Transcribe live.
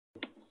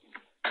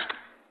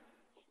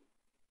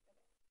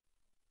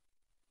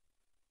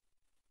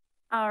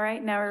All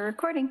right, now we're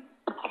recording.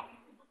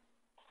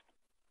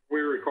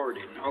 We're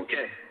recording,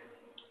 okay.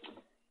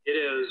 It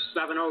is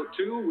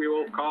 7:02. We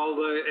will call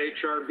the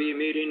HRB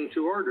meeting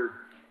to order.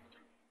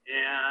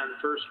 And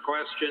first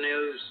question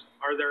is,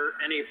 are there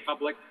any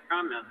public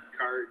comment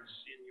cards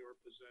in your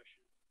possession?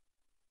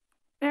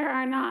 There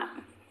are not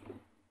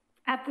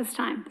at this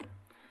time.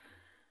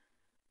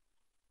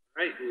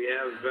 Right,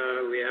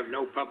 we have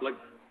no public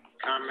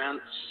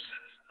comments,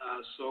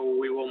 so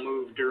we will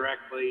move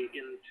directly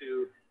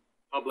into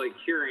public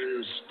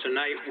hearings.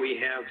 Tonight we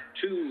have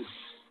two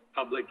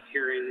public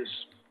hearings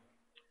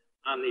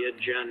on the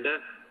agenda.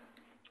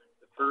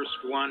 The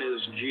first one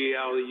is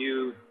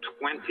GLU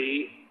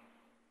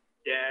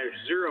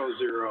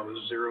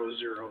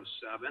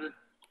 20-00007,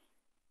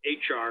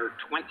 HR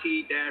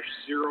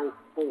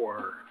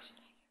 20-04.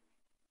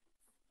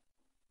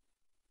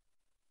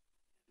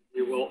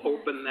 We will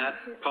open that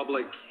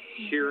public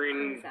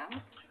hearing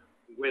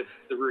with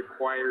the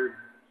required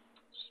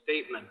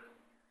statement.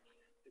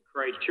 The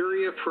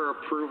criteria for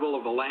approval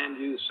of a land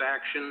use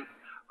action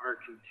are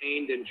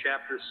contained in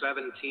Chapter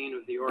 17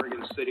 of the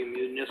Oregon City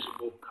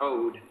Municipal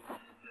Code.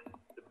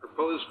 The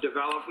proposed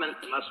development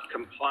must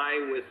comply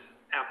with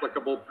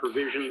applicable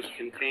provisions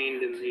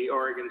contained in the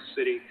Oregon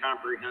City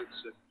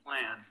Comprehensive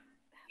Plan.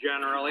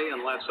 Generally,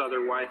 unless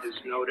otherwise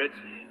noted,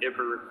 if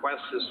a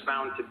request is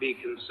found to be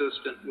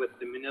consistent with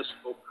the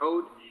municipal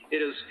code,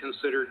 it is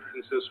considered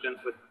consistent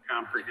with the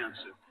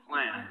comprehensive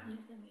plan.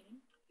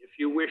 If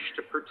you wish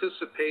to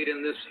participate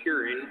in this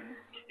hearing,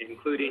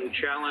 including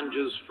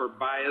challenges for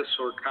bias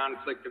or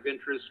conflict of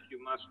interest, you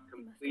must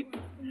complete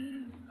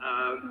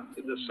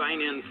the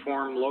sign-in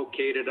form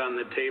located on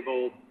the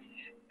table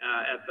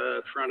at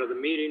the front of the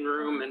meeting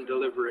room and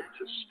deliver it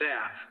to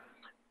staff.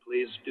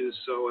 Please do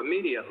so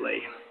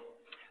immediately.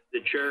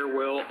 The chair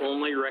will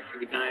only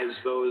recognize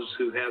those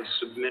who have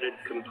submitted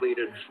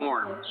completed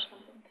forms.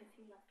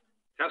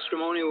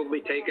 Testimony will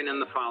be taken in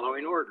the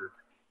following order.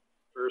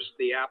 First,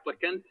 the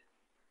applicant.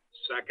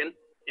 Second,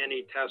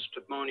 any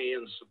testimony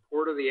in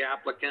support of the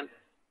applicant.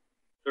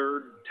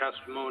 Third,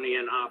 testimony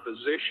in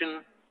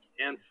opposition.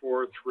 And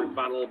fourth,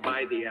 rebuttal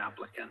by the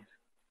applicant.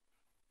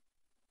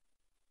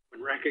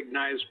 When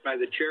recognized by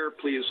the chair,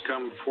 please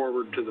come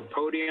forward to the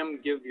podium,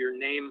 give your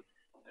name,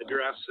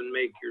 address, and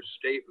make your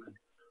statement.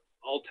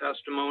 All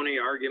testimony,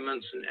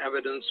 arguments, and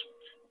evidence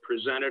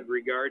presented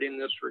regarding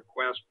this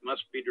request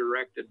must be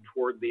directed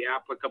toward the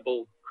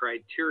applicable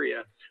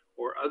criteria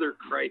or other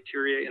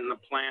criteria in the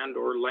plan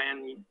or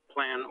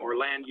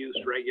land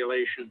use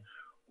regulation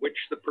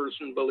which the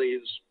person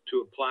believes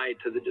to apply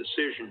to the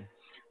decision.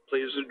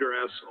 Please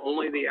address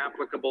only the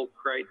applicable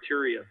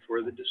criteria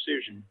for the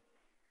decision.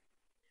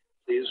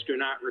 Please do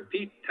not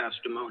repeat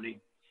testimony.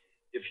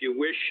 If you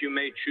wish, you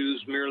may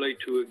choose merely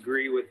to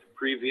agree with the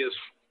previous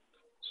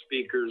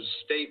speaker's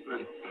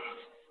statement.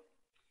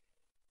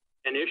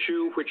 An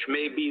issue which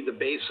may be the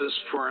basis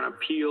for an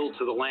appeal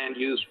to the Land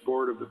Use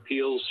Board of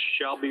Appeals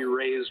shall be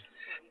raised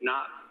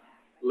not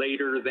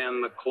later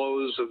than the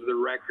close of the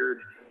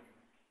record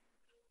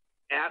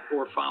at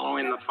or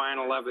following the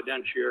final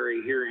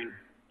evidentiary hearing.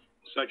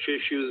 Such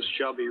issues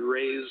shall be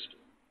raised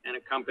and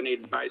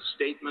accompanied by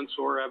statements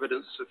or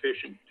evidence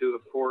sufficient to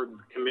afford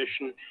the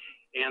Commission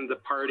and the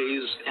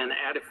parties an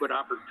adequate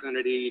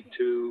opportunity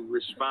to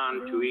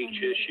respond to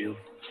each issue.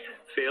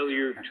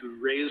 Failure to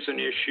raise an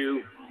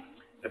issue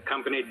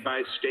accompanied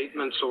by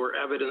statements or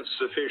evidence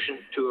sufficient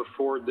to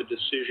afford the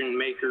decision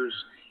makers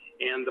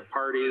and the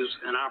parties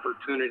an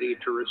opportunity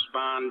to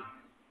respond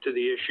to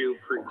the issue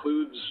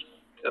precludes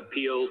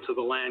appeal to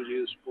the Land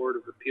Use Board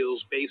of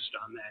Appeals based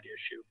on that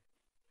issue.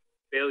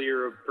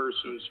 Failure of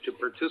persons to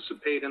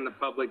participate in the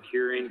public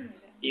hearing,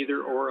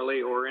 either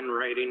orally or in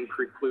writing,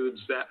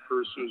 precludes that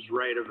person's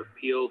right of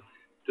appeal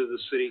to the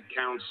City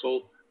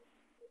Council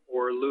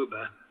or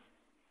LUBA.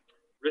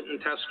 Written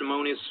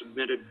testimony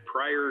submitted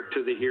prior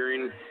to the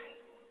hearing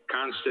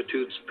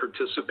constitutes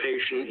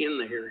participation in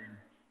the hearing.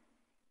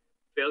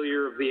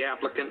 Failure of the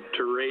applicant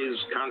to raise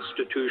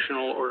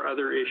constitutional or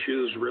other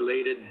issues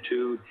related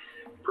to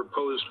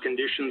proposed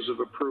conditions of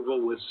approval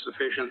with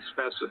sufficient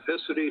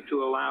specificity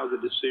to allow the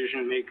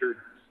decision maker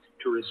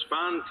to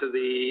respond to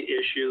the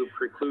issue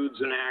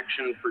precludes an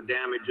action for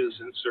damages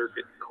in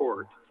circuit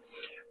court.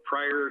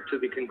 Prior to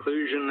the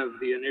conclusion of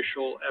the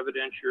initial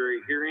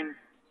evidentiary hearing,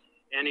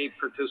 any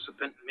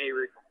participant may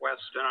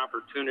request an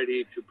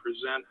opportunity to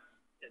present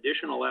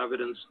additional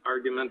evidence,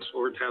 arguments,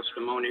 or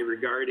testimony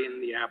regarding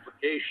the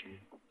application.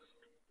 The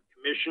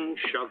Commission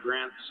shall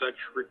grant such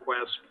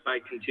request by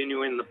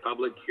continuing the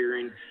public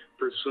hearing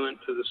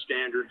pursuant to the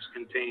standards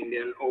contained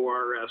in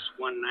ORS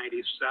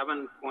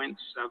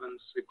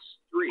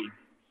 197.763.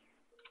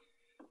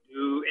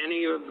 Do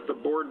any of the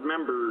board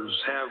members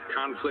have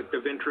conflict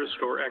of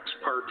interest or ex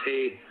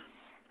parte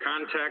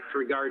contact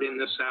regarding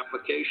this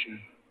application?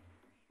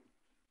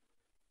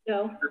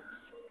 No.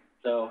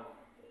 No.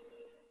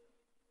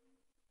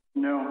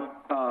 No,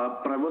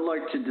 but I would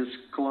like to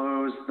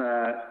disclose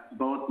that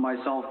both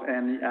myself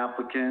and the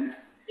applicant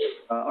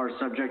are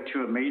subject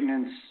to a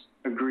maintenance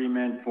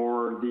agreement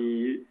for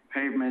the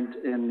pavement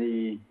in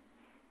the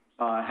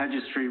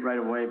Hedges Street right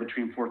away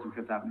between 4th and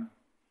 5th Avenue.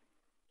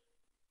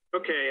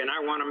 Okay, and I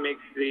want to make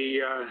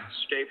the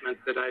statement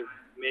that I've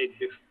made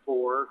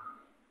before.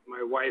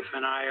 My wife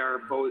and I are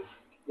both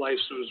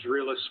licensed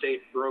real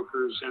estate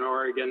brokers in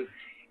Oregon,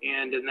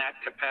 and in that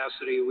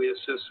capacity, we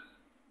assist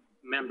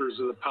members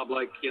of the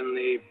public in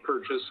the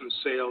purchase and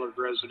sale of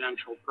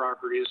residential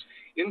properties,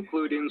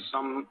 including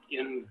some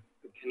in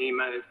the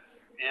Kenema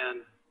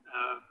and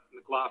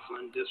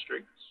McLaughlin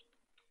districts.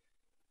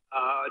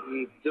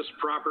 This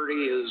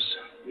property is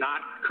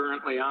not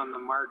currently on the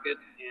market,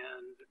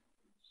 and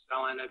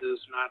selling it is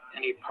not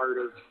any part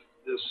of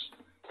this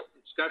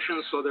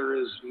discussion, so there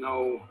is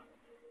no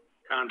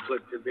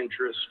conflict of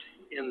interest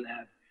in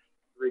that.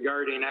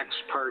 Regarding ex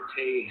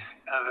parte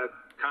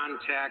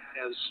contact,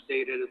 as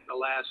stated at the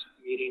last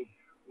meeting,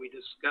 we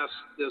discussed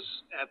this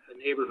at the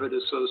neighborhood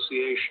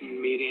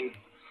association meeting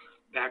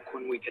back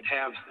when we could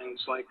have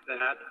things like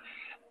that.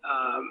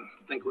 I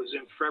think it was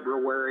in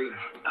February.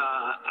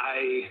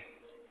 I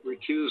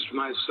recused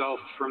myself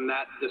from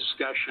that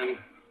discussion,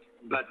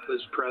 but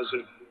was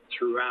present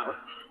throughout.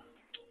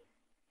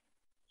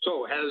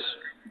 So has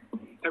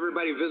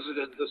everybody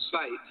visited the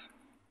site?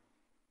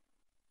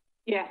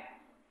 Yes.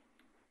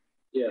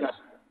 Yes.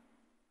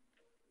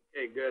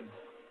 Okay, good.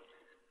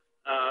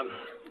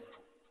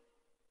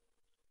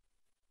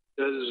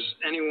 Does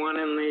anyone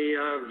in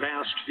the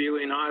vast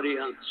viewing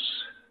audience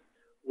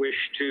wish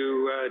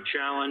to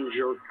challenge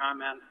or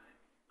comment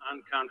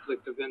on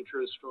conflict of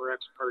interest or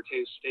ex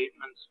parte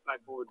statements by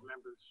board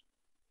members?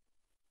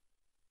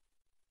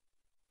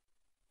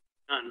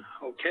 None.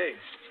 Okay.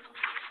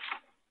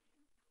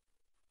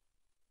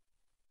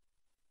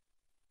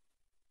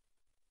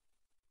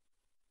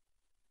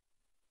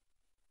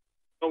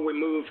 So we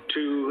move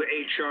to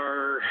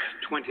HR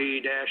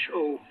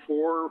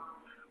 20-04.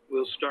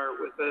 We'll start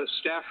with a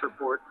staff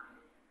report.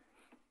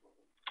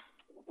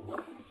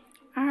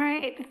 All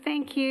right.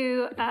 Thank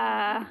you,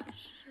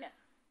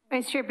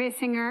 Vice Chair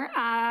Basinger.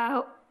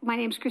 My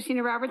name is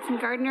Christina Robertson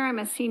Gardner. I'm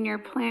a senior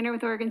planner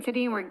with Oregon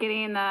City, and we're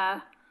getting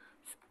the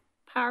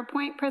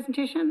PowerPoint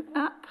presentation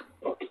up.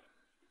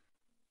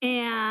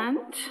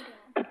 And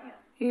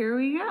here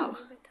we go.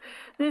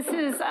 This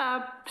is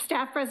a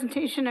staff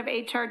presentation of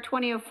HR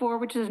 2004,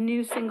 which is a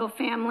new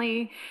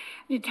single-family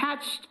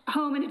detached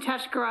home and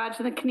detached garage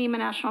in the Kenema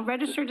National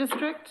Register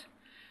District.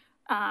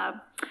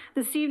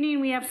 This evening,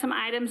 we have some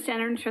items to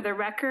enter into the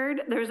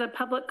record. There's a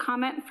public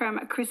comment from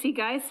Chrissy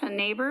Geis, a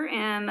neighbor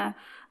in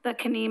the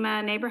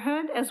Kenema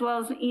neighborhood, as well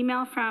as an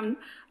email from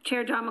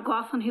Chair John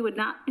McLaughlin, who could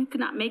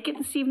not make it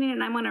this evening,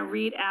 and I want to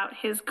read out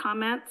his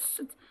comments.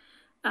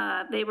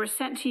 They were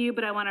sent to you,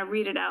 but I want to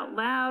read it out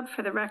loud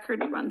for the record.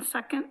 1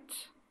 second.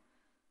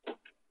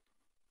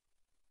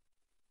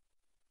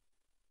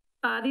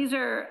 These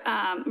are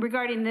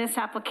regarding this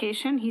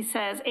application. He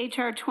says,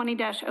 HR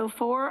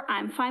 20-04,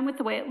 I'm fine with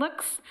the way it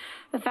looks.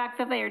 The fact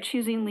that they are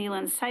choosing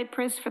Leland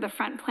cypress for the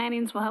front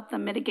plantings will help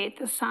them mitigate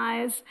the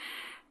size.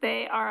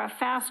 They are a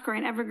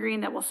fast-growing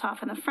evergreen that will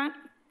soften the front.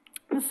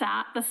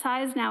 The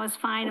size now is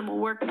fine and will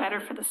work better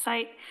for the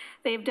site.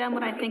 They've done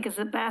what I think is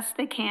the best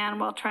they can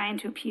while trying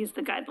to appease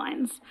the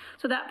guidelines.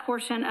 So that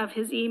portion of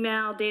his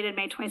email dated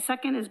May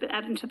 22nd has been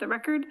added into the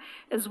record,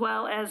 as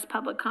well as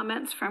public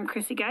comments from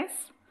Chrissy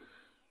Geis.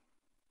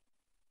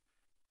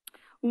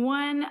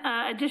 One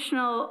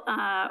additional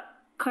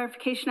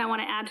clarification I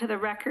want to add to the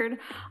record.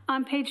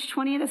 On page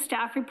 20 of the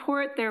staff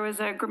report, there was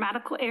a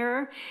grammatical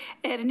error.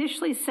 It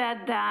initially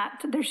said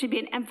that there should be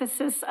an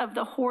emphasis of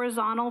the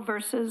horizontal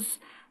versus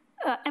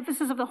the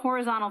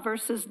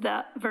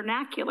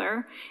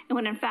vernacular, and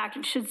when in fact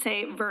it should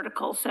say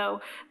vertical.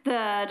 So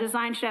the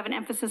design should have an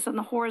emphasis on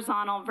the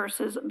horizontal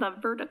versus the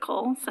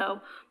vertical. So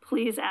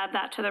please add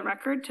that to the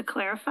record to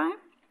clarify.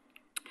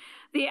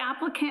 The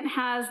applicant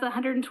has the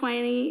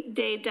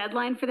 120-day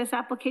deadline for this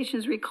application.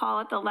 As recall,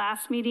 at the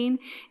last meeting,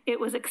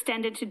 it was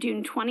extended to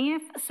June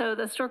 20th. So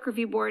the Historic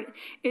Review Board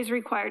is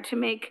required to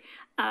make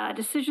a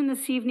decision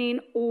this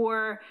evening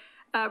or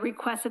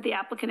request that the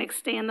applicant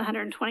extend the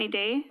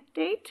 120-day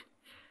date.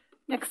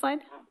 Next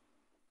slide.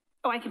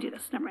 Oh, I can do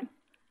this. Never mind.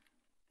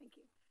 Thank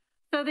you.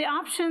 So the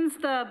options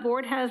the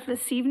board has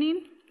this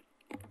evening,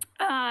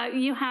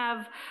 you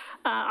have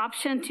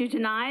option to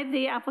deny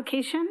the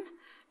application,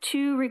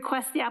 to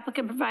request the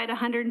applicant provide a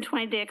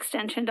 120-day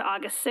extension to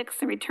August 6th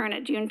and return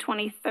at June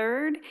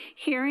 23rd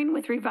hearing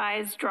with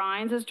revised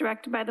drawings as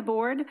directed by the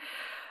board.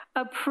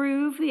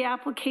 Approve the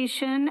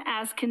application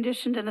as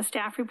conditioned in the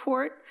staff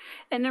report.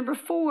 And number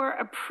 4,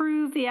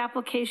 approve the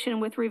application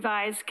with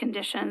revised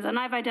conditions. And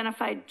I've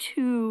identified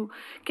 2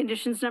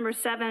 conditions, number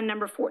 7 and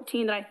number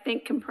 14, that I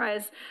think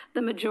comprise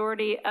the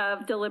majority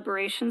of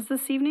deliberations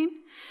this evening.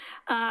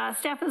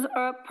 Staff has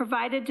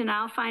provided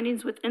denial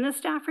findings within the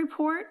staff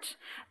report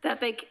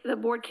that the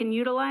board can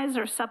utilize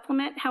or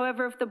supplement.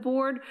 However, if the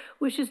board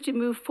wishes to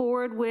move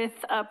forward with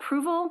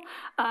approval,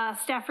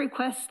 staff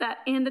requests that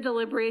in the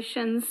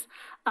deliberations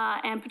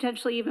and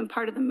potentially even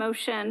part of the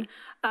motion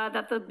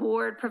that the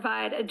board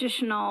provide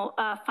additional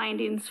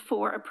findings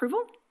for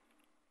approval.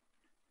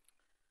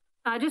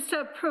 Just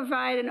to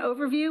provide an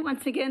overview,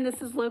 once again,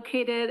 this is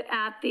located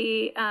at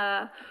the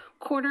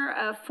corner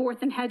of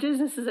 4th and Hedges.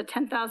 This is a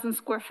 10,000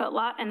 square foot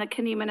lot in the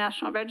Kenema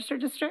National Register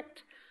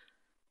District.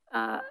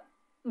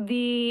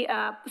 The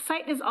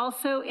site is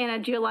also in a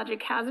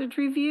geologic hazard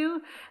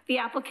review. The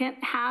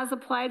applicant has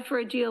applied for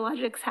a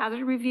geologic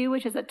hazard review,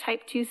 which is a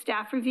type 2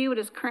 staff review. It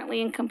is currently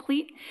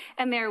incomplete,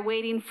 and they're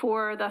waiting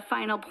for the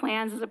final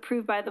plans as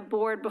approved by the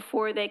board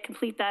before they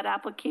complete that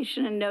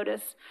application and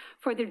notice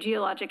for their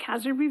geologic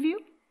hazard review.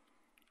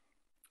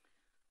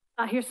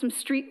 Here's some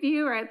street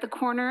view right at the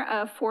corner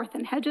of 4th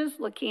and Hedges,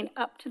 looking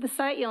up to the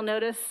site. You'll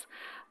notice,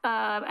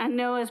 and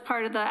know as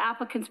part of the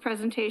applicant's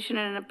presentation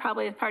and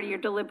probably as part of your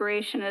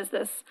deliberation is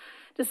this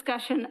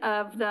discussion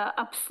of the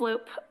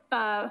upslope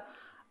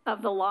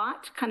of the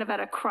lot, kind of at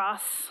a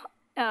cross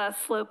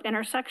slope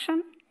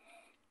intersection.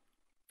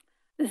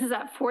 This is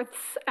at 4th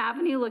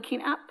Avenue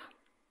looking up.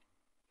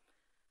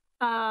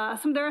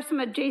 There are some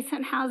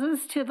adjacent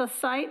houses to the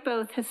site,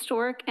 both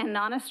historic and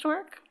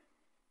non-historic.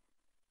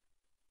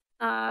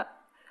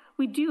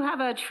 We do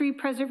have a tree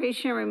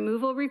preservation and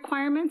removal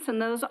requirements,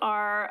 and those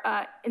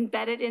are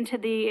embedded into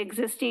the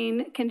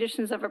existing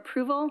conditions of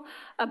approval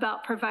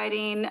about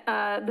providing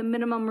the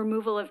minimum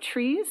removal of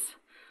trees.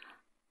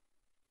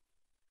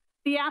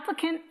 The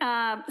applicant,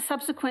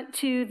 subsequent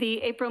to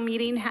the April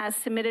meeting, has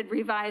submitted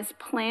revised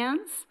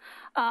plans.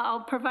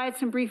 I'll provide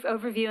some brief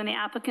overview and the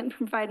applicant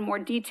can provide more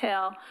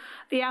detail.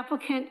 The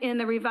applicant in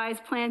the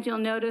revised plans, you'll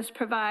notice,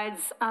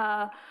 provides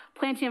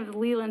planting of the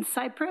Leland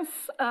cypress,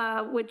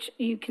 which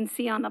you can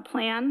see on the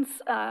plans,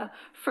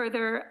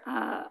 further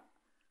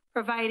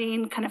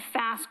providing kind of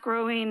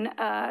fast-growing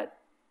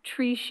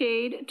tree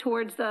shade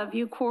towards the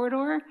view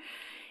corridor.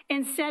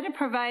 Instead of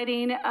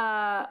providing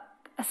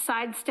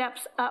side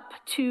steps up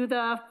to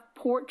the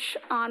porch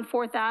on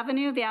 4th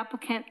Avenue, the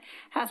applicant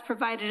has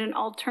provided an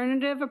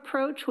alternative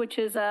approach, which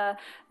is a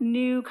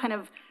new kind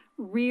of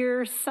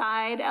rear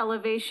side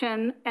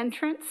elevation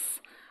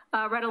entrance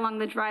right along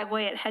the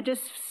driveway at Hedges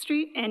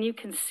Street, and you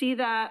can see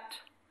that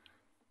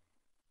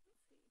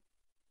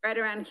right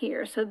around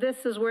here. So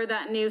this is where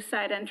that new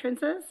side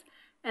entrance is,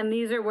 and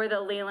these are where the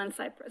Leland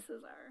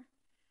cypresses are.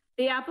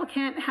 The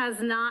applicant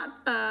has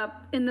not,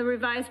 in the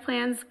revised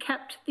plans,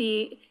 kept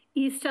the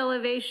east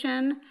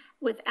elevation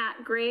with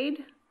at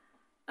grade,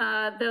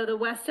 though the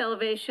west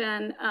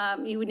elevation,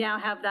 you would now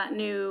have that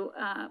new,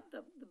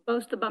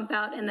 both the bump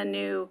out and the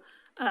new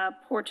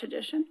porch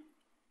addition.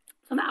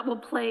 So that will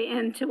play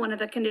into one of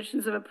the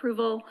conditions of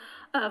approval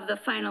of the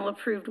final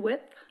approved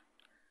width.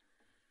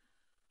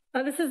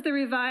 This is the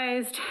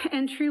revised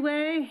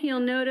entryway. You'll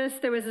notice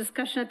there was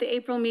discussion at the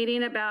April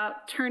meeting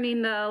about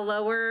turning the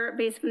lower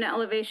basement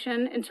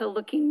elevation into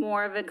looking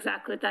more of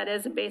exactly what that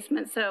is, a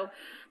basement. So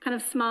kind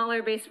of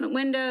smaller basement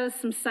windows,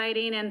 some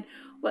siding, and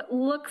what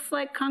looks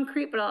like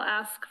concrete, but I'll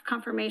ask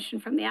confirmation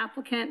from the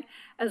applicant,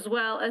 as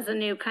well as a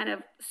new kind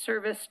of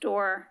service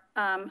door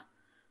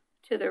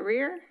to the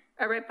rear,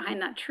 right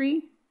behind that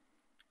tree.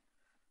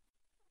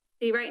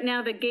 See, right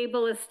now the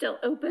gable is still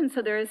open,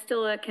 so there is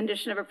still a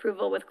condition of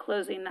approval with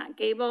closing that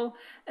gable,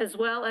 as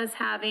well as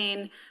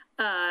having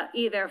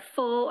either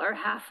full or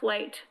half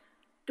light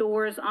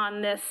doors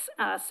on this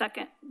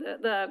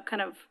the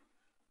kind of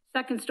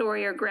second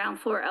story or ground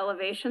floor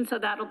elevation. So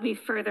that'll be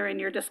further in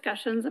your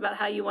discussions about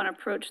how you want to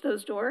approach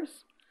those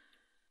doors.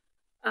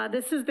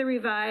 This is the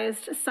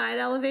revised side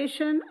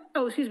elevation.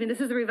 Oh, excuse me, this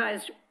is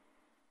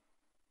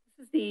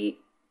the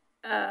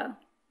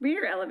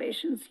rear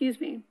elevation, excuse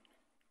me.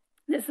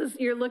 This is,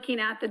 you're looking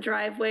at the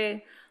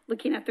driveway,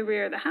 looking at the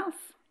rear of the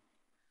house.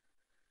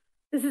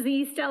 This is the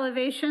east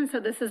elevation, so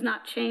this has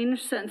not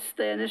changed since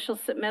the initial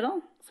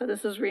submittal. So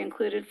this is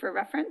re-included for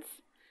reference.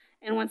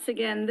 And once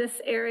again,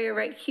 this area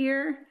right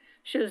here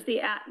shows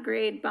the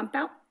at-grade bump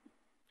out.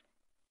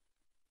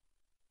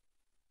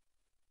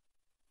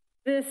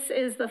 This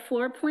is the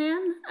floor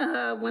plan,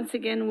 once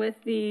again with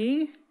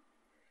the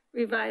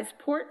revised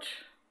porch.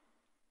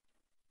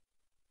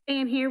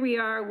 And here we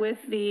are with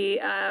the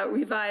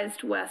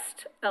revised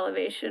west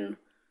elevation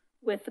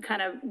with the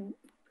kind of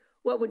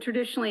what would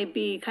traditionally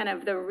be kind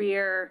of the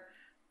rear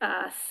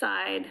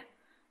side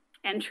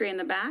entry in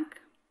the back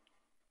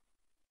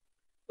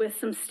with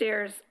some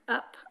stairs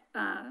up.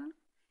 And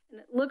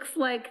it looks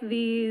like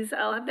these,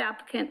 I'll have the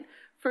applicant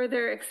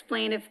further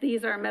explain if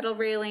these are metal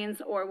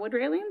railings or wood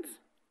railings.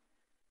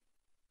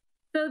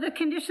 So the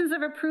conditions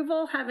of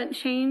approval haven't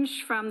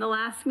changed from the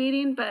last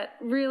meeting, but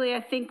really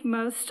I think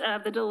most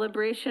of the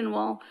deliberation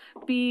will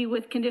be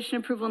with condition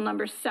approval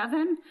number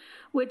 7,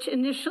 which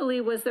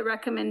initially was the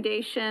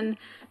recommendation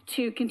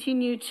to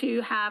continue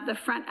to have the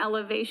front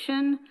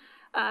elevation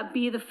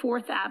be the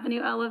 4th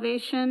Avenue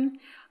elevation,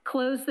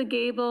 close the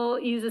gable,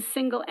 use a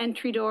single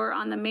entry door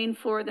on the main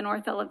floor of the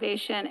north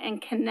elevation,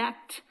 and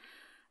connect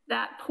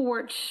that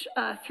porch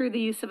through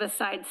the use of a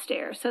side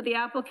stair. So the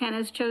applicant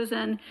has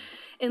chosen,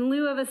 in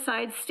lieu of a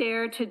side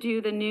stair, to do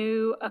the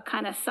new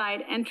kind of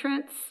side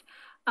entrance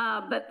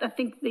But I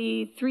think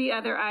the 3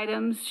 other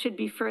items should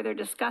be further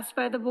discussed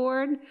by the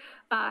board.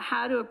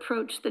 How to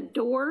approach the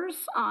doors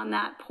on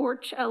that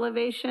porch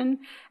elevation,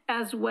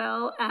 as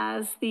well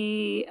as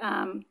the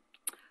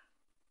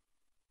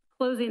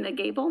closing the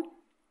gable.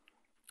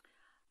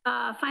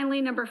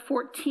 Finally, number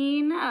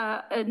 14,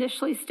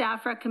 initially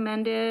staff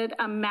recommended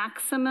a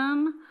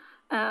maximum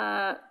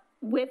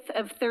width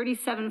of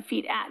 37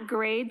 feet at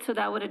grade, so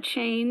that would have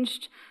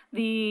changed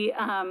the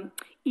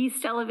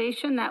east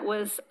elevation that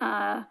was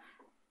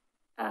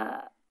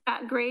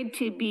at grade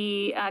to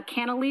be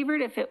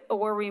cantilevered if it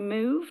were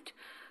removed,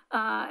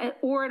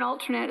 or an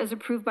alternate as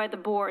approved by the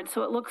board.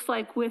 So it looks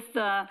like with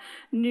the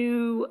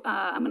new,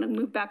 I'm going to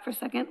move back for a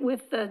second,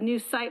 with the new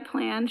site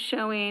plan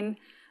showing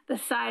the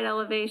side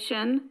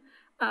elevation,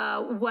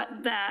 what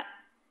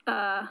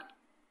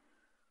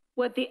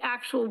the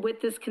actual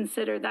width is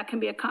considered, that can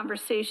be a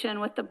conversation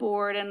with the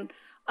board, and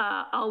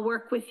I'll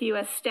work with you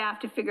as staff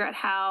to figure out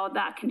how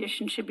that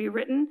condition should be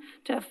written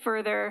to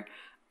further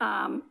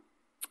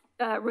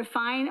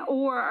refine,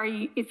 or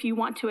if you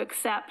want to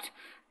accept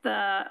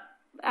the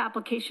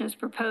application as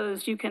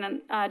proposed, you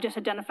can just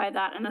identify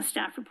that in a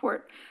staff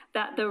report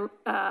that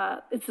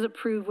it's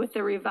approved with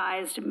the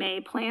revised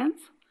May plans.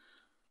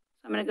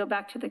 So I'm going to go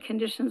back to the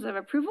conditions of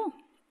approval.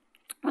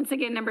 Once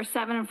again, number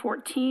 7 and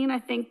 14, I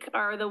think,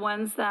 are the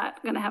ones that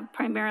are going to have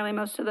primarily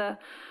most of the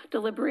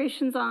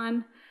deliberations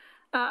on.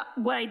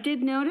 What I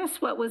did notice,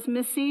 what was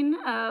missing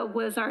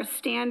was our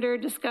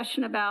standard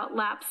discussion about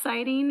lap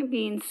siding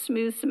being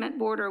smooth cement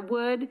board or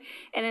wood.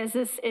 And as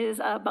this is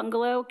a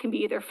bungalow, it can be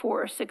either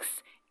 4 or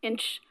 6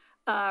 inch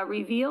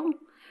reveal.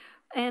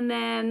 And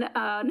then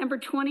number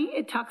 20,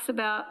 it talks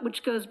about,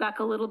 which goes back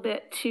a little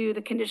bit to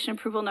the condition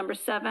approval number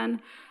 7,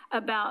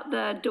 about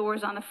the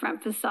doors on the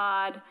front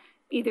facade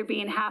either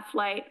being half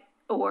light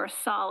or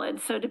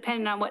solid. So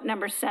depending on what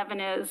number 7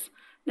 is,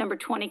 number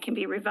 20 can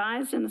be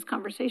revised in this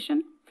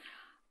conversation.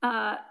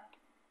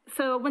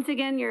 So once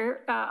again,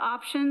 your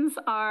options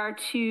are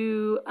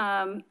to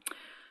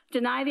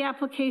deny the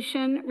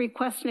application,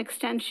 request an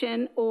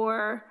extension,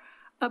 or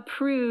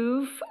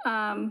approve.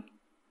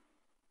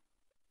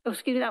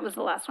 Excuse me, that was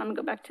the last one. I'm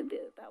gonna go back to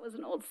that was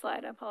an old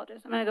slide, I apologize.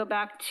 I'm gonna go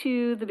back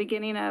to the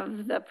beginning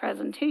of the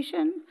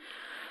presentation.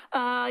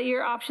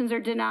 Your options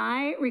are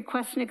deny,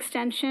 request an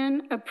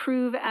extension,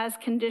 approve as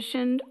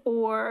conditioned,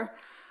 or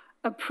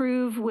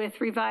approve with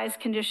revised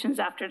conditions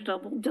after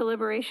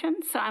deliberation.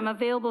 So I'm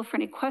available for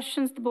any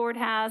questions the board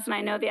has, and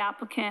I know the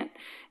applicant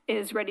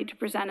is ready to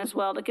present as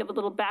well to give a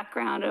little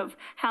background of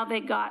how they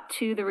got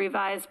to the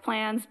revised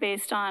plans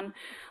based on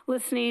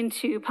listening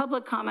to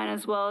public comment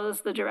as well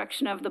as the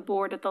direction of the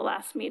board at the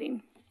last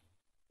meeting.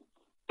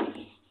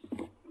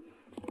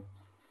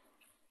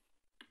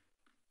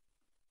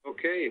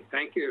 Okay,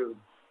 thank you.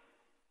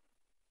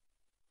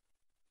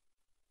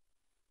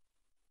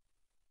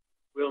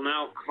 We'll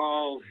now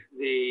call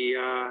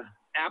the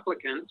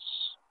applicants.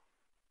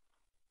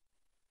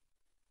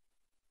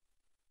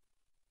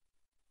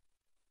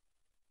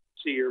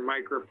 See, your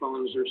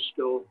microphones are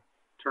still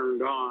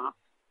turned off.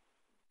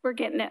 We're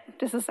getting it.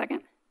 Just a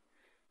second.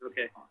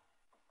 Okay.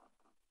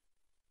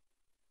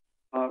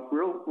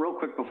 Real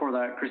quick before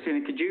that,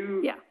 Christina, could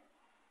you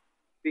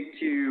speak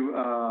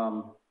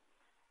to,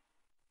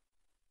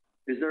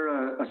 is there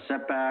a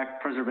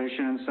setback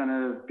preservation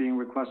incentive being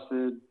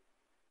requested?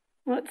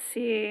 Let's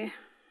see.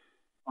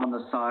 On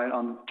the side,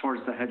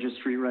 towards the Hedges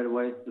Street right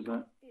away, is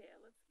that? Yeah,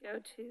 let's go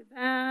to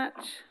that.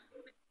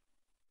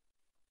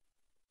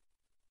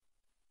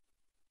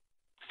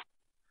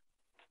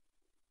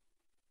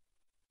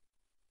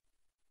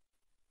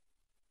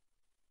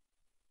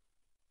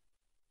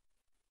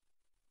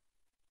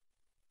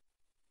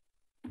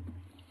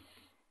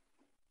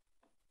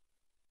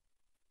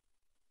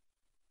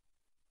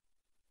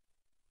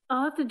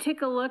 I'll have to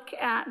take a look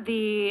at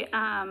the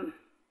plans,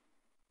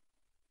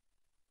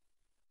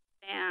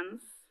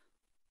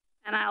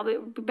 and I'll be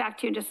back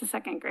to you in just a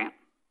second, Grant.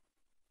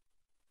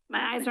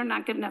 My eyes are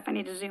not good enough. I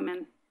need to zoom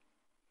in.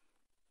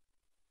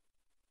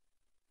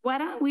 Why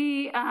don't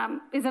we,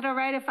 is it all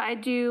right if I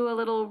do a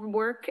little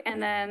work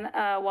and then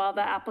while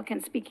the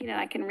applicant's speaking and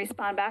I can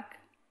respond back?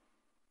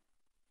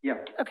 Yeah.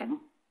 Okay.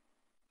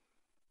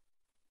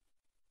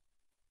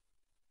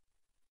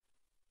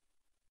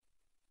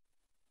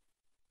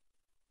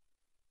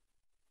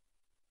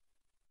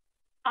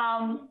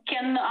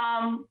 Can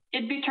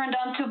it be turned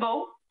on to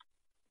vote?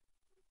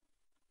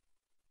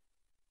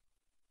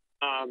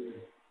 I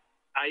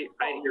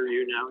hear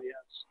you now,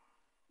 yes.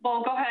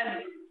 Well, go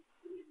ahead.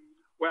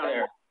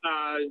 Well,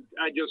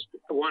 I just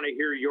want to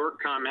hear your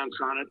comments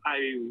on it.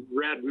 I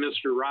read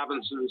Mr.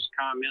 Robinson's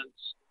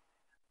comments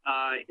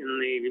in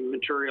the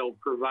material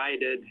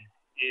provided,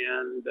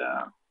 and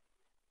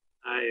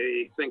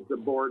I think the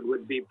board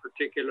would be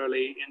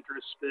particularly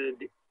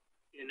interested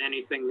in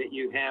anything that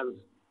you have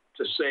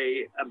to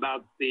say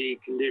about the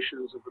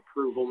conditions of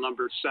approval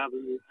number 7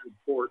 and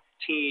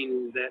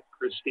 14 that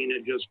Christina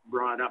just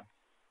brought up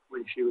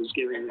when she was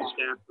giving the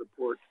staff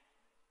report.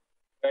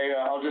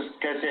 I'll just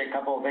say a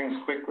couple of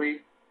things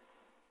quickly.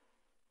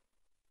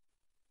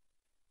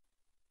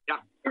 Yeah.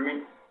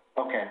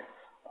 Okay.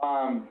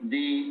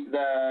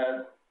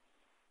 The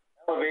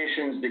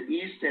elevations, the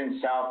east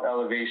and south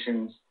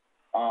elevations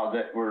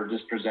that were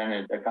just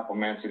presented a couple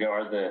minutes ago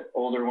are the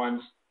older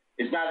ones.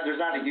 There's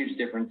not a huge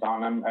difference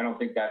on them. I don't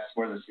think that's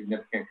where the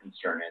significant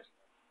concern is.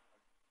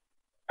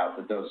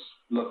 That those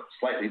look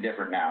slightly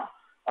different now.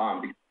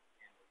 Because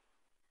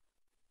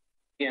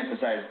we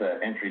emphasize the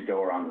entry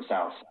door on the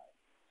south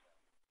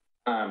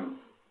side.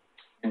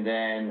 And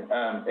then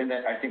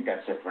I think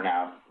that's it for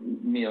now.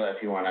 Mila,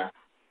 if you want to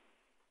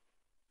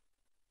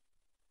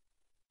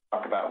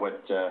talk about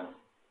what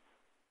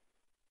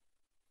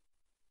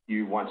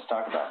you want to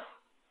talk about.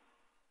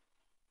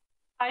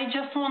 I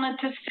just wanted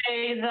to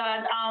say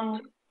that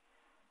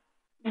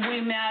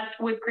we met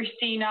with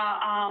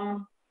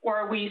Christina,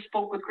 or we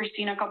spoke with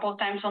Christina a couple of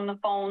times on the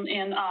phone,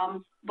 and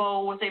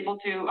Bo was able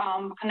to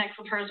connect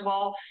with her as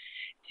well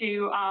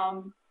to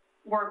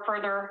work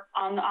further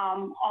on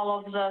all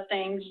of the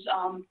things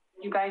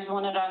you guys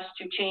wanted us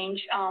to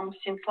change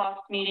since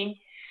last meeting.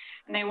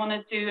 And I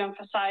wanted to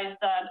emphasize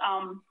that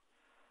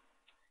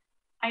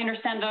I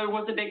understand there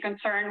was a big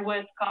concern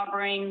with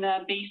covering the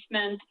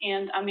basement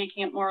and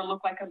making it more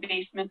look like a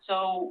basement.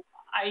 So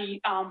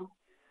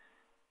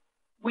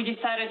we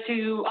decided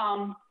to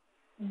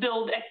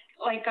build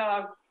like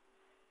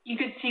you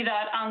could see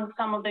that on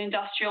some of the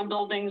industrial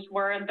buildings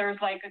where there's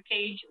like a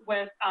cage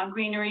with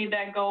greenery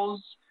that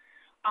goes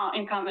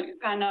and kind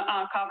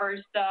of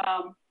covers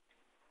the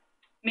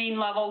main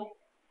level,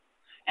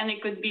 and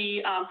it could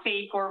be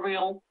fake or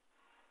real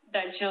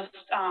that just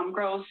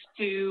grows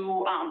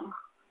to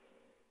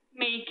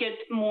make it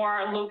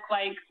more look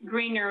like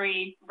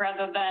greenery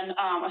rather than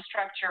a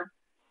structure.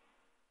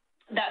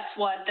 That's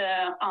what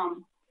the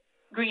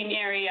green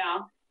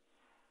area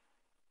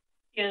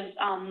is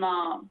on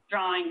the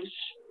drawings.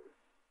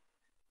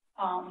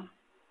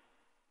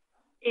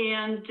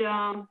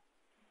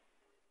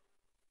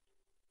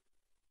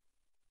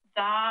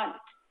 That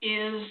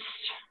is,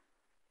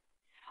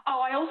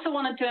 I also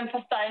wanted to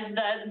emphasize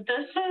that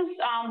this is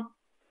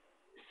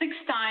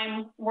sixth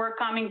time we're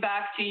coming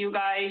back to you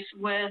guys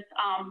with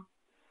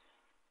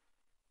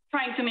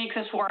trying to make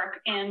this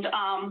work and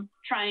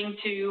trying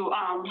to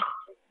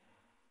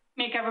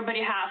make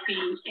everybody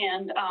happy.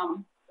 And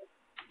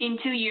in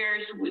 2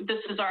 years, this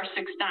is our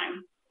sixth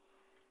time.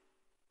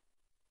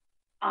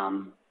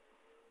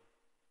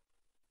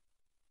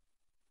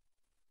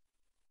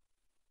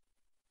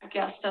 I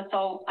guess that's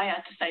all I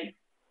had to say.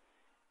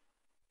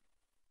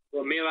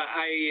 Well, Mila,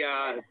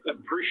 I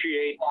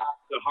appreciate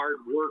the hard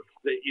work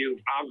that you've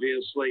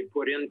obviously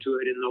put into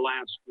it in the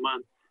last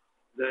month.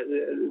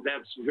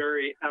 That's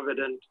very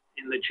evident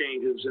in the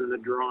changes in the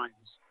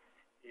drawings.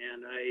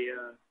 And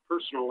I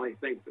personally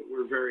think that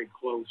we're very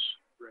close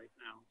right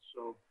now.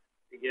 So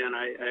again,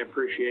 I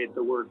appreciate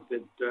the work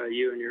that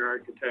you and your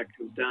architect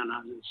have done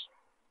on this.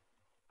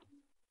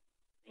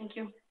 Thank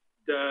you.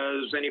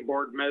 Does any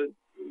board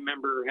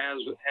member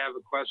have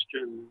a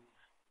question?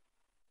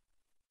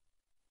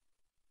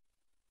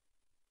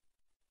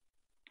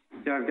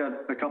 Yeah, I've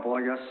got a couple,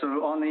 I guess. So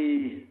on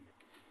the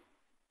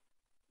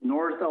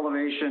north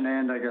elevation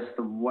and I guess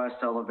the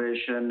west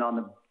elevation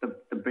on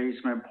the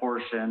basement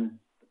portion,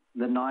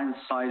 the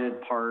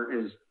 9-sided part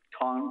is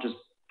just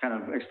kind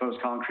of exposed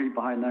concrete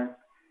behind there?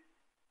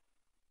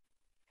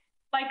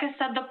 Like I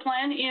said, the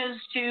plan is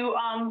to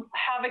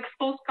have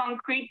exposed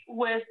concrete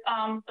with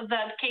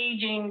that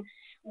caging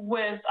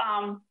with,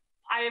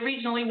 I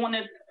originally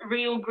wanted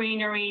real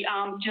greenery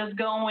just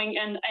going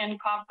and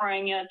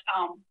covering it.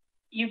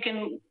 You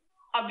can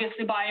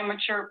obviously buy a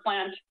mature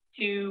plant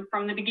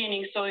from the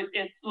beginning, so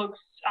it looks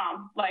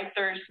like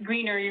there's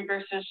greenery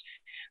versus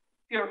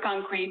pure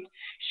concrete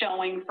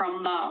showing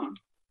from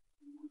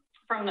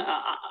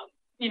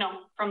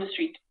the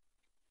street.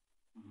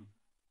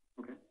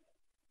 Okay.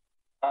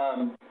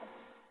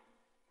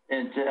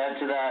 And to add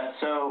to that,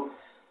 so,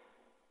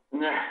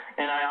 and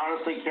I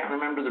honestly can't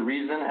remember the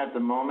reason at the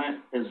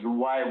moment is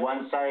why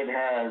one side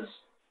has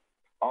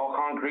all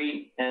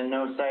concrete and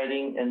no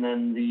siding, and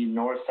then the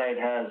north side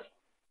has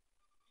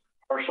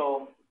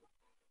partial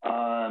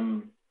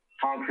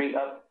concrete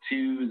up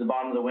to the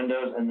bottom of the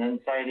windows and then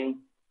siding.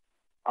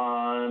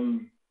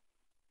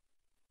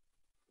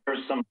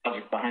 There's some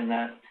logic behind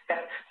that.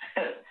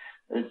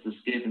 It's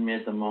escaping me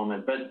at the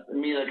moment, but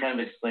Mila kind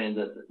of explained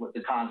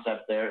the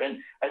concept there. And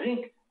I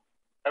think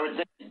I would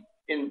say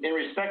in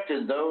respect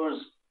to those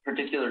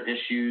particular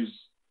issues,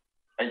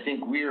 I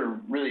think we're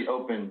really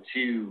open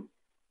to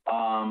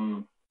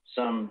some,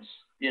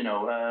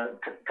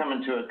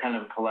 coming to a kind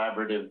of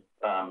collaborative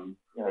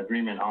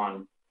agreement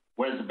on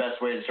what is the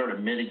best way to sort of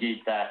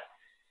mitigate that.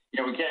 We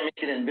can't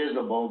make it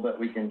invisible, but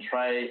we can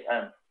try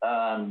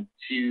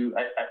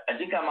I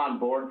think I'm on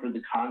board for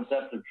the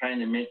concept of trying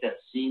to make that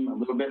seem a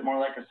little bit more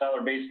like a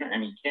cellar basement. I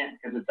mean, you can't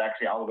because it's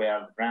actually all the way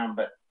out of the ground,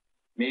 but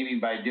maybe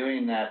by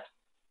doing that,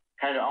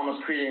 kind of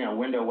almost creating a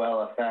window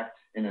well effect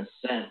in a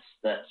sense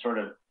that sort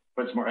of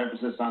puts more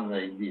emphasis on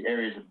the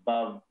areas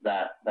above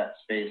that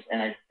space.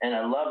 And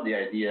I love the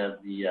idea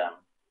of the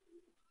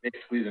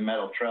basically the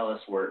metal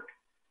trellis work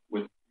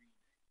with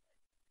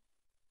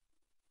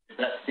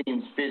that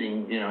seems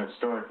fitting, you know,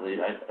 historically.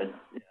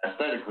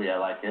 Aesthetically, I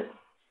like it.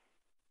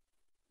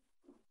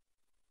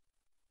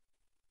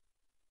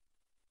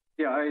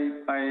 Yeah,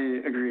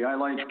 I agree. I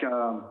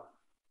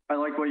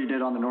like what you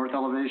did on the north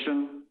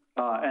elevation,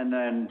 and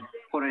then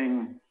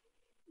putting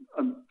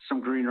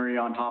some greenery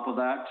on top of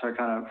that to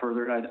kind of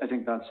further. I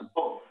think that's.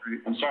 Oh,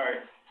 I'm sorry.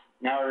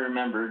 Now I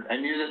remembered. I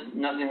knew that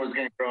nothing was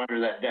going to grow under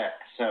that deck,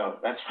 so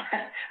that's why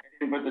I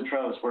didn't put the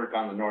trellis work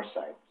on the north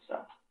side.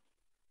 So.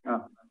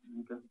 Oh,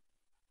 okay.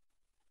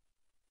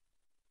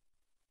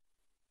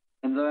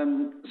 And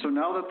then, so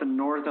now that the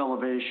north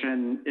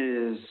elevation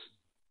is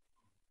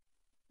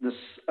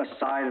a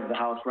side of the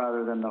house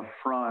rather than the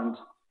front,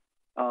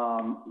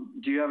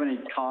 do you have any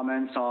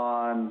comments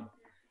on,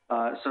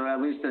 so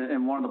at least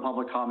in one of the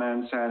public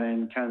comments and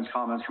in Ken's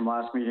comments from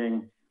last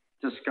meeting,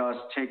 discussed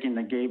taking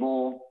the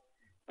gable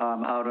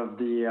out of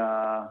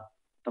the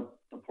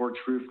porch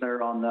roof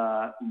there on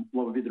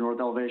what would be the north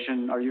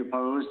elevation. Are you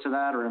opposed to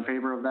that or in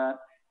favor of that?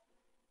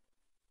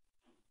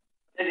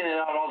 Taking it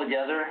out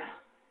altogether.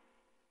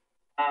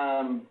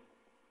 I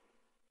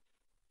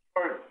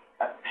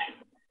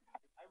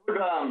would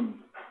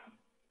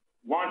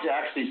want to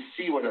actually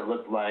see what it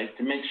looked like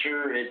to make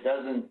sure it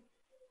doesn't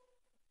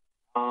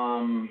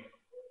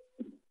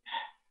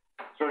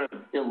sort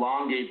of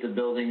elongate the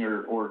building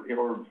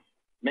or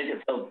make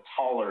it feel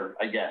taller,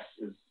 I guess,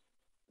 is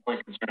the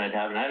only concern I'd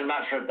have. And I'm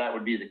not sure if that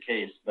would be the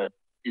case, but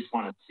I just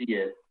want to see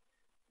it.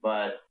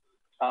 But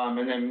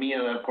and then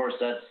Mia, of course,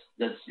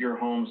 that's your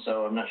home,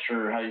 so I'm not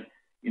sure how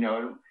you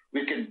know.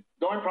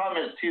 The only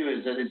problem is too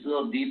is that it's a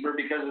little deeper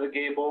because of the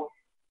gable,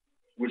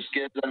 which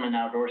gives them an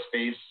outdoor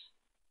space,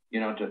 you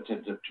know, to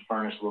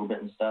furnish a little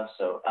bit and stuff.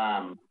 So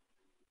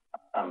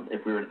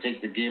if we were to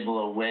take the gable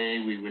away,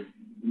 we would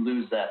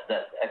lose that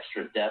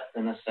extra depth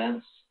in a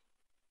sense.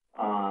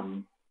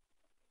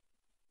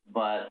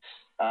 But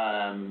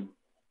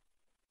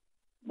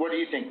what do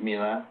you think,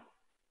 Mila?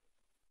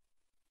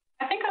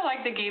 I think I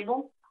like the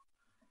gable.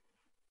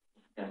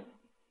 Okay.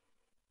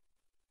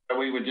 But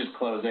we would just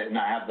close it and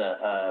not have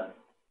the.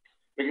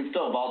 We can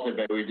still vault it,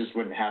 but we just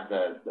wouldn't have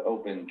the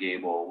open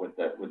gable with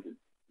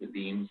the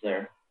beams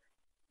there.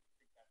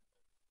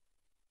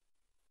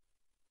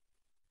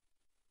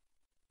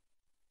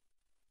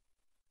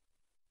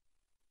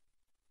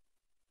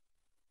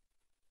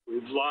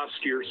 We've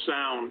lost your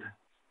sound.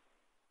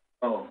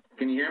 Oh,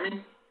 can you hear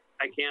me?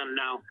 I can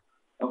now.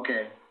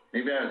 Okay,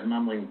 maybe I was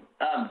mumbling.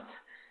 I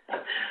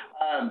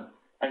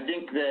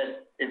think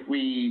that if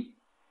we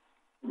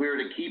were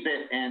to keep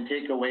it and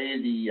take away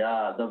the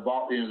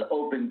vault, you know, the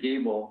open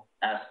gable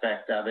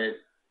aspect of it,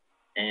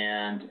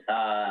 and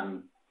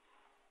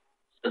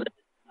so that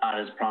it's not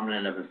as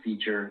prominent of a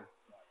feature,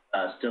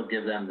 still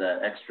give them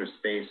the extra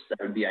space, that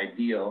would be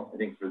ideal, I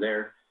think, for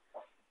their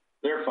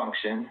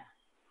function.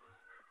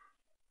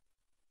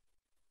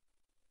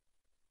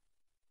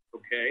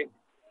 Okay.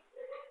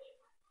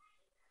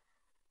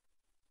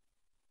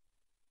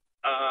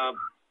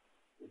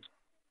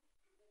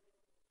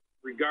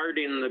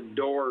 Regarding the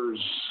doors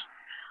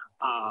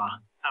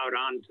out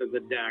onto the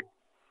deck,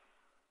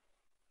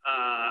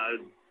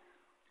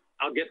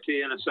 I'll get to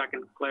you in a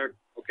second, Claire,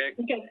 okay?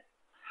 Okay.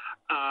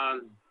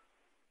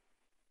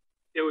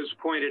 It was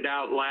pointed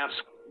out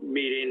last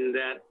meeting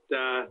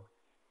that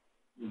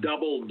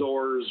double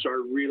doors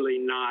are really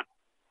not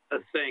a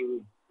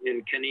thing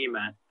in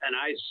Kenema. And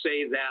I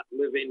say that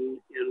living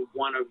in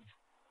one of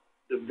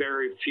the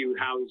very few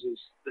houses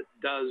that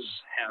does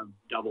have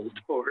double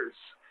doors.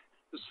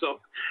 So,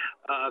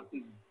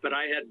 but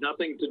I had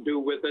nothing to do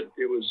with it.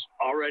 It was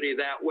already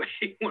that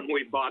way when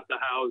we bought the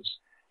house.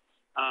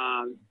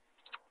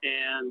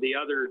 And the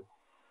other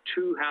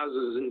two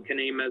houses in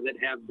Kenema that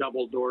have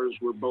double doors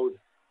were both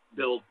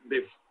built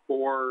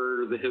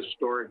before the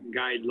historic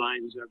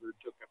guidelines ever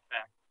took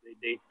effect. They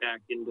date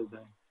back into the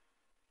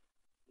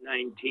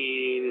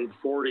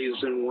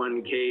 1940s in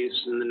one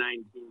case and the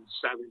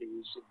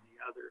 1970s in the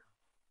other.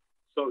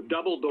 So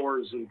double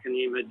doors in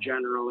Kenema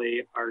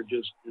generally are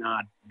just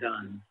not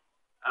done.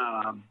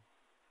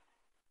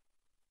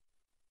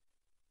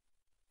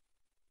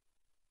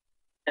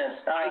 Yes,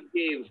 I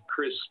gave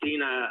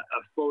Christina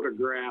a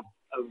photograph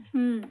of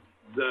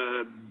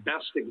the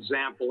best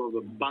example of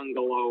a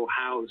bungalow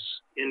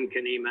house in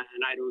Kenema,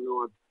 and I don't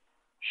know if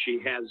she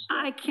has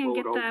that. I can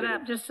get that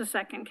up. Just a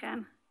second,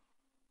 Ken.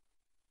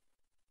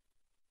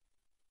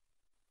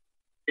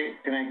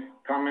 Can I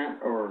comment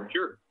or?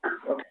 Sure.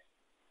 Okay.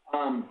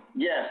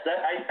 Yes,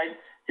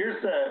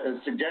 here's a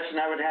suggestion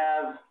I would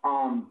have.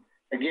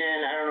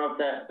 Again, I don't know if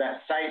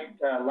that site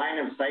line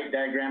of sight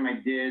diagram I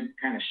did,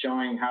 kind of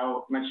showing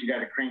how much you got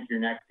to crank your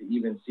neck to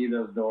even see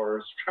those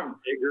doors from.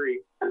 I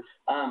agree.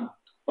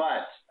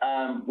 But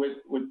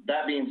with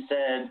that being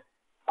said,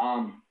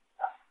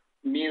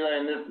 Mila,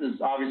 and this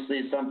is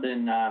obviously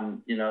something,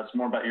 you know, it's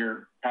more about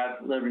your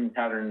living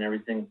pattern and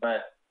everything,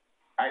 but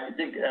I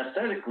think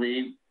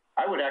aesthetically,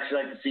 I would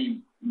actually like to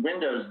see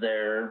windows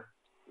there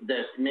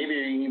that maybe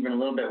even a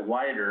little bit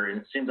wider,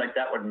 and it seems like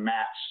that would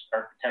match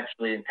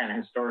architecturally and kind of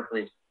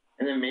historically,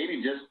 and then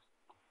maybe just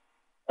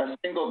a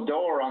single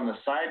door on the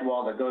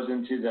sidewall that goes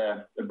into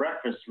the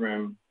breakfast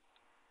room.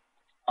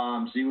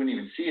 So you wouldn't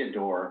even see a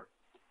door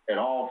at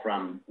all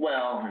from,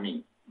 well, I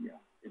mean, yeah,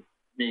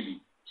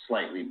 maybe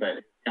slightly,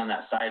 but on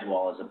that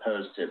sidewall as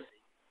opposed to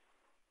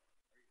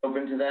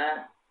open to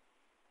that?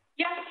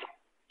 Yes.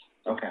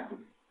 Okay.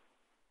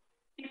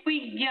 If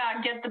we,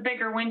 get the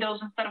bigger windows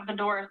instead of the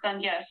doors,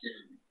 then yes.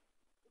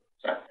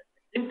 So I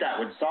think that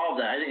would solve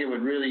that. I think it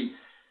would really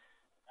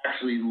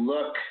actually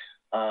look,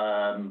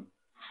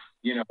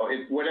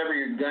 if whatever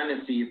you're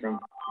gonna see from,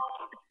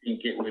 I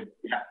think it would,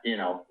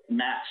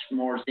 match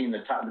more seeing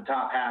the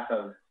top half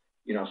of,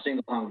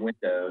 single hung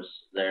windows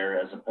there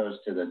as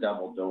opposed to the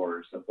double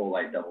doors, the full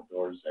light double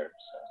doors there.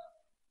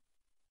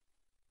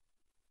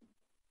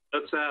 So.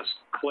 Let's ask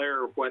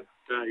Claire what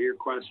your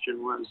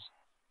question was.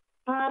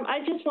 I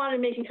just wanted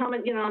to make a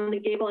comment, on the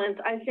gable ends.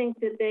 I think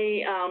that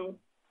they,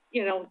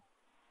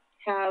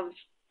 have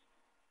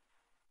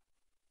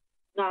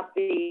not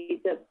the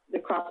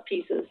cross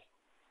pieces.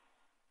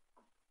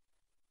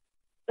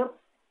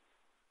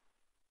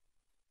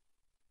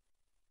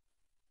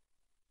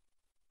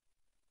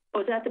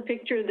 Was that the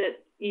picture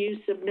that you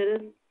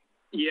submitted?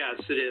 Yes,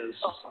 it is.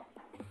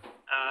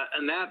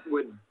 And that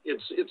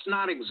it's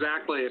not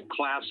exactly a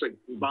classic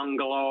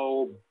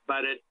bungalow,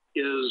 but it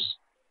is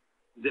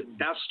the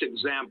best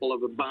example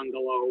of a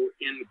bungalow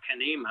in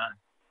Kenema.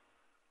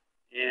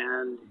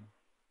 And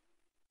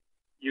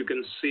you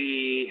can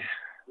see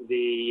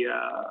the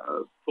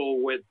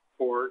full width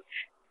porch,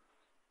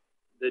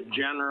 the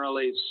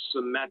generally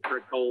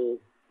symmetrical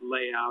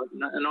layout,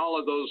 and all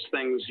of those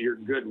things you're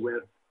good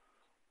with.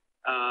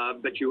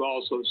 But you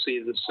also see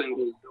the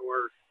single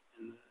door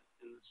in the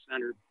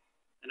center.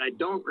 And I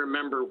don't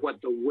remember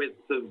what the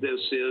width of this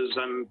is.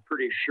 I'm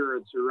pretty sure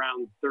it's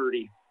around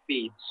 30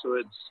 feet. So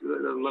it's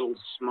a little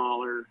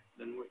smaller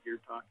than what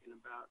you're talking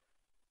about.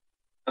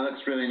 Oh,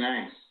 that's really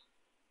nice.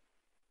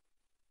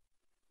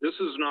 This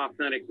is an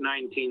authentic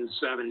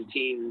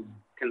 1917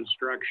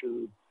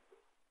 construction.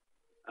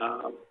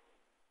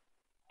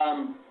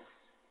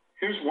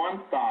 Here's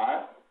one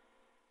thought.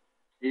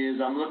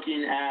 Is I'm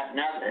looking at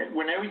now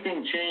when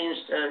everything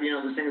changed,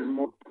 this thing is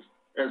more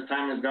as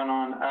time has gone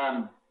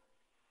on.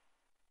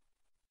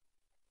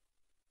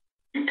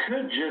 We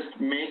could just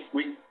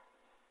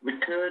we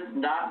could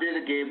not do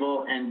the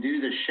gable and do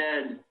the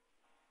shed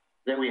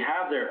that we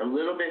have there a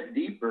little bit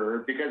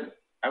deeper, because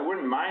I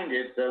wouldn't mind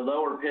if the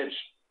lower pitch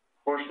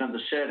portion of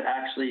the shed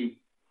actually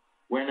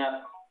went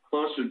up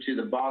closer to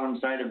the bottom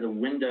side of the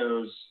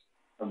windows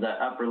of that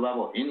upper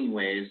level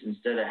anyways,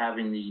 instead of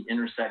having the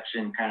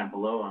intersection kind of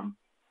below them.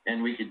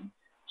 And we could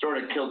sort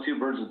of kill two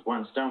birds with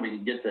one stone. We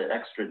could get the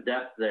extra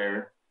depth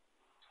there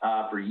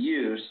for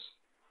use,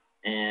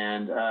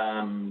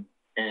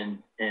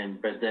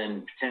 but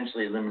then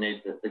potentially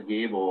eliminate the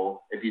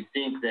gable. If you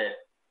think that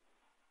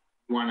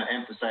you want to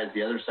emphasize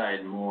the other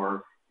side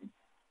more,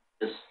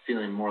 just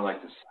feeling more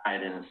like the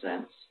side in a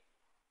sense.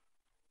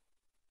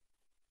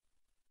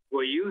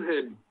 Well, you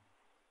had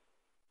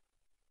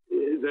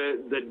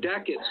the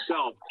deck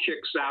itself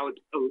kicks out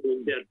a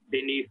little bit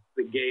beneath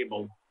the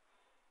gable.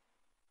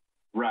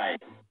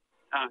 Right.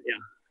 Yeah.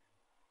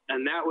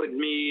 And that would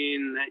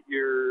mean that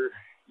your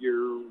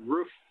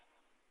roof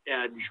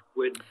edge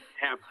would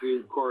have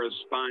to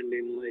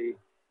correspondingly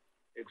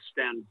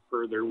extend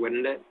further,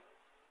 wouldn't it?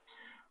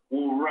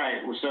 Well,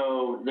 right.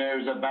 So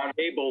there's about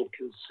gable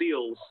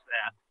conceals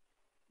that.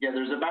 Yeah,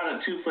 there's about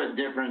a 2-foot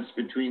difference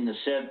between the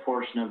shed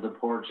portion of the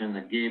porch and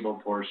the gable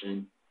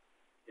portion.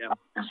 Yeah.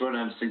 So what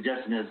I'm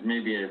suggesting is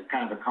maybe a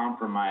kind of a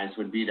compromise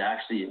would be to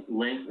actually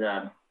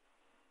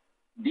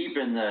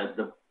deepen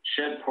the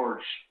shed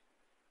porch,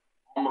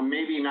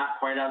 maybe not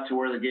quite out to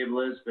where the gable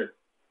is, but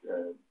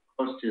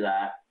close to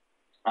that,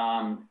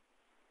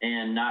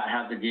 and not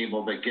have the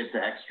gable, but get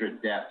the extra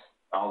depth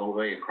all the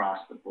way across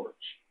the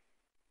porch.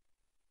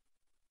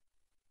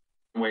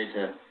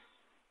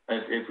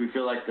 If we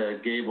feel like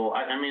the gable,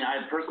 I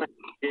personally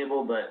like the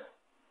gable, but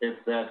if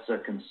that's a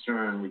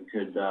concern, we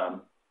could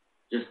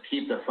just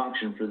keep the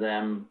function for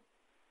them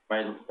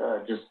by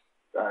just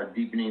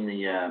deepening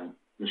the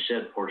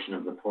shed portion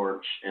of the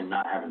porch and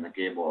not having the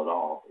gable at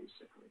all,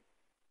 basically.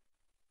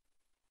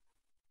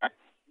 To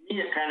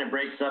me, it kind of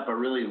breaks up a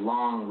really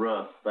long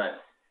roof,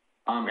 but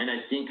and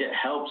I think it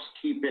helps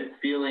keep it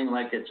feeling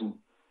like I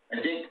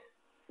think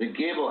the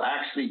gable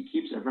actually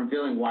keeps it from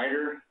feeling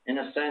wider in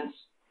a sense,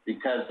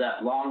 because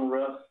that long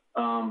roof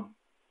on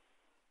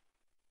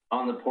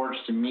the porch,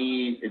 to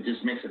me, it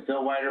just makes it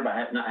feel wider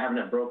by not having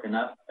it broken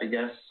up, I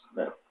guess,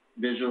 but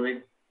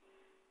visually.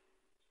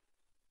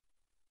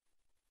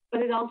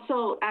 But it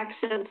also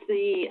accents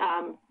the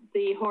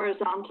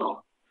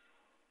horizontal,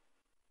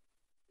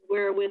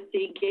 where with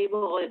the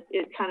gable,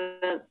 it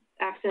kind of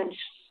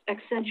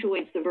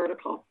accentuates the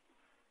vertical.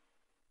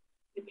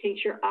 It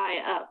takes your eye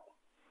up.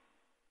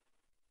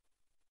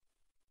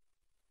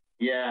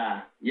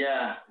 Yeah.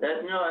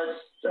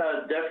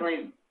 It's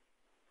definitely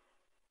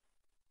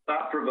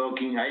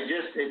thought-provoking.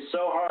 It's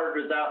so hard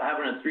without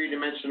having a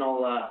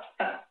three-dimensional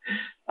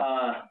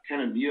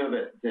kind of view of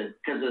it,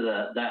 because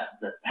of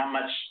how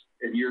much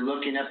you're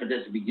looking up at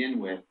it to begin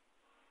with,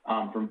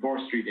 from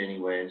 4th Street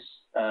anyways,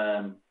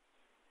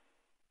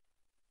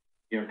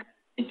 you know,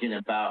 thinking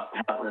about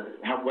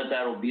what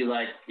that'll be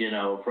like, you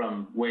know,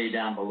 from way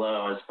down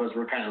below. I suppose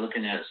we're kind of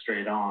looking at it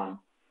straight on.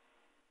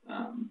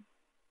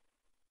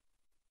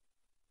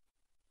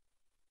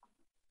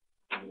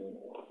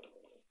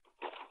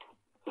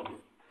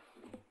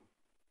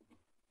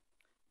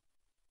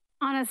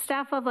 On a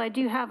staff level, I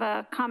do have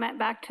a comment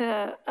back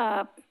to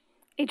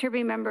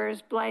HRB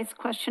members Blythe's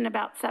question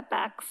about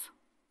setbacks,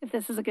 if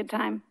this is a good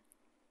time.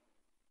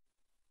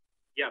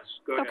 Yes,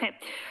 go ahead. Okay,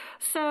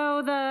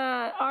 so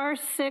the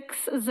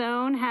R6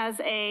 zone has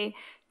a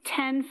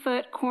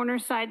 10-foot corner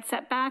side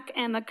setback,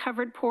 and the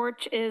covered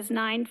porch is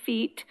 9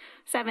 feet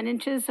 7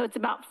 inches, so it's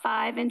about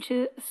 5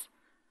 inches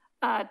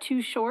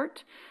too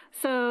short.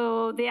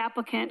 So the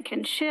applicant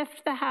can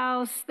shift the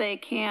house, they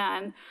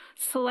can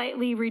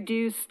slightly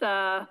reduce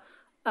the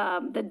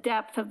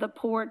depth of the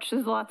porch.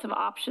 There's lots of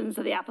options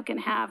that the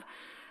applicant have.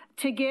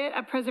 To get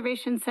a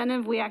preservation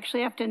incentive, we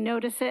actually have to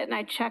notice it, and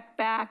I checked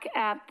back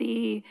at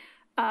the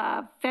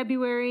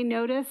February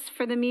notice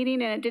for the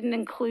meeting, and it didn't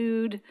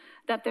include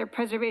that their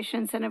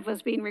preservation incentive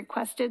was being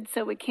requested,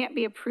 so it can't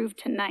be approved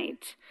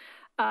tonight.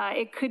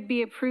 It could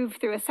be approved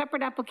through a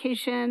separate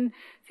application,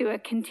 through a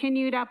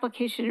continued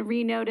application to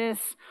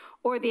renotice,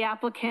 or the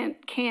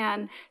applicant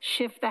can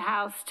shift the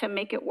house to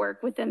make it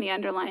work within the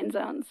underlying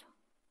zones.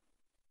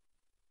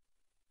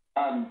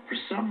 For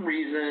some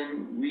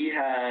reason, we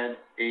had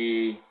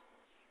a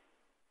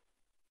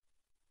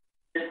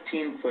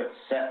 15-foot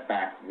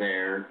setback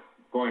there,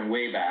 going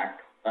way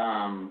back.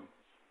 And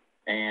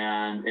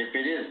if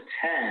it is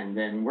 10,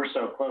 then we're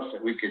so close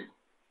that we could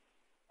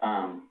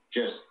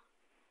just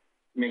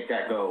make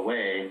that go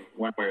away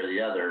one way or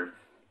the other.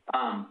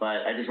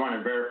 But I just want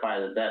to verify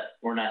that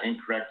we're not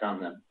incorrect on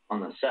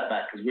the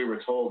setback, because we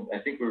were told, I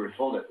think we were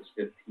told it was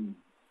 15.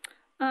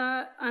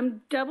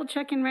 I'm double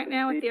checking right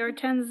now with the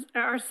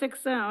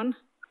R6 zone.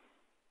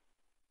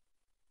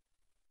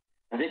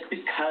 I think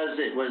because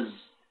it was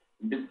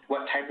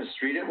what type of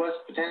street it was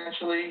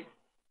potentially.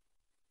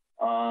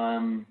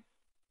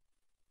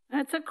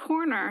 That's a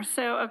corner.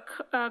 So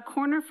a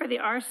corner for the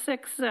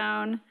R6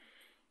 zone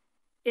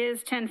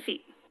is 10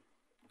 feet.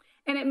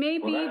 And it may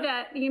be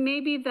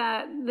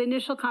that the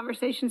initial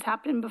conversations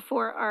happened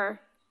before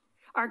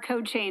our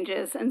code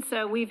changes. And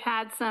so we've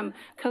had some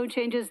code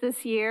changes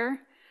this year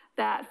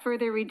that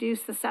further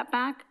reduce the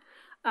setback.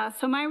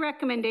 So my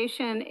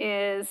recommendation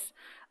is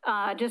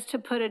just to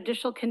put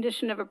additional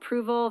condition of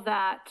approval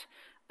that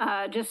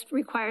just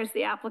requires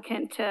the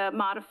applicant to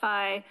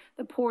modify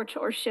the porch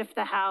or shift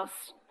the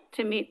house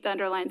to meet the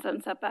underlying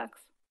zone setbacks.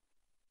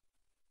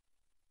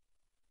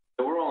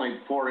 So we're only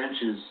 4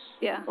 inches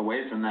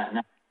away from that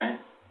now,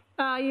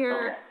 right?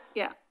 You're, okay.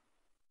 Yeah.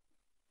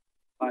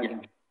 5.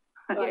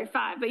 Yeah, you're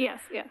 5, but yes,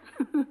 yeah.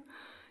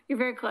 You're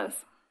very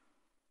close.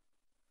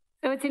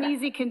 So it's an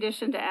easy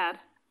condition to add.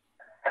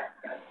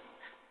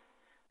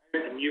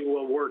 And you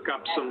will work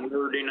up some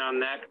wording on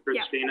that,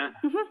 Christina?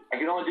 Yeah. Mm-hmm. I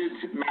can only do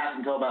math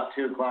until about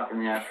 2 o'clock in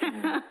the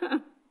afternoon.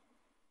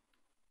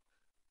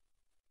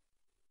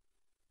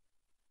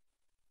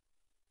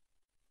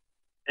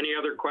 Any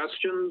other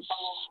questions?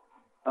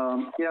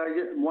 Yeah, I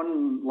get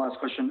one last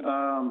question.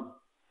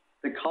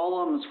 The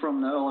columns from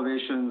the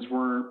elevations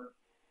weren't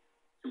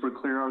super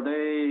clear. Are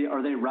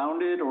they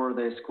rounded or are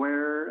they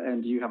square?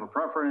 And do you have a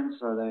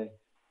preference? Are they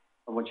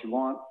of what you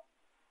want?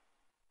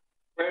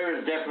 Square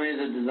is definitely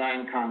the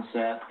design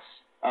concept.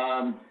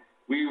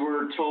 We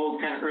were told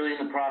kind of early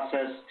in the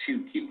process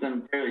to keep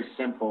them fairly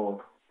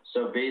simple.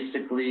 So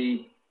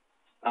basically,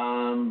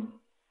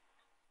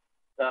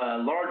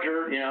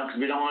 larger, you know, because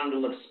we don't want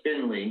them to look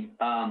spindly.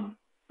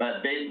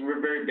 But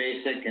we're very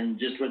basic and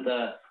just with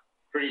a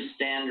pretty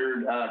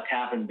standard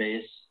cap and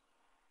base.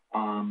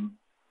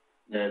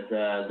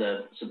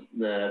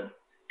 The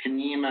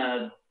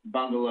Kenema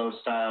bungalow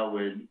style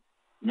would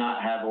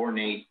not have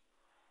ornate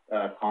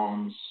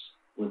columns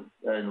with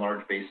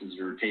large bases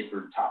or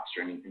tapered tops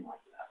or anything like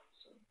that.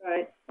 So.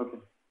 Right. Okay.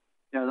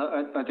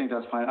 Yeah, I think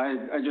that's fine.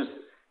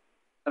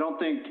 I don't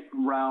think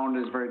round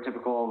is very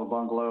typical of a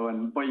bungalow,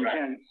 but you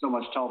can't so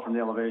much tell from the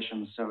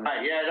elevations. So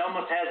right, yeah, it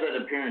almost has that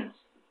appearance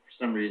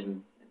for some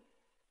reason.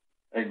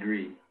 I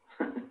agree.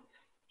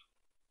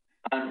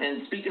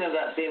 And speaking of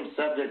that same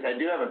subject, I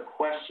do have a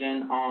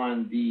question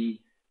on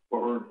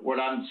what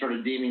I'm sort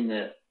of deeming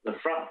the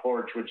front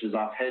porch, which is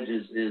off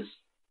hedges. Is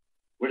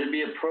would it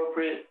be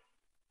appropriate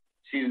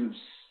to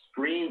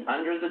screen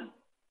under the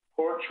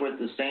porch with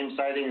the same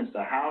siding as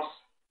the house,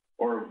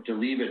 or to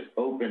leave it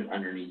open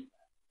underneath?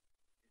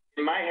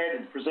 In my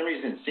head, for some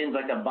reason, it seems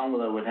like a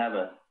bungalow would have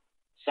a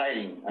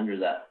siding under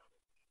that,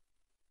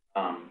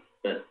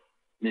 but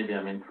maybe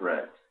I'm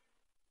incorrect.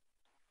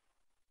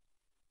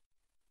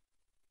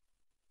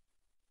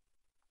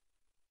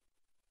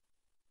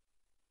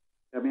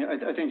 I mean,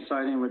 I think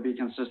siding would be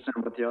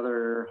consistent with the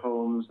other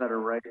homes that are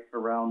right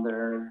around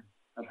there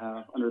that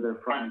have under their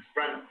front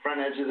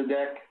edge of the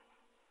deck.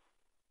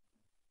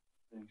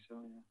 I think so,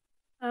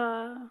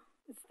 yeah.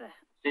 It's the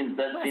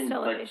west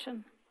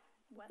elevation.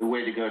 West. the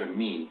way to go to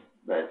me,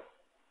 but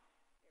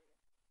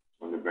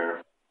I want to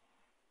verify.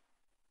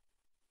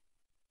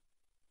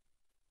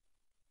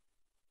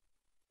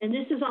 And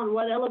this is on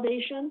what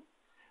elevation?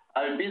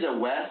 It would be the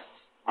west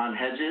on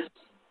Hedges.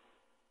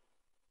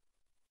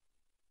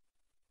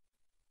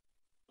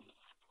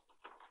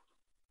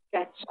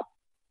 Okay.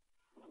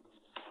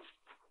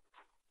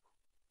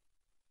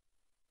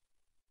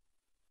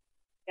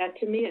 Yeah,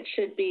 to me it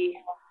should be,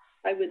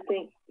 I would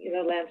think,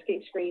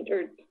 landscape screen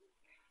or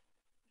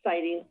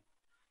siding.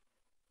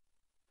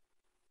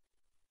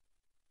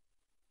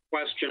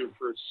 Question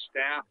for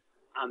staff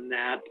on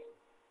that.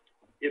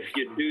 If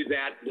you do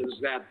that, does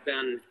that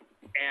then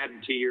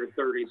add to your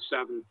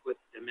 37-foot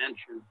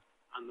dimension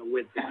on the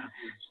width of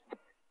the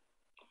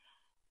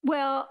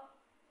Well,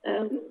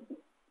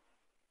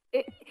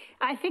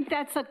 I think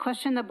that's a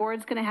question the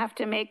board's going to have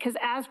to make, because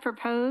as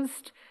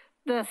proposed,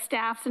 the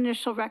staff's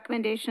initial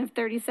recommendation of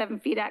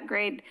 37 feet at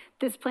grade,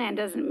 this plan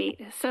doesn't meet.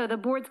 So the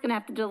board's going to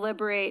have to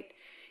deliberate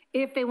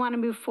if they want to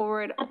move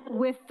forward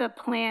with the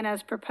plan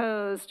as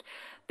proposed.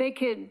 They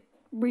could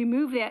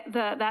remove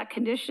that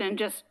condition,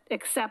 just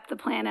accept the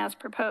plan as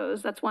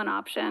proposed. That's one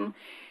option.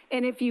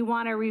 And if you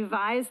want to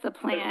revise the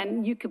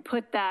plan, you could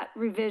put that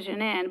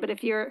revision in. But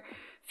if you're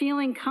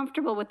feeling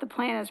comfortable with the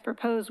plan as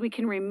proposed, we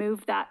can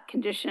remove that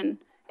condition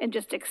and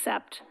just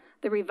accept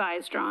the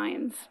revised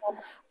drawings.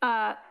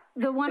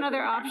 The one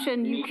other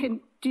option you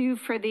can do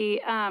for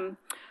the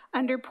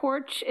under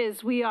porch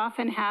is we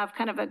often have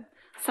kind of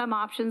some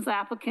options. The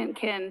applicant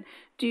can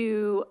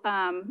do,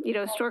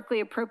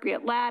 historically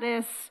appropriate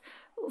lattice,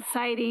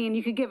 siding.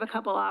 You could give a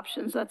couple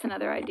options. That's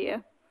another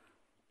idea.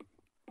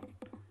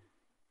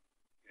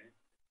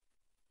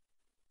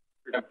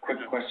 A quick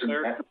question.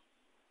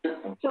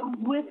 So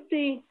with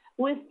the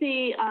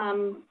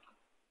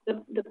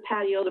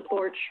patio, the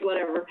porch,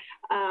 whatever,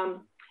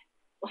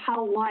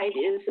 how wide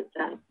is it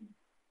then?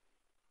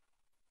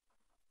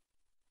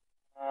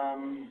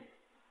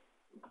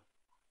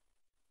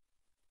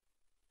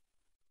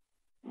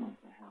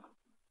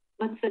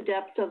 What's the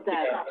depth of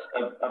that?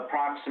 Yeah,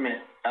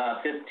 approximate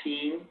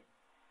 15.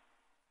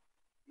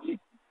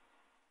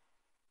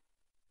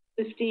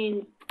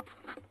 15.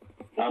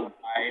 Wide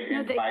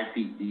and 5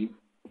 feet deep.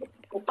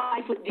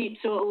 5 foot deep,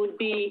 so it would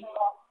be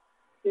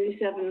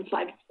 37,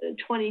 5,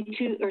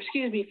 22, or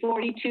excuse me,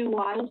 42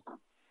 wide.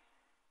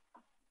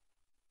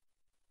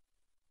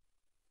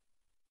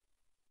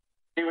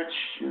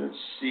 Let's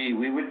see,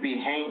 we would be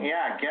hanging,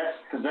 yeah, I guess,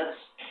 because that's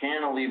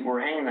cantilever,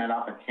 we're hanging that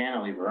off a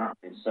cantilever, aren't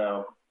we?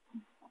 So,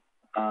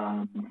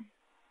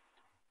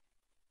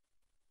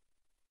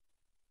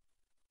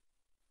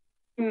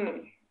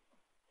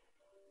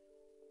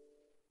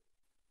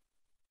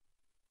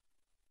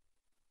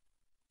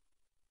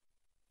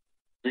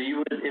 So you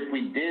would, if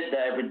we did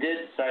that, if we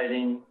did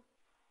siding,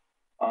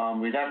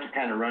 we'd have to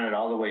kind of run it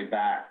all the way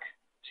back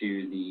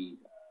to the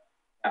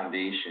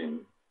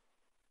foundation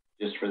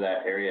just for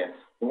that area.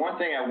 The one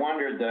thing I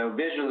wondered though,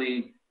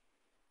 visually,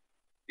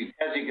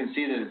 because you can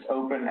see that it's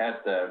open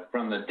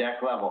from the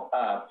deck level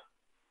up,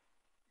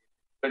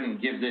 it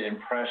wouldn't give the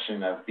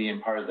impression of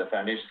being part of the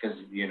foundation because,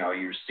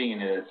 you're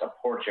seeing it as a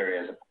porch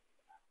area.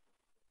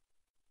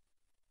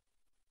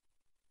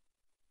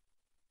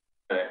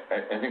 But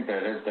I think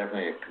that is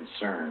definitely a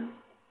concern.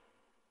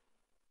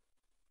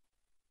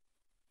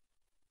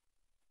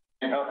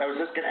 And I was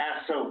just going to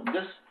ask, so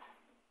this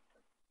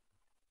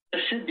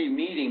should be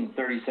meeting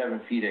 37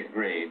 feet at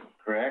grade,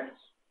 correct?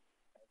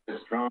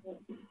 It's drawn.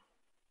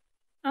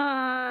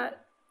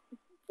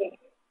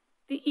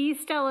 The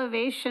east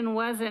elevation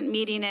wasn't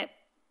meeting it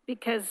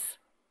because.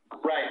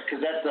 Right,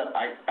 because that's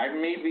I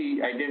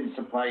didn't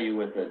supply you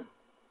with the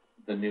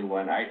new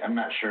one. I'm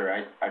not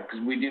sure.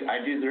 Because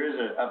there is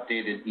an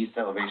updated east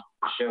elevation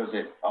that shows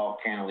it all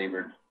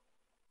cantilevered.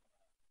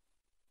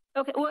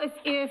 Okay, well, if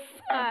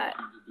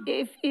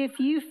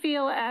you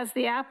feel as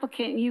the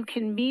applicant you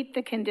can meet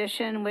the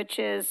condition, which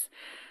is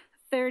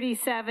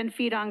 37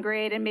 feet on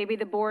grade, and maybe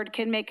the board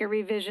can make a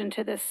revision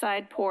to this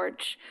side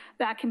porch,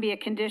 that can be a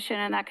condition,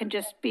 and that can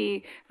just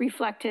be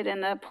reflected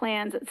in the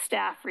plans that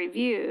staff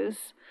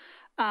reviews.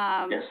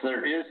 Yes,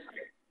 there is.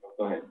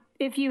 Go ahead.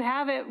 If you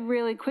have it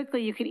really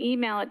quickly, you can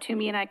email it to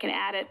me, and I can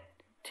add it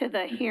to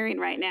the hearing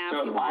right now.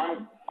 So if you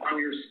want. On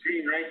your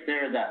screen right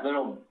there, that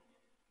little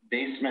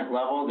basement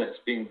level that's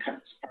being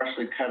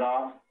partially cut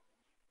off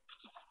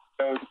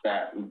shows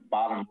that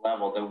bottom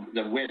level,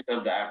 the width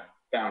of that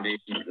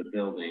foundation of the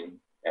building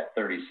at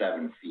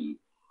 37 feet.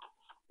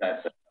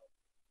 That's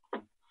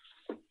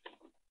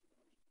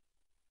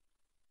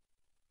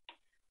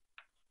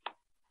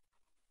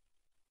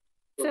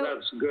So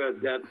that's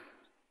good.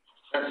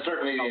 That's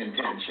certainly the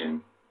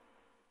intention.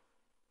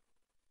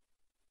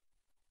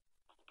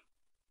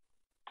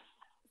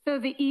 So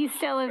the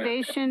east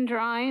elevation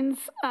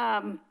drawings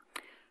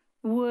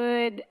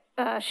would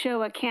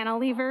show a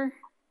cantilever?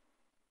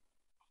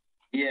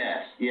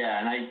 Yes, yeah,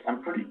 and I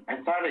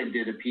thought I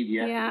did a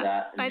PDF of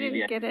that. I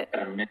didn't get it.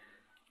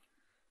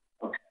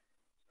 Okay.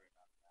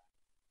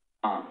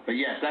 But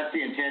yes, that's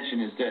the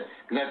intention, is to,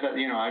 because I thought,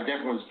 I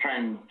definitely was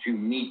trying to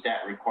meet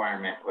that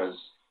requirement, was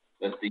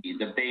that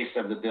the base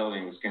of the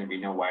building is going to be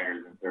no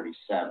wider than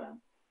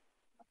 37.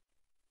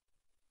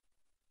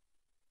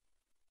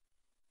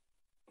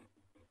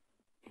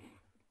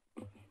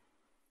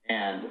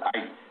 And I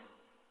think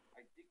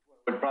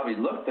what would probably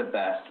look the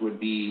best would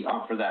be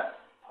for that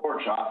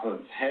porch off of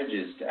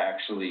Hedges to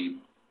actually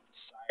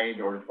side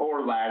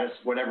or lattice,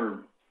 whatever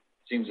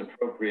seems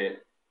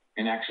appropriate,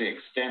 and actually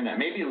extend that.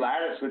 Maybe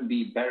lattice would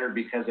be better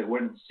because it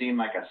wouldn't seem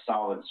like a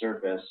solid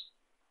surface.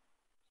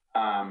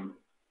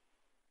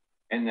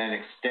 And then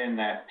extend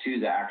that to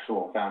the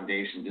actual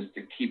foundation just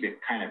to keep it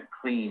kind of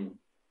clean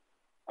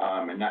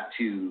and not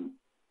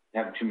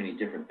have too many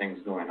different things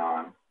going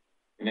on.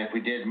 And if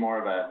we did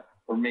more of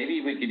or maybe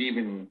we could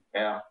even,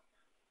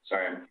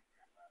 sorry.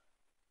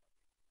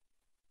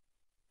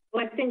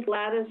 Well, I think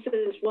lattice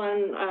is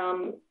one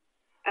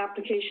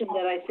application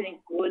that I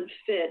think would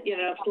fit, you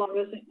know, as long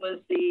as it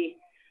was the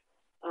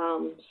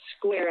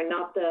square,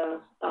 not the,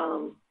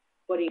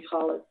 what do you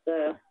call it,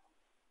 the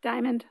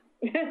diamond.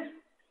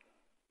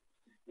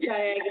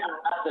 Diagonal.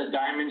 Not the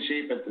diamond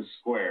shape, but the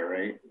square,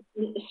 right?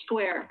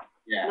 Square.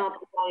 Yeah.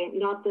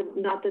 Not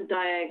the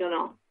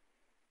diagonal.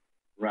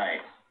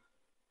 Right.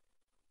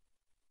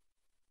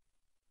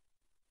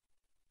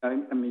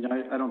 I mean,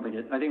 I don't think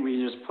I think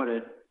we just put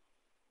it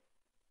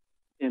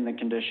in the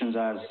conditions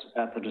as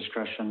at the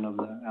discretion of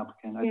the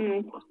applicant. I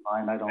think it's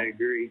fine. I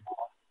agree.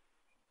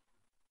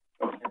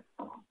 Okay.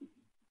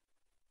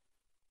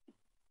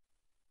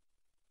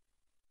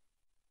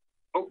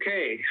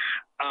 Okay.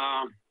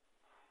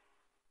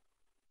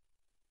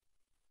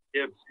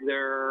 If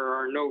there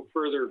are no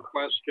further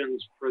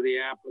questions for the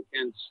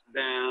applicants,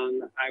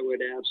 then I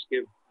would ask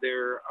if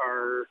there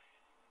are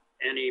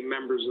any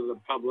members of the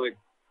public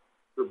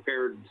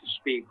prepared to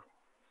speak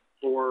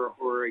for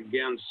or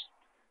against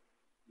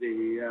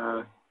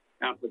the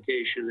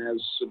application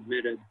as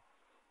submitted.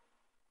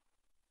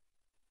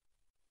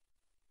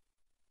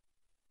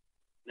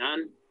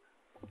 None?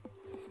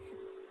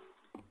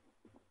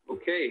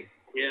 Okay,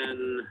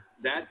 in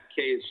that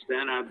case,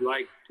 then I'd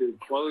like to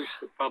close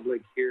the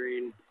public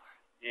hearing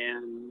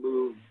and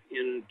move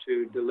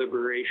into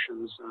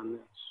deliberations on this.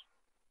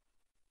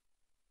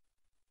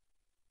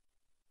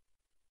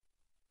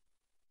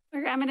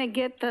 I'm going to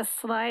get the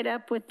slide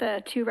up with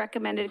the 2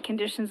 recommended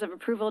conditions of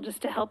approval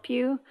just to help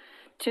you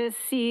to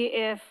see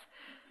if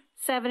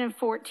 7 and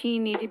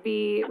 14 need to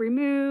be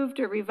removed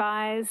or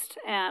revised.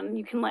 And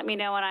you can let me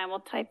know and I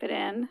will type it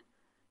in.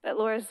 But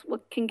Laura's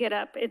can get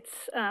up.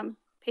 It's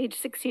page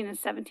 16 and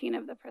 17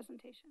 of the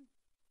presentation.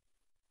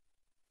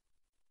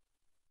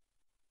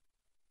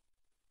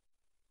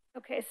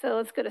 Okay, so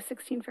let's go to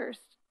 16 first.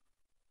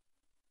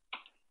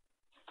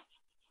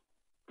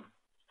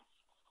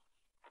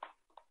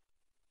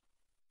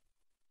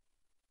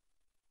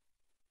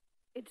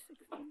 Page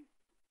 16.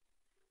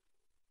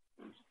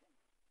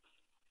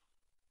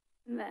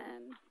 And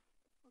then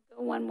we'll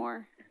go one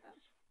more.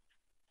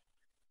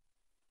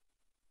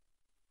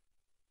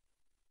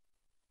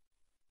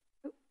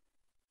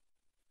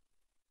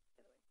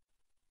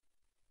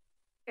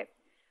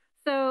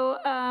 So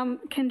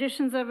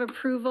conditions of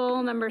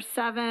approval, number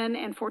 7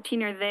 and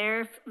 14 are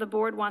there. If the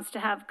board wants to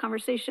have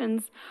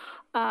conversations.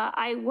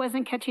 I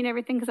wasn't catching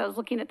everything because I was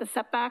looking at the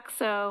setback.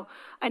 So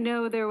I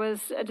know there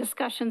was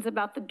discussions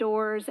about the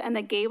doors and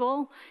the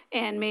gable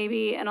and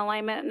maybe an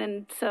alignment.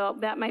 And so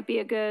that might be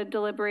a good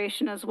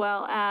deliberation, as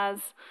well as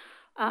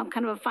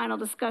kind of a final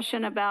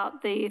discussion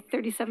about the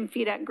 37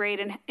 feet at grade.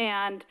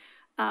 And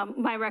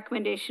my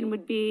recommendation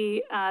would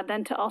be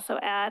then to also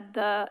add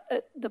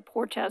the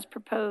porch as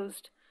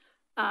proposed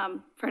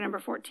for number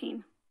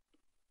 14.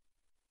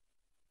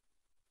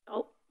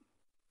 Oh,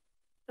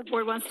 the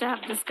board wants to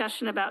have a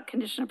discussion about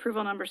condition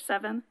approval number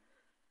 7.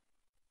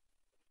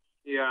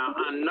 Yeah,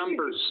 on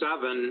number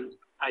 7,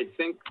 I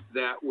think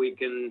that we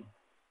can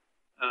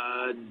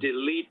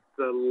delete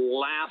the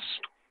last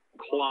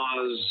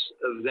clause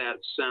of that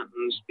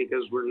sentence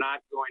because we're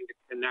not going to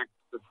connect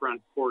the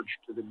front porch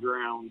to the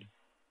ground.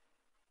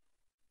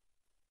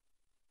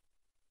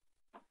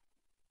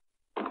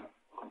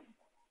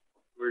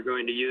 We're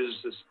going to use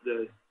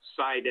the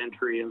side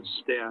entry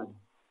instead.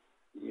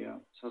 Yeah,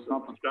 so it's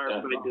not. Start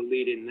by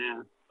deleting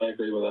that. I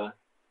agree with that.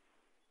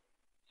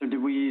 So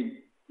did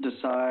we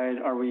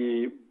decide, are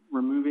we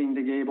removing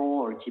the gable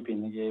or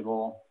keeping the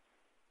gable?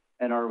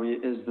 And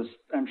is this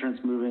entrance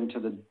moving to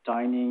the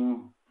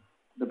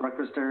the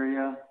breakfast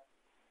area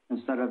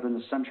instead of in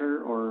the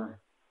center, or?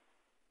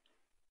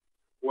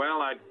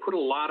 Well, I put a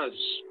lot of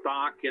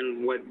stock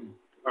in what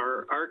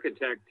our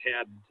architect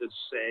had to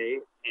say,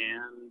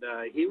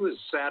 and he was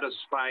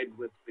satisfied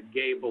with the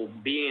gable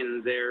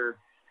being there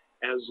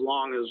as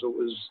long as it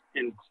was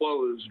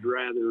enclosed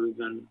rather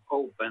than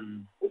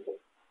open.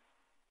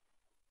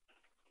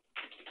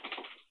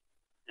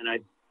 And I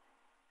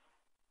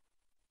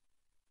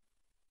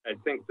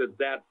think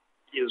that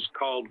is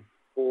called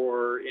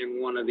for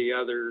in one of the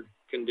other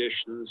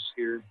conditions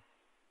here.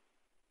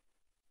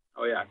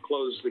 Oh yeah,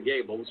 close the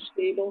gables.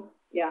 Gable,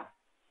 yeah.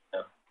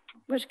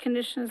 Which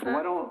condition is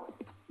that?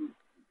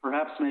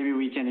 Perhaps maybe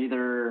we can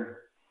either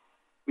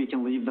we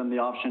can leave them the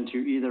option to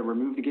either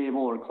remove the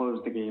gable or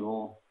close the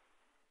gable,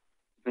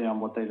 depending on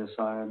what they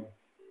decide.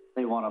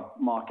 They want to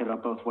mock it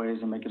up both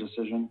ways and make a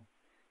decision.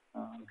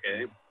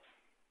 Okay.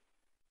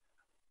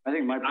 I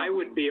think I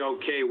would be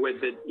okay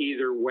with it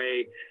either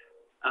way.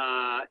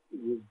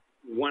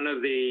 One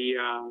of the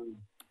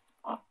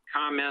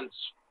comments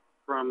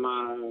from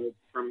a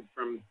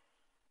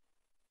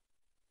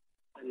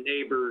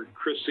neighbor,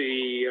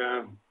 Chrissy,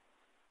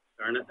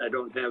 darn it, I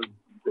don't have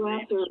the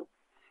name.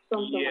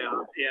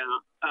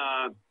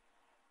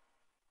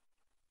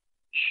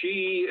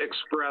 She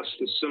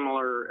expressed a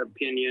similar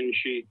opinion.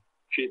 She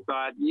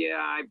thought, yeah,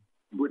 I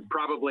would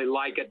probably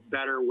like it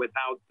better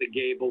without the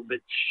gable, but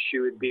she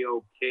would be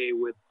okay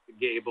with the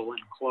gable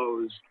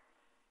enclosed.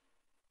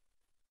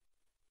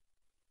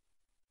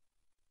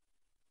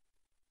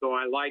 So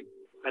I like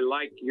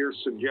your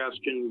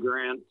suggestion,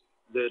 Grant,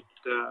 that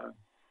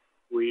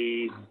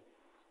we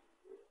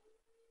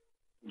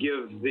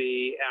give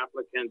the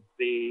applicant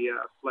the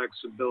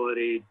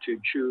flexibility to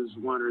choose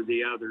one or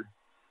the other.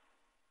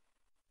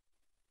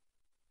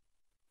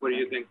 What do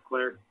you think,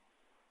 Claire?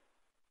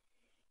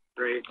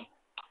 Great.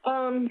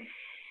 I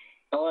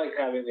like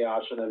having the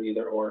option of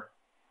either or.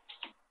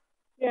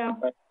 Yeah,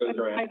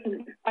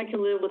 I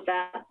can live with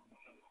that.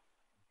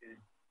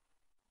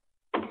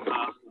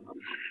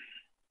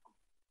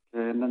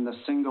 And then the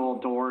single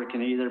door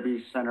can either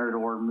be centered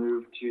or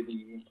moved to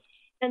the.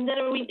 And then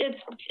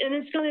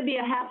it's going to be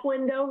a half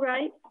window,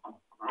 right?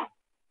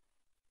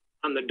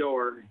 On the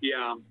door,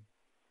 yeah.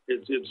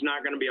 It's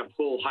not going to be a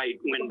full height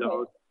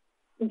window.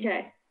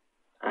 Okay.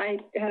 I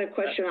had a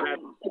question on that.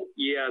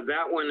 Yeah,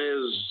 that one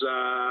is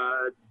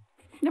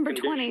number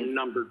 20.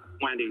 Number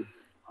 20.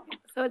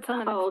 So it's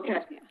on the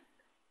okay. Yeah.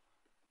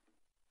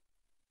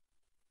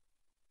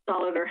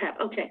 Solid or half,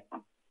 okay.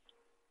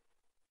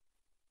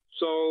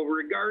 So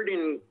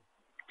regarding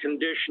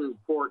condition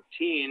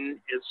 14,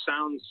 it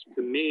sounds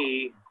to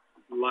me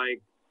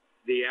like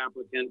the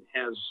applicant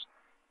has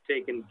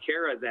taken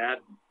care of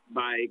that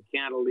by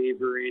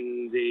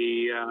cantilevering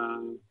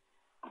the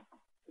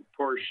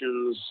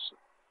portions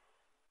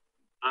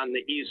on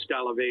the east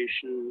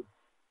elevation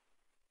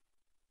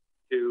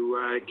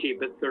to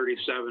keep it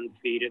 37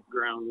 feet at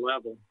ground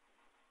level.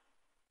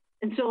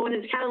 And so when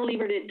it's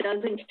cantilevered, it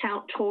doesn't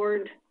count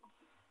toward,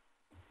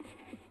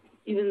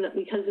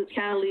 because it's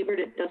cantilevered,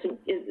 it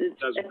doesn't,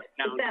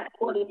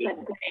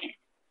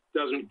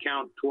 doesn't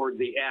count toward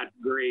the at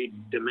grade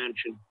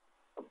dimension.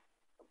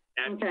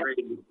 At grade,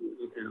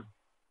 yeah.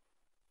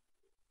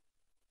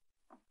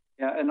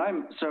 Yeah, and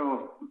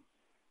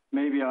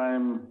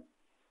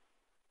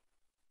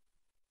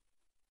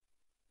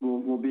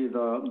we'll be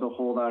the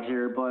holdout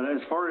here, but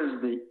as far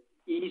as the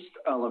east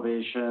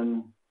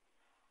elevation,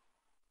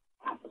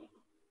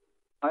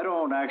 I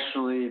don't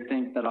actually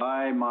think that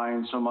I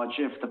mind so much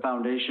if the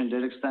foundation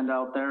did extend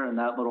out there and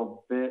that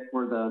little bit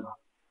where the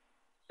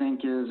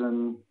sink is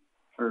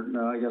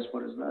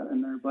what is that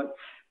in there? But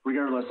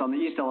regardless, on the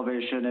east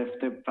elevation, if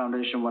the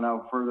foundation went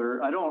out further,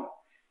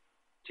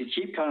 to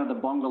keep kind of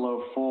the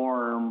bungalow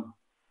form,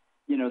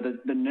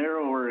 the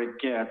narrower it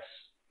gets,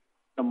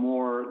 the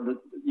more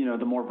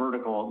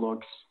vertical it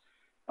looks.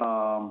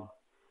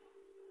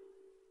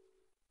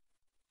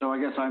 So I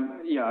guess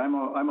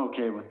I'm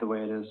okay with the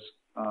way it is.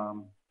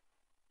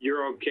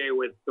 You're okay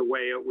with the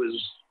way it was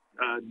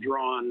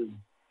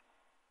drawn?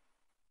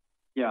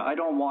 Yeah, I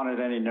don't want it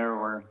any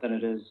narrower than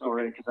it is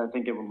already because I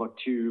think it would look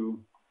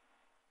too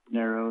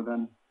narrow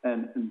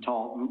and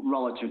tall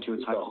relative to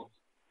its height.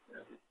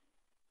 Yeah.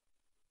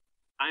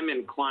 I'm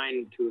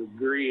inclined to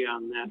agree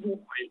on that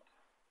point.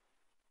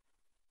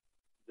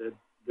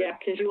 Yeah,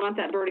 because you want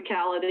that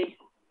verticality,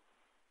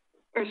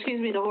 or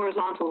excuse me, the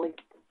horizontally.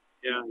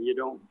 Yeah, you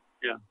don't.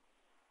 Yeah.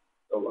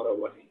 A lot of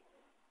what?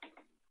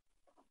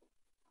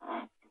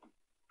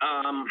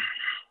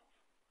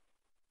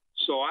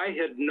 So I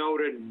had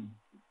noted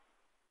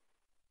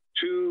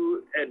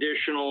 2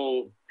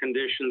 additional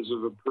conditions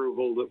of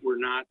approval that were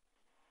not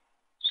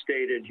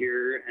stated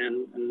here,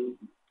 and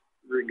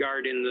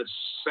regarding the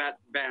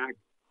setback,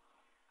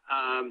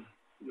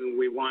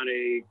 we want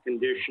a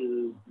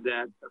condition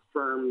that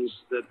affirms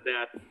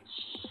that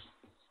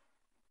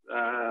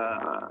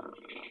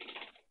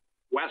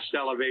west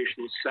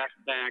elevation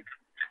setback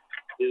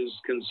is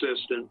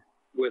consistent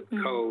with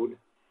code.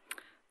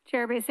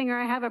 Chair Basinger,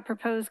 I have a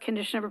proposed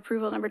condition of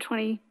approval number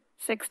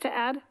 26 to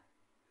add.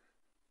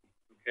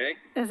 Okay.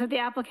 Is that the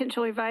applicant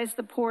shall revise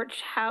the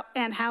porch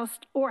and house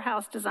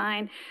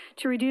design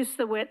to reduce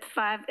the width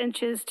 5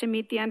 inches to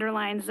meet the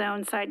underlying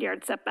zone side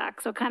yard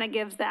setback. So it kind of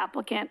gives the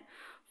applicant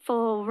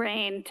full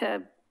reign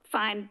to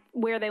find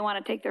where they want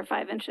to take their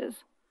 5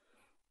 inches.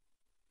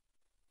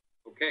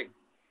 Okay.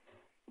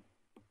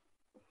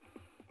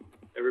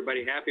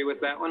 Everybody happy with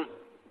that one?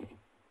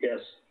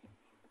 Yes.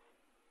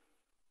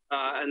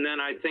 And then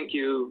I think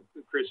you,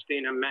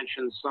 Christina,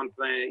 mentioned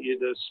something,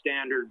 the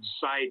standard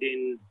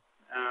siding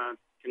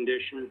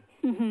condition.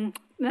 Mm-hmm.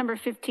 Number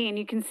 15,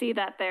 you can see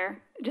that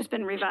there, just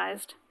been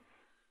revised.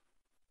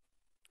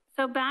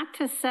 So back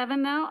to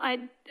 7 though,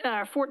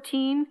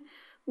 14,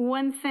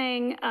 One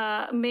thing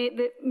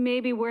that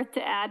may be worth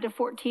to add to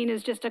 14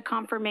 is just a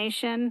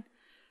confirmation.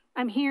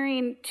 I'm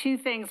hearing two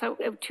things,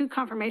 two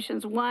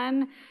confirmations.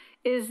 One,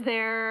 is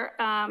there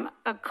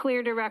a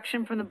clear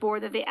direction from the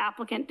board that the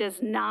applicant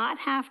does not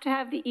have to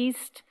have the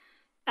east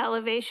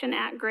elevation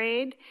at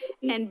grade?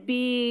 And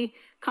B,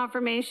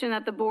 confirmation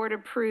that the board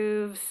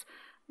approves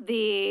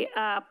the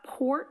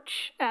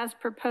porch as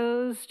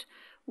proposed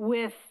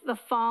with the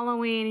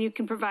following. You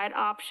can provide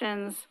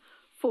options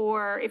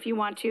for, if you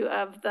want to,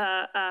 of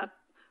the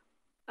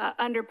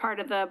under part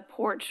of the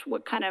porch,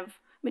 what kind of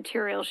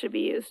material should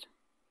be used.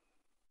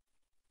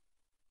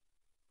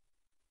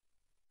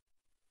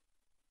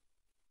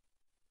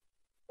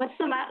 What's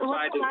the last?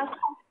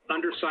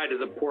 Underside of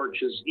the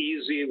porch is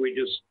easy. We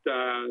just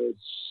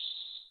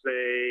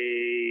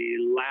say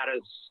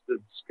lattice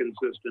that's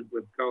consistent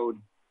with code.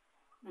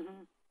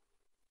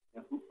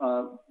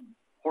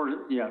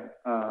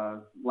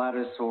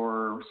 Lattice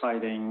or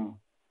siding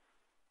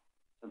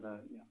to the,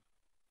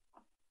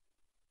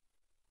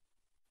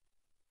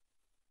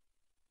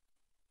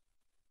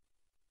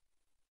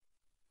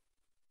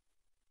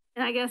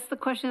 And I guess the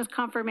question is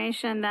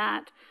confirmation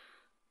that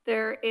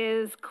there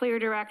is clear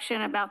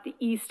direction about the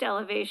east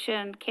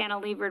elevation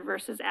cantilevered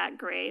versus at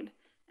grade.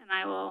 And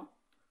I will,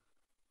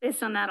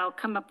 based on that, I'll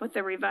come up with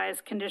the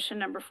revised condition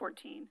number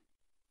 14.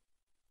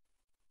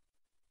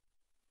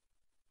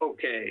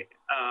 Okay.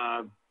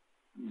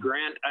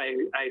 Grant,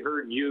 I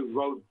heard you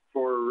vote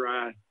for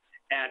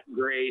at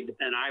grade,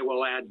 and I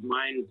will add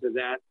mine to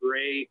that.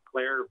 Ray,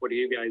 Claire, what do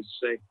you guys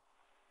say?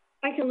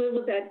 I can live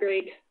with that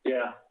grade.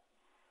 Yeah.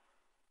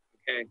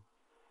 Okay.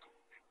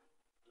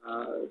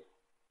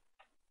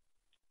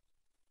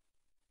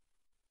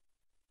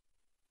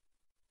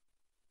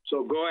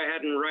 So go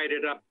ahead and write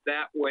it up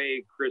that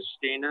way,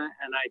 Christina,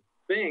 and I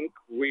think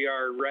we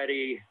are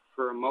ready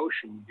for a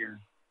motion here.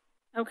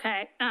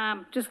 Okay,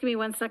 just give me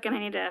 1 second. I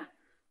need to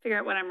figure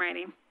out what I'm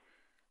writing.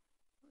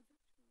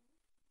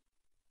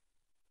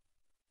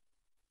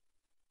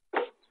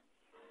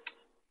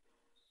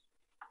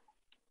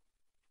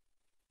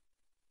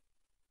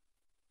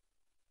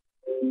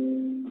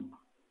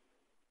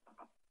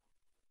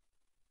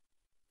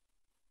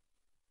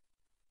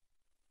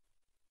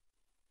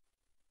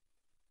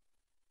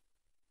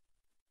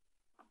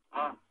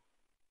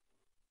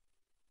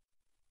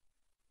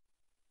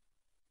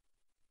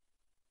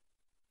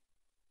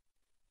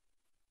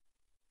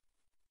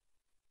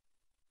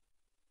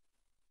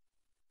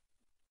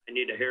 I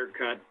need a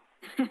haircut.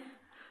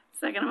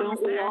 Second, I'm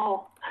almost there.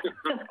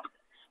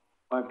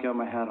 I've got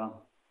my hat on.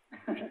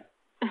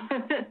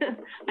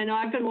 I know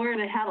I've been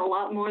wearing a hat a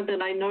lot more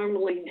than I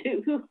normally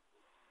do.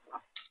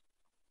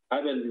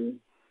 I've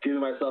been giving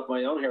myself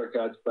my own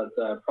haircuts, but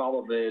the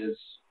problem is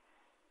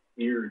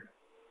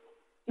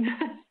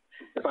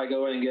if I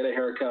go in and get a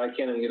haircut, I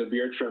can't even get a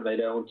beard trim. They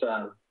won't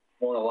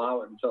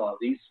allow it until at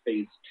least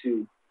phase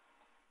 2.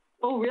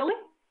 Oh, really?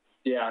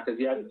 Yeah, because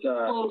you have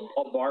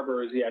all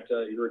barbers,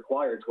 you're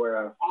required to wear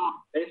a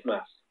face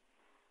mask.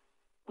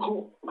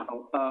 Well,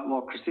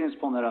 Christina's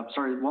pulling that up.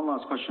 Sorry, one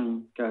last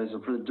question, guys,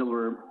 for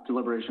the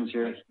deliberations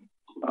here.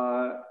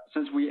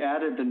 Since we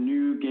added the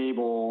new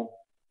gable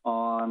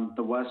on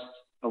the west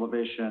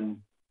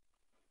elevation,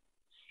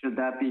 should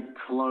that be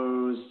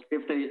closed?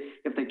 If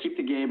they keep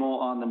the gable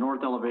on the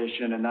north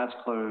elevation and that's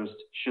closed,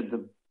 should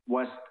the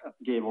west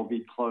gable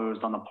be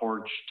closed on the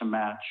porch to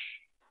match?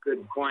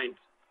 Good point.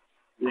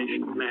 They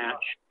should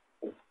match,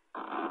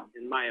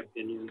 in my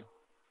opinion.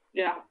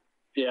 Yeah.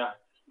 Yeah.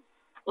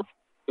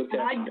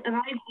 And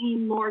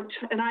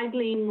I'd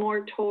lean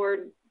more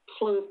toward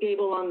closed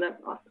gable on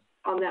that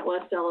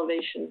west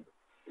elevation.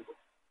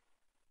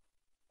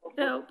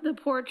 So the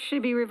porch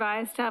should be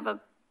revised to have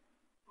a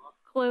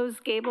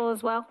closed gable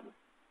as well?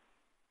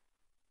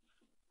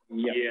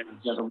 Yeah.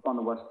 Yeah, on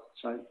the west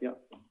side, yeah.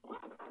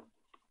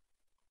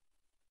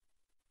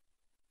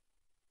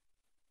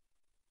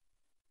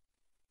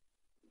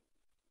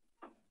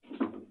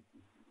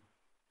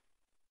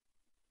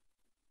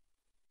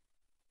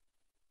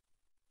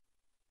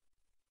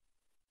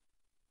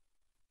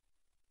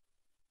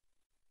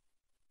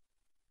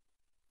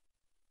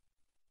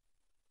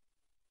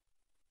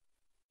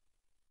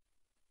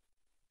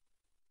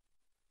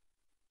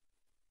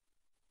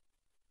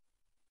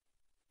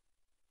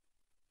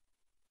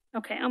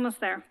 Okay, almost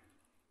there.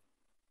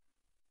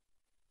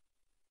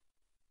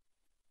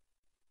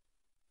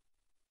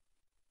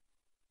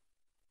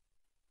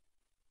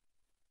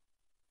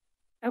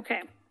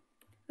 Okay,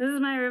 this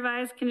is my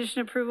revised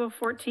condition approval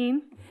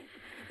 14.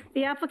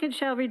 The applicant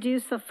shall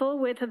reduce the full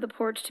width of the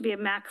porch to be a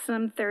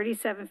maximum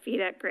 37 feet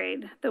at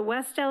grade. The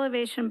east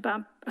elevation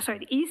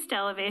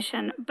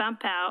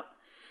bump out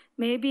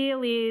may be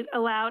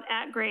allowed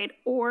at grade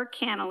or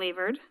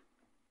cantilevered.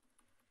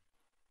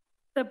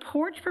 The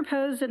porch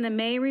proposed in the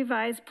May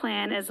revised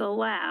plan is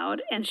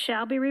allowed and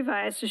shall be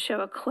revised to show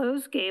a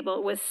closed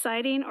gable with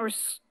siding or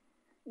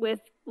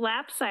with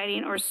lap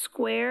siding or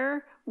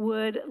square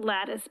wood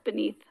lattice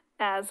beneath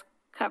as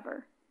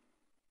cover.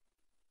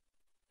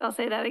 I'll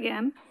say that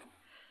again.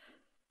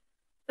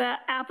 The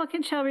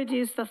applicant shall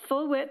reduce the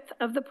full width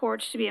of the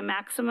porch to be a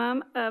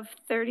maximum of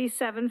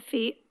 37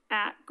 feet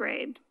at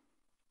grade.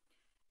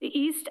 The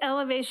east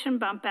elevation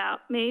bump out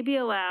may be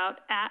allowed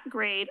at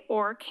grade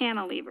or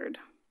cantilevered.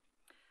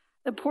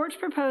 The porch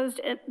proposed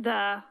at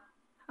the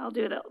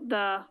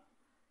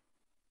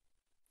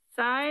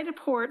side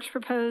porch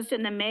proposed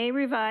in the May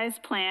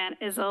revised plan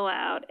is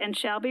allowed and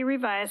shall be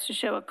revised to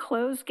show a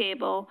closed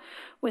gable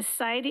with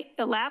siding,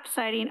 lap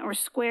siding or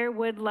square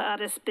wood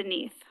lattice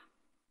beneath.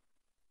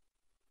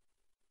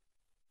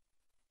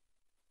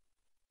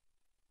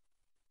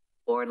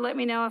 Board, let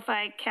me know if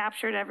I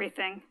captured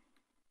everything.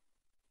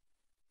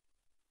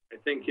 I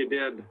think you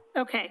did.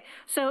 Okay,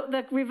 so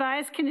the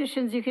revised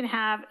conditions you can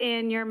have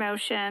in your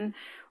motion.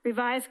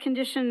 Revised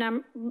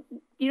condition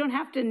you don't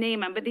have to name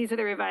them, but these are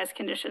the revised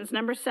conditions.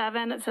 Number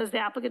 7, it says the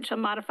applicant shall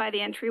modify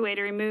the entryway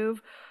to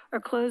remove or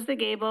close the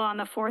gable on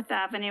the 4th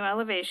Avenue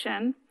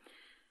elevation.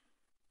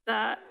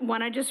 The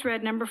one I just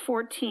read, number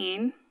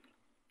 14.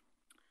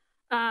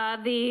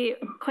 The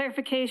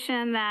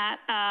clarification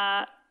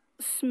that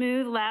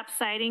smooth lap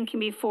siding can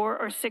be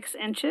 4 or 6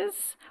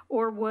 inches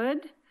or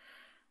wood.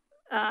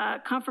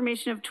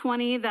 Confirmation of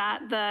 20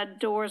 that the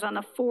doors on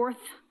the 4th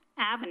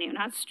Avenue,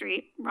 not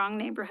street, wrong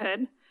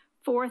neighborhood,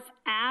 4th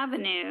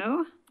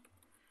Avenue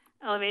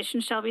elevation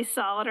shall be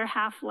solid or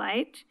half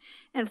light.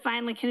 And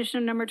finally,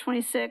 condition number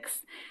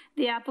 26,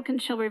 the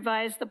applicant shall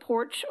revise the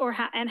porch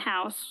and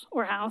house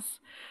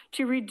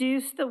to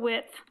reduce the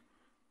width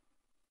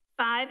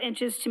 5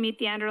 inches to meet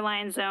the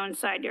underlying zone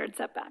side yard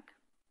setback.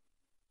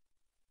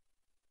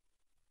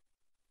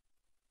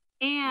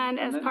 And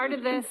as part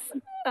of this,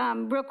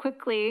 real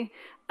quickly,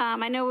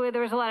 I know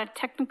there was a lot of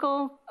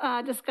technical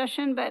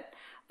discussion, but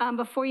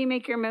before you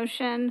make your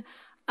motion,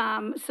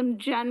 some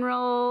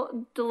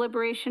general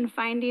deliberation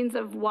findings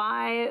of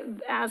why,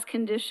 as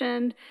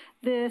conditioned,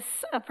 this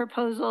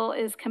proposal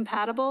is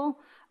compatible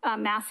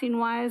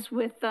massing-wise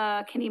with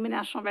the Kennebunk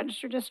National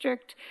Register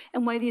District,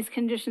 and why these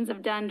conditions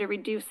have done to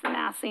reduce the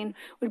massing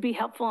would be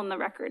helpful in the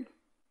record.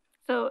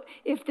 So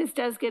if this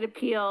does get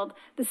appealed,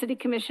 the City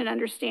Commission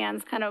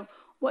understands kind of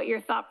what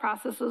your thought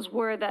processes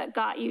were that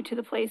got you to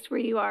the place where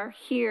you are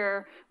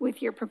here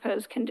with your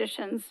proposed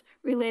conditions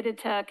related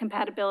to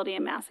compatibility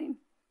and massing.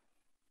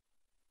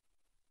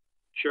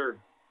 Sure.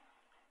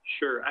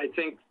 I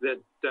think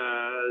that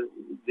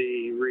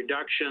the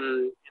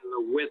reduction in the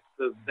width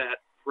of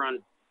that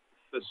front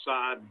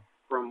facade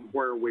from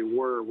where we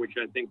were, which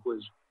I think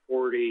was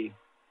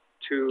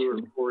 42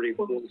 or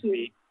 44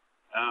 feet,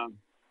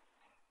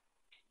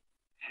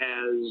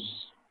 has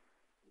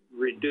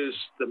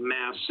reduced the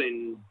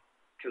massing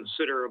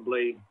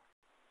considerably,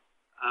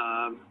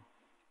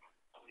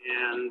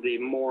 and the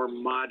more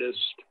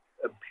modest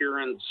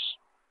appearance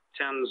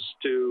tends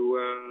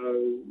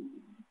to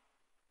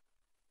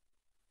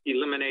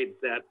eliminate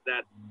that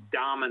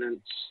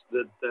dominance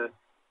that the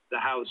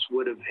house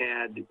would have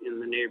had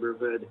in the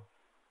neighborhood.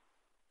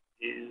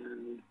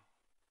 And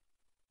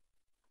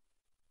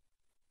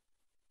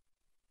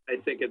I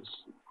think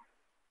it's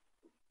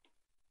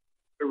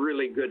a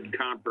really good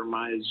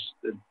compromise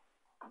that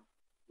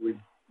we've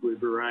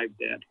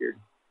arrived at here.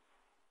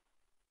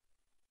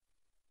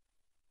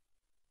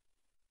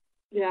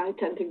 Yeah, I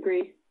tend to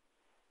agree.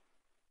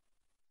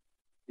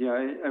 Yeah,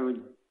 I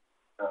would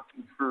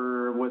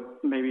concur with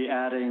maybe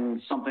adding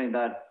something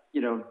that,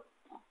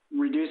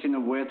 reducing the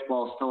width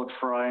while still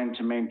trying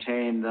to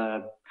maintain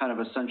the kind of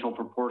essential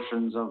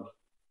proportions of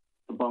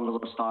the bungalow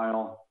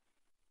style.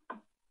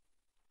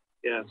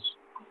 Yes.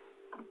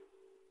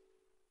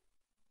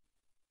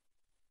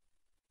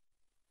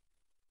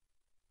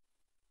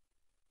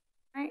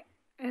 All right,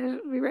 are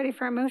we ready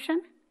for a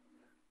motion?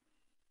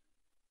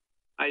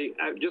 I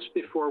just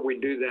before we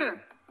do that,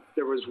 Sure.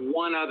 There was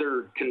one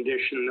other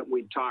condition that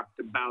we talked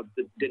about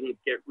that didn't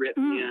get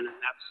written in, and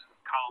that's the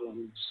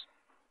columns.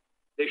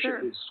 They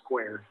should be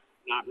square,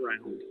 not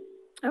round.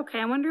 Okay,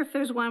 I wonder if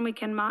there's one we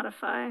can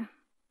modify.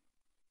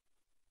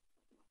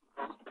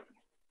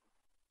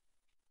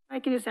 I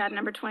can just add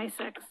number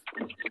 26,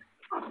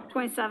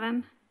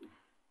 27.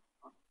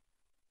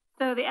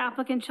 So the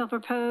applicant shall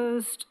the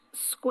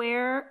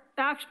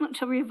applicant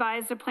shall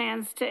revise the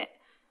plans to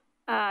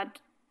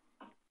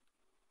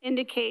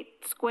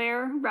indicate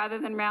square rather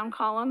than round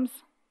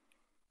columns.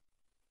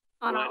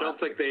 Well, I don't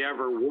think they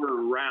ever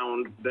were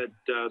round, but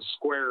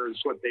square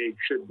is what they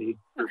should be,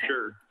 for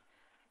sure.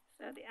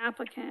 So the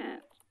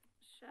applicant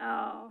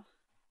shall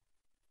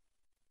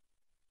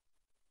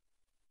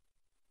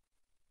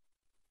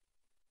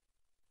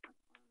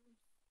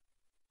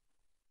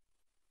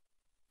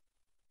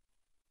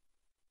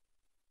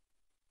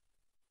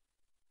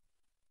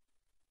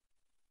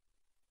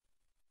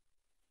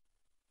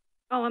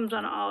columns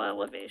on all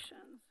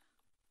elevations.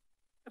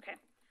 Okay,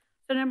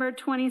 so number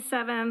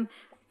 27,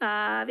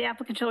 the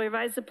applicant shall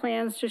revise the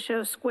plans to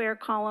show square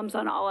columns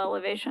on all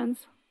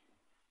elevations.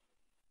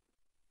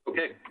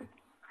 Okay.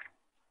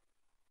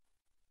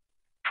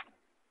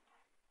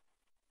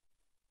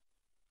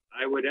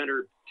 I would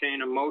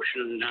entertain a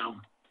motion now.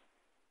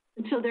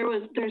 So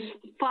there's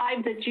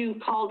 5 that you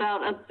called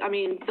out, I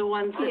mean, the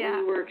ones that Yeah.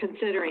 we were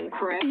considering,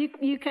 correct? I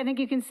think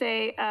you can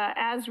say,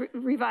 as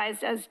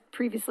revised, as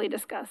previously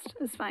discussed,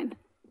 is fine.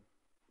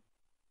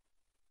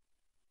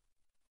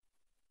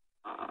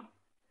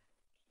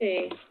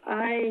 Okay,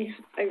 I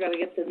gotta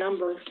get the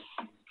number.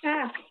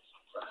 HR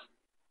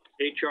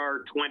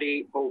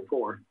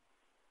 2004.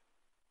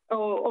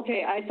 Oh,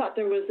 okay, I thought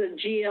there was a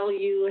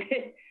GLU.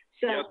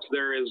 So, Yes,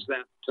 there is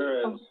that.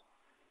 There is.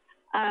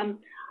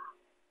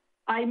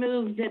 I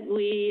move that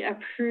we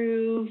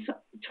approve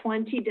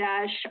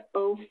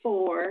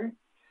 20-04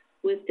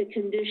 with the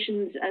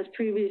conditions as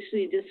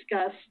previously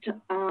discussed,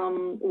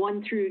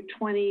 1 through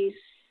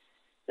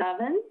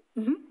 27.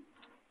 Mm-hmm.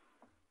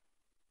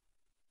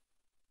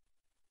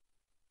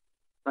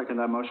 Second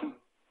that motion.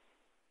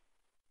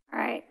 All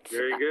right.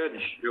 Very good.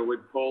 Shall we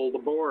poll the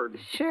board?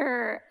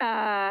 Sure.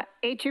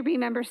 HRB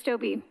member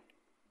Stobie.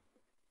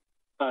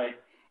 Aye.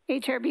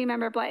 HRB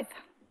member Blythe.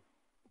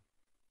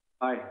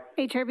 Aye.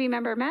 HRB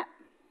member Met.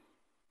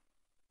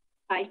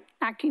 Aye.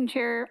 Acting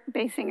Chair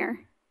Basinger.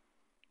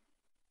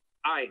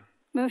 Aye.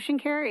 Motion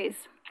carries.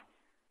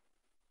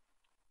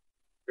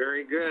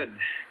 Very good.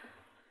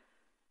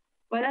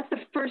 Well, that's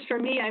the first for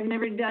me. I've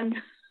never done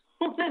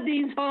one of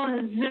these on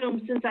a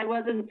Zoom since I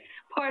wasn't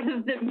part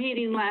of the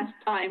meeting last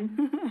time.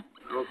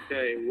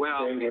 Okay,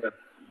 well, Same here.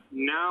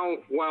 now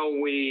while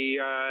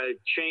we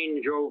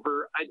change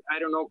over, I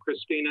don't know,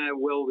 Christina,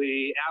 will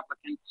the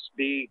applicants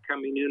be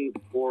coming in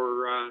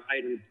for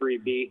item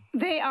 3B?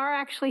 They are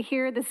actually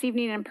here this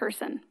evening in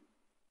person.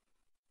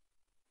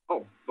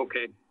 Oh,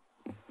 okay.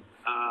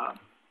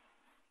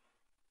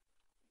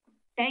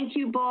 Thank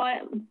you,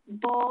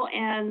 Bo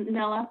and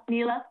Nila.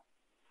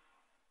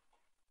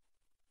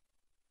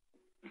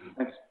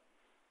 Thanks.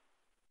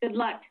 Good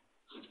luck.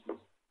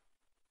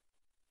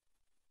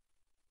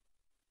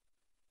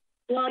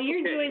 While you're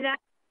Okay. doing that,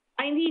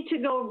 I need to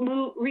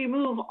go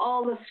remove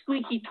all the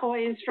squeaky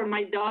toys from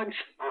my dog's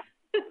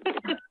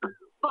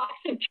box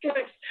of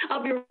tricks.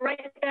 I'll be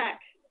right back.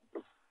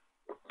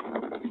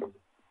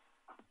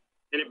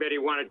 Anybody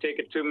want to take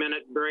a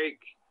 2-minute break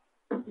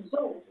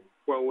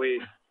while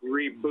we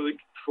reboot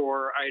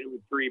for item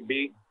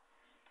 3B?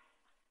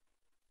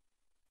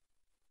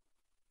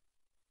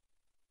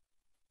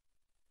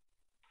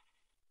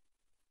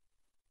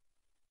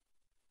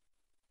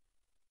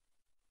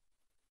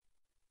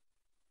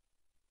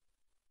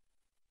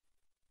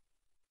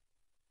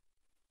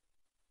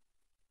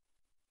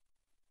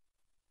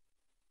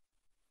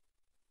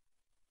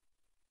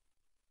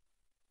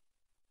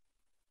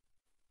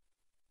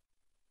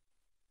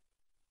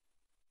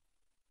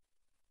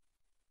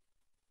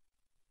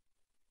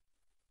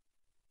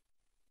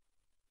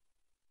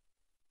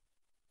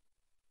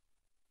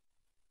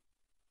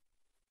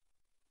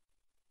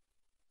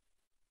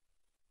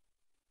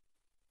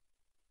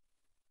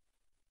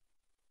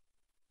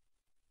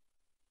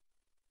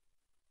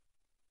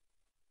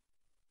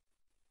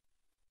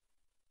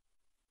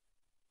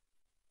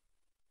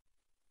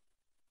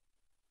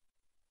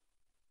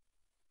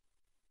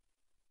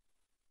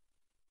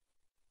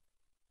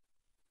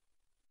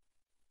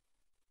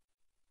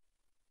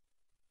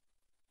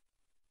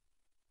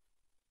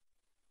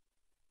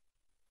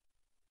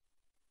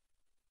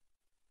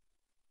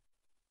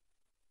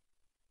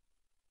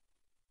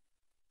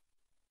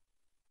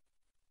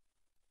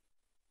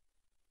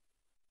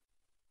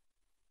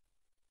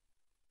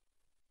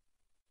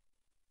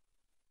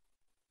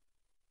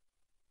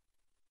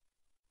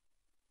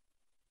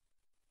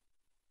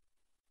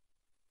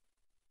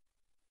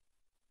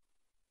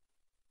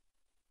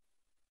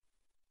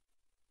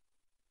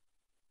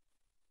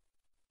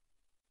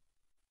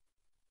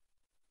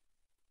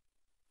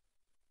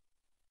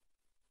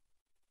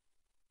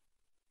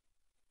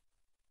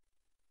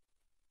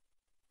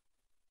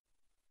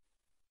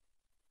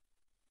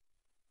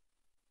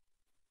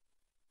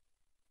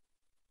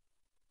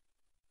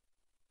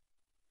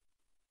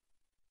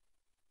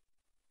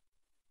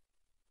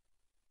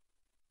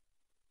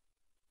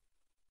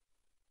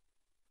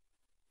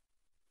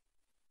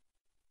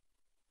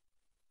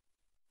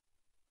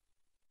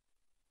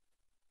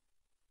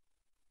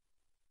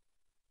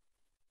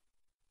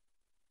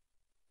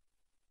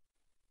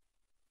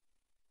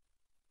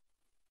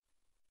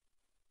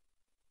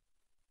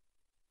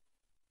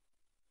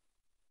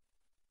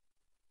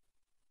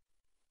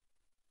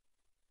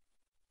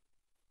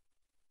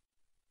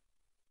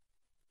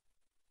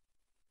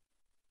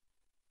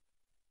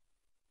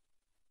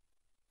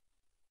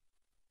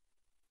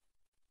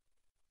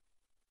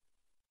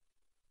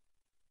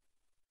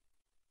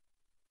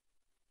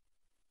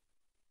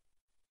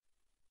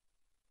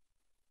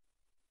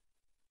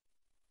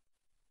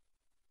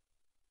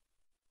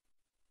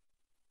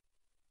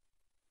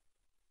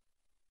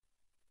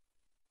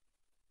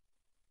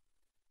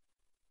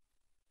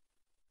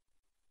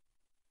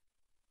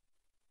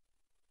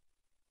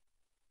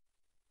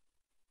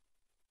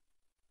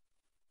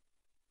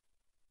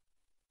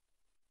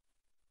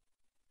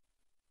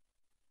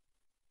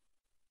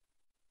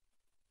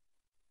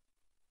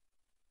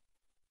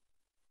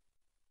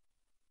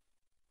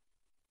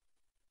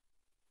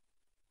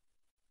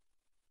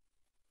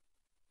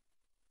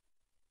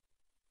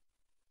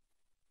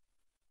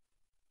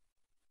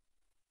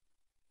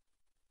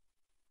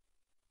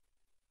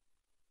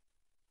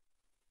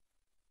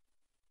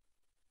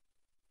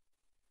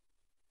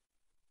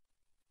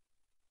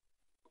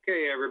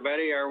 Okay,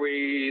 everybody, are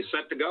we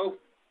set to go?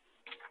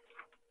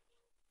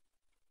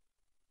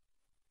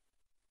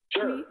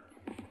 Sure.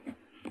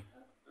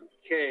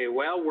 Okay,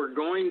 well, we're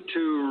going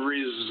to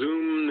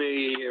reopen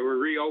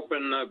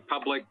the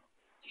public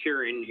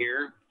hearing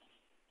here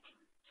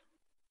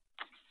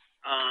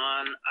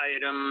on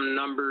item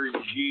number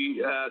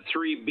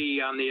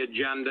 3B on the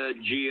agenda,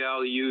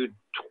 GLU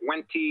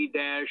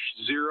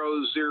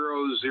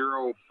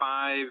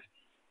 20-0005,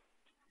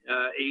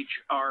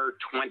 HR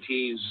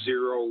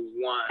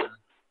 2001.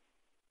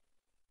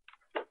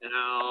 And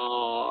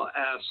I'll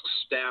ask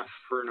staff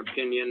for an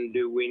opinion.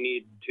 Do we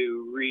need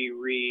to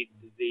reread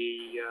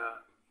the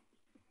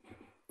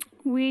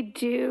We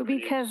do,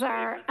 because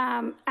our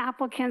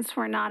applicants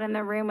were not in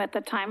the room at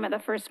the time of the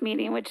first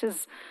meeting, which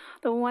is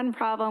the one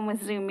problem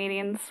with Zoom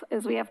meetings,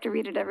 is we have to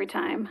read it every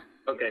time.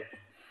 Okay.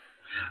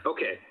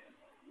 Okay.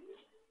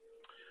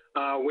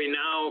 We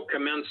now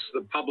commence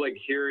the public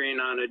hearing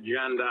on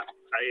agenda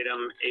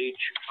item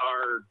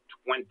HR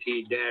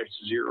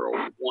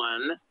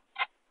 20-01.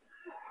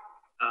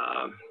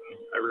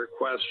 A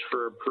request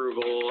for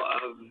approval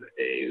of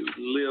a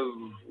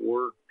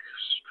live-work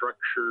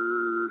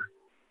structure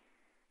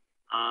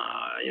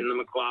in the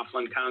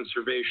McLaughlin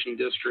Conservation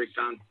District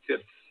on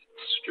 5th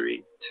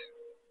Street.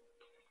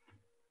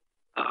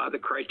 The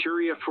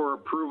criteria for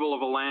approval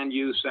of a land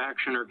use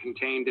action are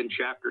contained in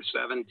Chapter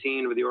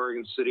 17 of the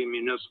Oregon City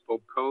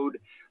Municipal Code.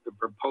 The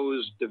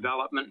proposed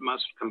development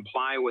must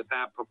comply with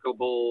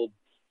applicable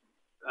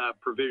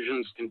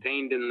provisions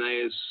contained in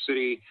the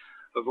City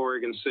of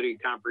Oregon City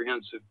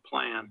Comprehensive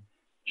Plan.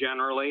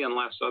 Generally,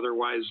 unless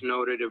otherwise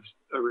noted, if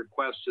a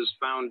request is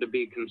found to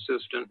be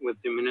consistent with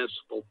the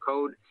municipal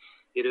code,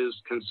 it is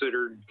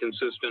considered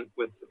consistent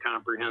with the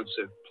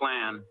comprehensive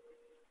plan.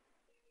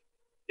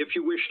 If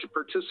you wish to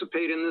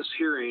participate in this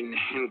hearing,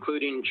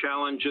 including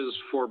challenges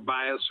for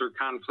bias or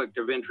conflict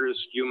of interest,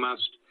 you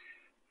must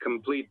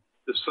complete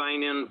the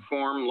sign-in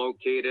form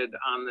located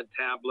on the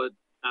tablet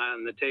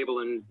on the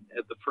table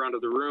at the front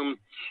of the room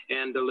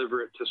and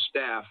deliver it to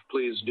staff.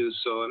 Please do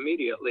so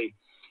immediately.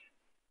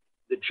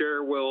 The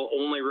chair will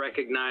only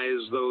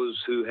recognize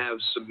those who have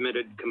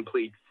submitted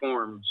complete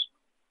forms.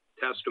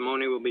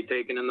 Testimony will be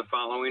taken in the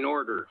following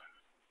order.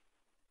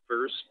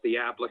 First, the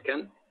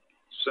applicant.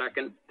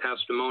 Second,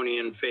 testimony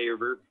in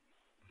favor.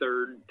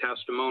 Third,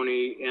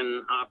 testimony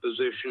in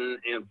opposition.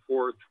 And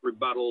fourth,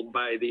 rebuttal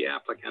by the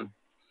applicant.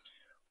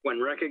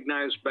 When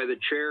recognized by the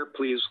chair,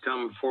 please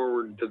come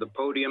forward to the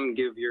podium,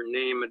 give your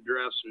name,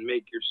 address, and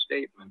make your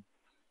statement.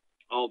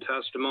 All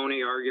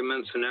testimony,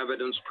 arguments, and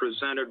evidence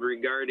presented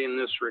regarding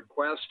this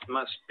request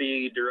must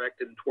be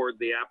directed toward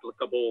the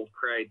applicable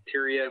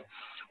criteria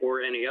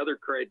or any other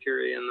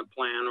criteria in the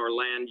plan or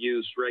land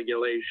use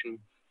regulation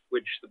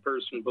which the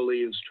person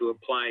believes to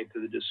apply to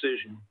the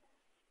decision.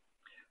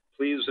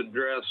 Please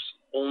address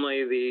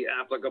only the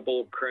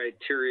applicable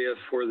criteria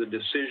for the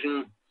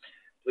decision.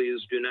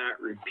 Please do not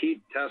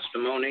repeat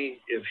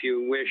testimony. If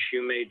you wish,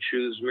 you may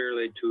choose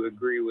merely to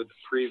agree with the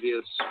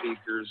previous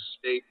speaker's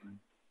statement.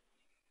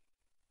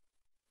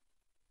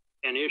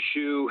 An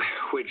issue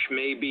which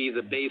may be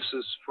the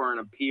basis for an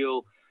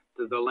appeal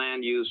to the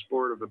Land Use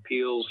Board of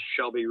Appeals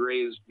shall be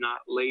raised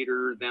not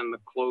later than the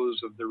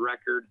close of the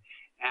record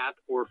at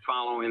or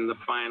following the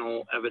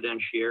final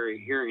evidentiary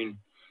hearing.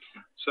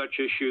 Such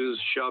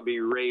issues shall be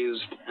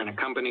raised and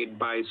accompanied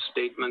by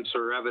statements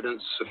or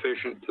evidence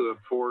sufficient to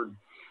afford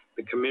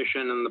the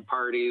Commission and the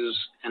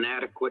parties an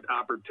adequate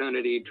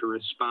opportunity to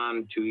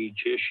respond to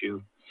each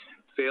issue.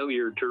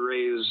 Failure to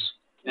raise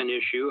an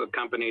issue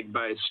accompanied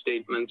by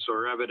statements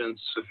or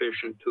evidence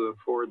sufficient to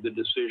afford the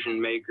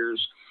decision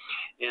makers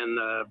and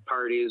the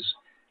parties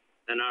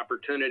an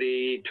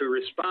opportunity to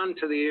respond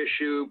to the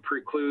issue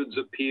precludes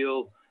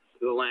appeal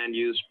to the Land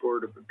Use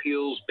Board of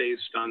Appeals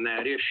based on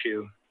that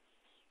issue.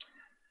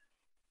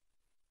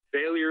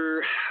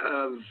 Failure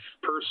of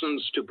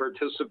persons to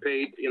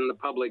participate in the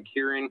public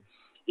hearing,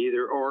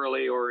 either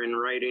orally or in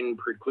writing,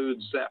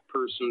 precludes that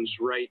person's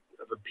right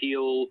of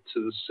appeal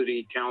to the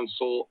City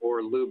Council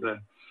or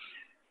LUBA.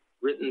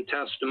 Written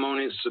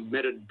testimony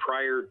submitted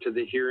prior to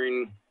the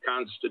hearing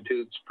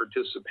constitutes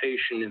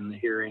participation in the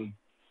hearing.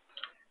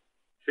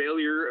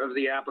 Failure of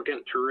the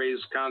applicant to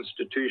raise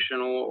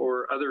constitutional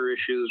or other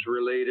issues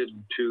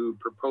related to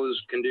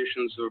proposed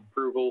conditions of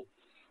approval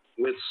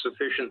with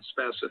sufficient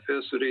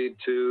specificity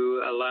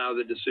to allow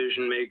the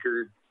decision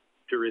maker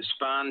to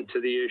respond to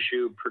the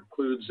issue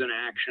precludes an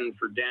action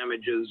for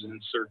damages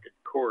in circuit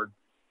court.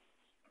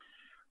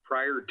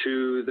 Prior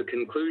to the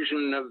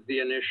conclusion of the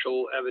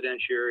initial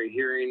evidentiary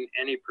hearing,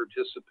 any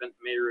participant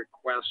may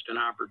request an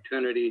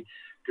opportunity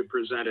to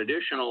present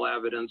additional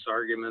evidence,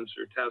 arguments,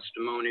 or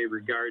testimony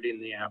regarding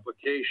the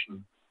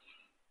application.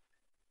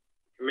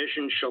 The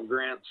Commission shall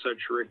grant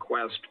such a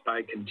request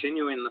by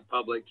continuing the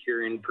public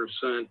hearing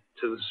pursuant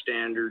to the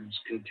standards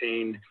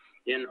contained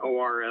in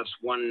ORS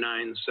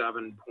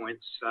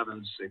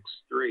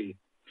 197.763.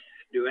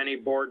 Do any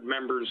board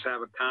members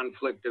have a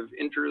conflict of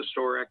interest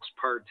or ex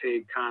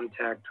parte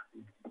contact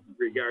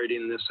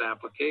regarding this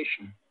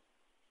application?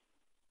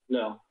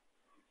 No.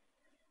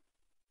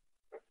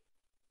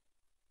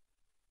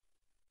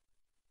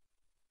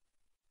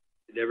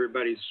 Did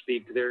everybody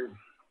speak there?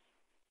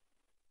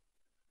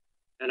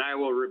 And I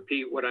will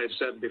repeat what I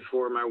said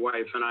before. My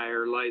wife and I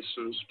are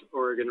licensed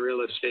Oregon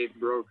real estate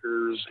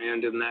brokers,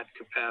 and in that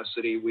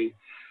capacity, we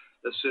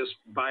assist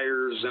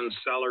buyers and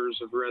sellers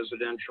of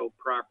residential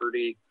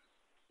property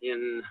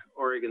in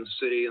Oregon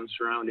City and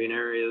surrounding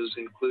areas,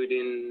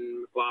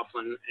 including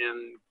McLaughlin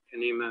and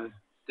Kenema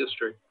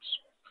districts.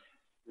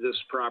 This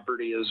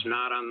property is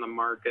not on the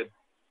market.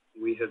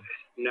 We have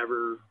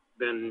never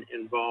been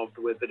involved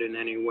with it in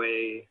any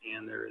way,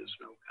 and there is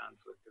no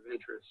conflict of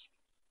interest.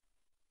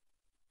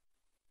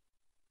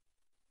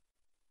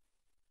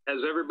 Has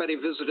everybody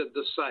visited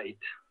the site?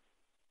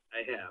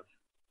 I have.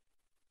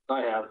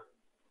 I have.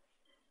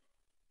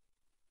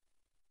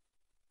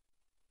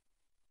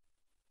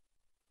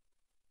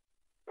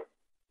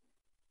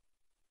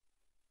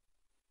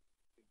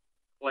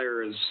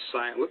 Claire is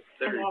silent. Whoop,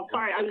 there you go.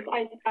 Sorry,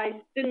 I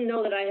didn't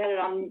know that I had it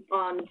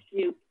on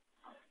mute.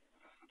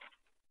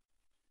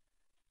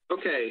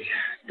 Okay,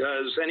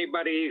 does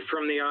anybody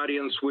from the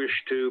audience wish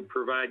to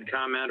provide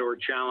comment or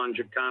challenge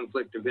a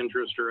conflict of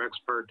interest or ex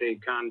parte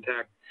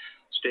contact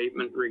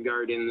statement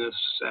regarding this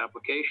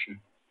application?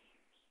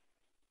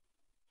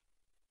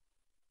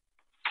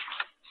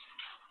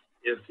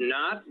 If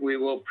not, we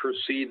will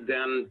proceed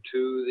then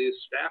to the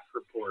staff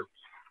report.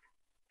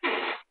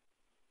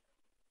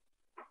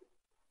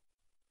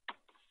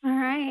 All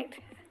right.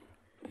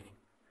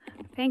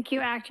 Thank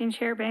you, Acting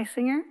Chair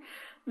Basinger.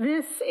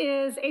 This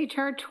is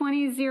HR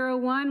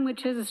 2001,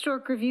 which is a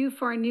historic review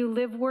for a new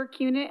live work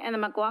unit in the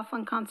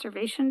McLaughlin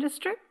Conservation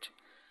District.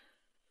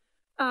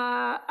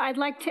 I'd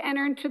like to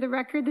enter into the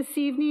record this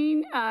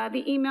evening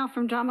the email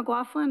from John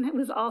McLaughlin. It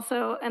was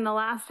also in the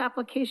last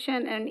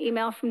application, an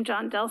email from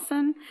John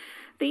Delson.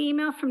 The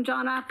email from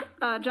John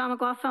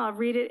McLaughlin, I'll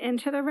read it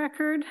into the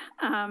record.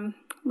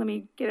 Let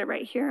me get it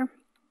right here.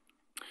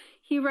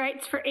 He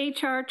writes, for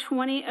HR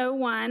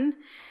 2001,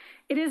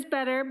 it is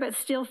better, but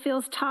still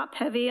feels top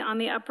heavy on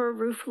the upper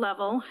roof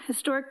level.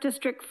 Historic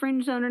district,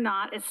 fringe zone or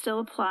not, it still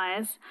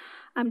applies.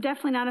 I'm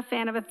definitely not a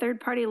fan of a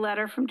third-party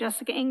letter from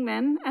Jessica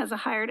Ingman as a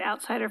hired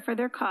outsider for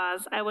their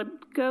cause. I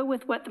would go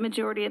with what the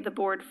majority of the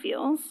board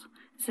feels.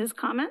 This is his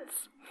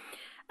comments.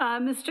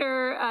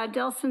 Mr.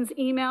 Delson's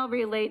email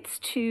relates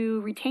to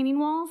retaining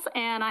walls,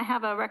 and I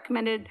have a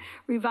recommended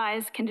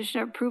revised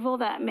condition of approval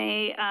that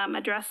may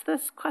address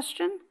this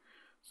question.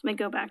 So let me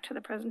go back to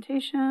the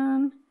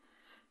presentation.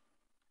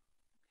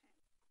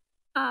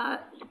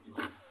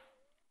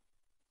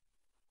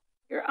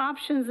 Your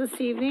options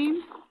this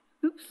evening.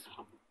 Oops.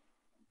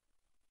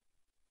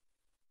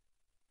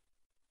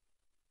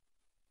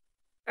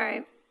 All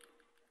right.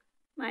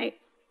 My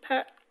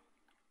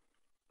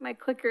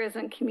clicker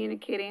isn't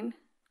communicating.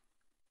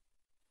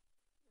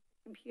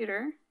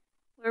 Computer.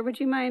 Or would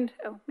you mind?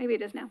 Oh, maybe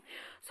it is now.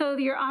 So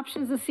your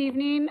options this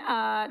evening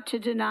to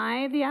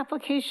deny the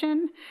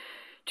application,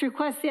 to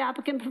request the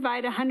applicant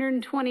provide a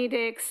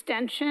 120-day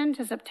extension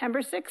to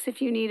September 6th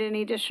if you need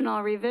any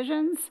additional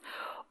revisions,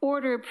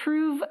 or to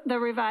approve the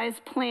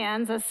revised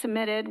plans as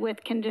submitted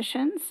with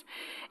conditions,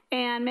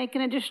 and make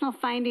an additional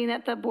finding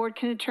that the board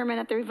can determine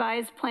that the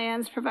revised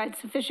plans provide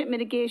sufficient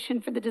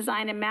mitigation for the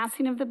design and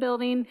massing of the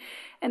building,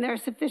 and there are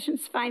sufficient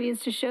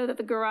findings to show that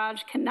the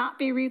garage cannot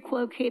be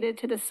relocated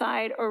to the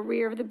side or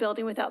rear of the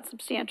building without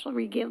substantial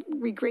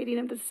regrading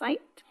of the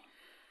site.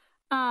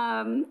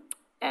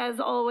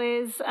 As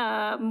always,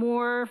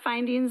 more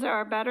findings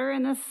are better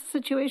in this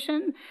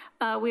situation.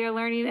 We are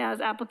learning as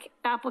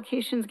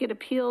applications get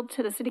appealed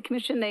to the City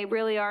Commission, they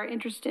really are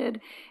interested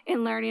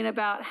in learning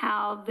about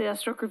how the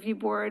Historic Review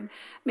Board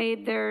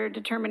made their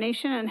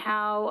determination and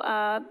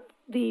how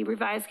the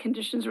revised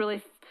conditions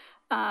really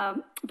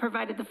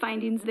provided the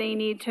findings they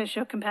need to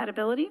show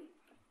compatibility.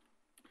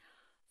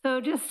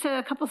 So just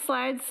a couple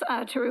slides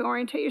to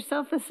reorientate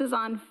yourself. This is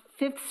on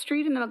 5th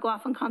Street in the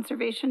McLaughlin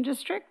Conservation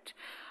District.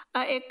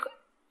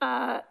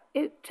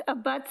 It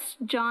abuts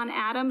John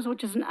Adams,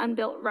 which is an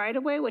unbuilt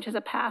right-of-way, which is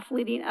a path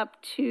leading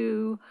up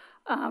to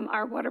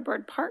our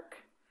Waterboard Park.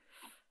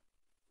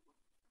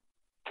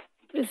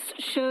 This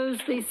shows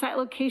the site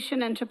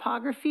location and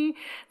topography.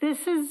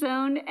 This is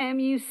zone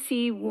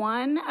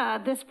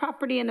MUC1. This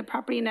property and the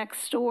property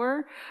next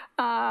door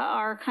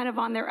are kind of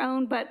on their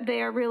own, but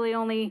they are really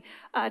only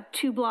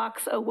 2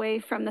 blocks away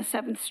from the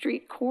 7th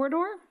Street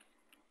corridor.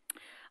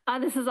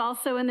 This is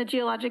also in the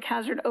Geologic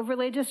Hazard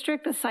Overlay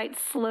District. The site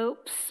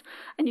slopes,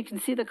 and you can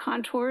see the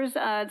contours.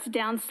 It's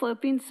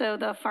downsloping, so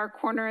the far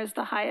corner is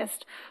the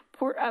highest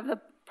part of the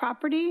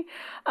property.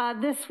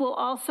 This will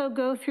also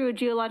go through a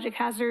geologic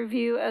hazard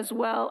review as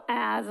well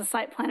as a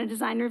site plan and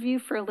design review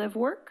for live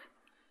work.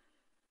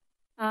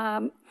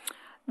 I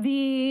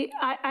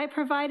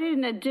provided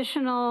an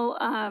additional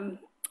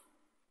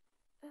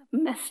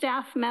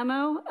staff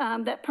memo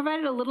that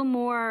provided a little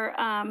more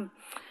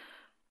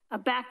a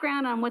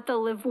background on what the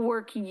live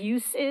work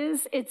use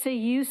is. It's a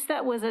use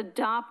that was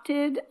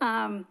adopted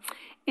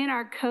in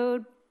our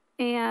code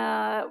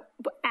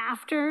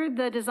after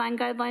the design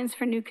guidelines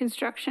for new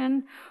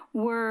construction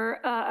were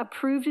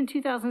approved in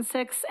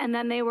 2006, and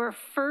then they were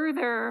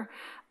further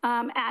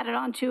added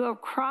onto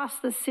across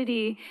the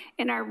city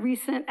in our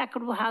recent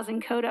equitable housing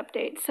code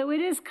update. So it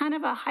is kind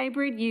of a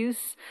hybrid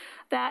use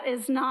that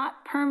is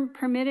not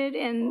permitted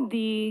in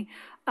the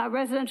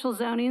residential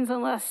zonings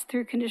unless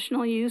through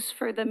conditional use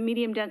for the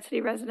medium density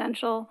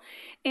residential,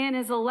 and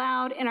is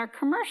allowed in our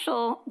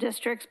commercial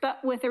districts, but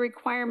with a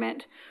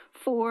requirement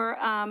for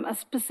a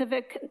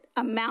specific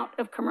amount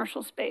of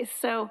commercial space.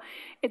 So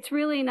it's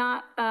really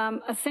not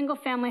a single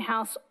family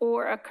house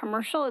or a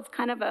commercial. It's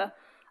kind of a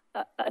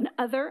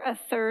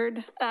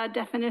third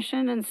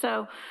definition. And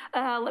so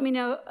let me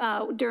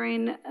know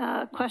during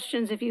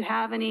questions if you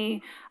have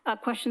any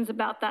questions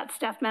about that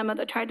staff memo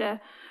that tried to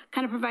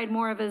kind of provide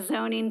more of a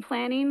zoning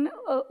planning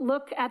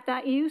look at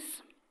that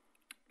use.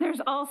 There's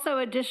also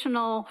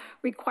additional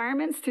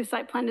requirements through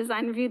site plan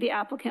design review the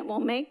applicant will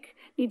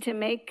need to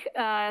make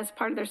as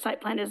part of their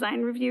site plan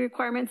design review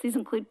requirements. These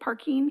include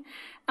parking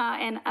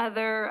and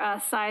other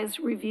size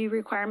review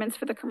requirements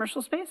for the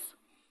commercial space.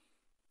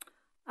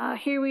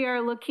 Here we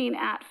are looking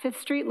at 5th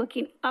Street,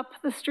 looking up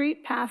the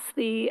street past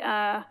the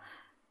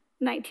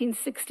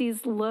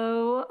 1960s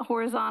low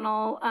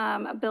horizontal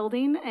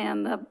building,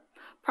 and the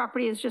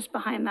property is just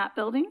behind that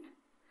building.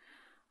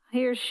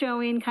 Here's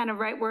showing kind of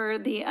right where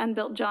the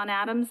unbuilt John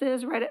Adams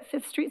is, right at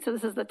 5th Street. So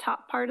this is the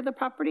top part of the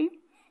property.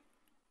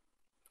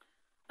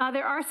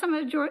 There are some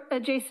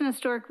adjacent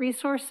historic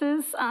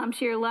resources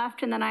to your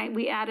left, and then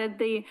we added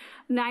the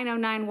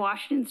 909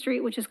 Washington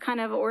Street, which is kind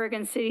of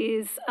Oregon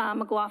City's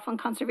McLaughlin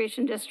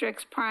Conservation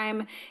District's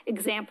prime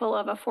example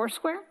of a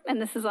foursquare,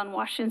 and this is on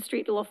Washington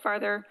Street, a little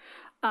farther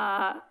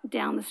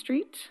down the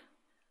street.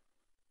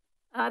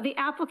 The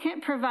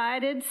applicant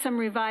provided some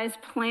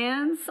revised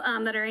plans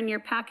that are in your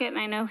packet, and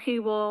I know he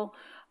will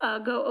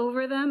go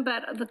over them,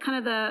 but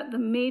the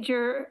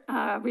major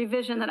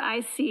revision that I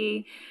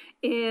see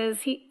is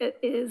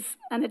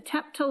an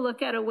attempt to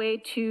look at a way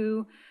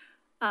to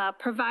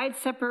provide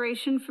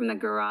separation from the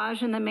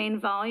garage and the main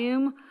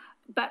volume,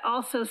 but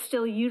also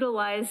still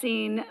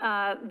utilizing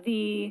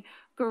the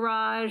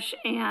garage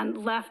and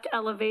left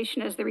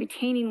elevation as the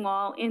retaining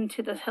wall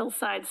into the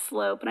hillside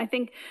slope. And I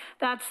think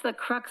that's the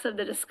crux of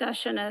the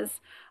discussion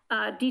is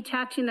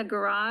detaching the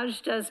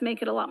garage does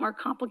make it a lot more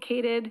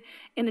complicated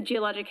in the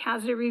geologic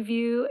hazard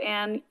review,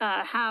 and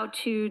how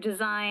to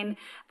design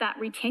that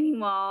retaining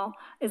wall.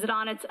 Is it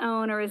on its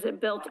own, or is it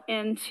built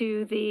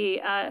into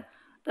the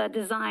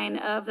design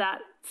of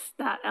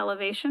that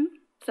elevation?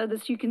 So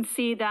this, you can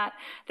see that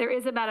there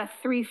is about a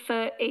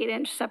 3-foot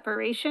 8-inch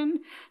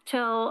separation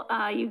till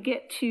you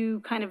get to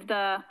kind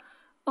of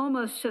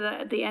almost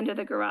to the end of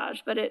the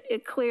garage, but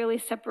it clearly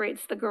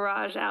separates the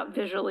garage out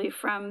visually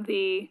from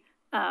the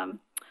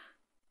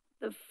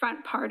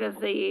front part of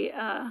the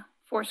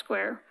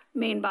foursquare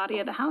main body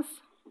of the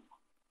house.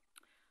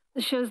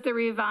 This shows the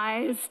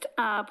revised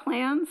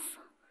plans.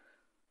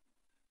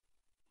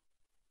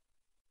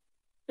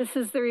 This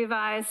is the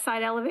revised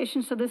side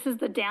elevation. So this is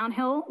the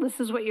downhill. This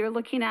is what you're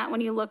looking at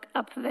when you look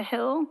up the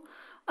hill.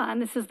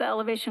 And this is the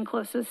elevation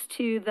closest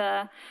to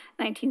the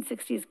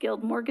 1960s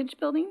Guild Mortgage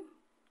Building.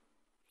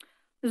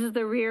 This is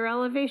the rear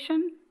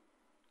elevation.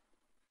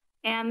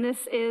 And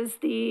this is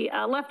the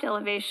left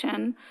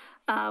elevation,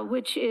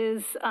 which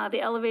is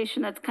the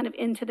elevation that's kind of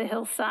into the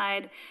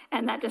hillside,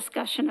 and that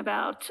discussion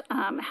about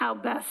how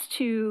best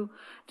to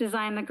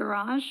design the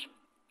garage.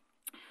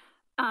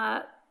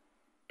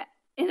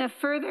 In a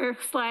further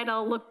slide,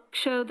 I'll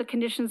show the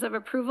conditions of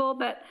approval,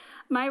 but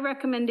my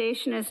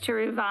recommendation is to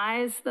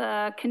revise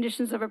the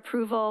conditions of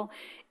approval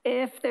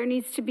if there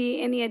needs to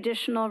be any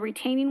additional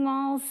retaining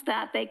walls,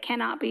 that they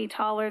cannot be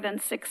taller than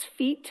 6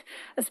 feet,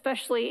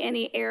 especially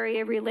any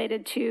area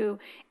related to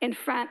in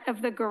front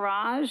of the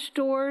garage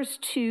doors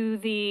to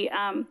the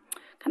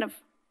kind of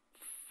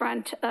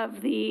front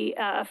of the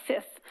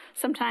 5th.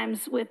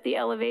 Sometimes with the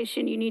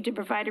elevation, you need to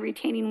provide a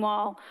retaining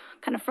wall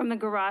kind of from the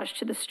garage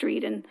to the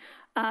street, and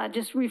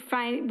just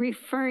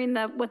referring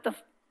what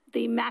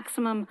the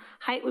maximum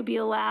height would be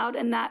allowed,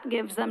 and that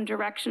gives them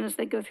direction as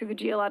they go through the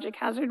geologic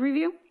hazard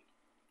review.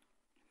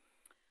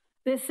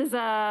 This is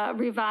a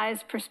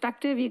revised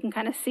perspective. You can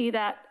kind of see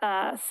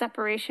that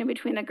separation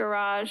between the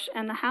garage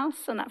and the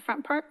house on that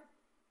front part.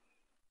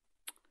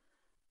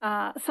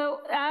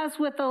 So as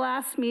with the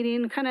last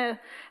meeting, kind of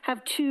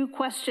have 2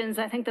 questions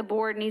I think the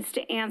board needs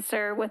to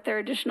answer with their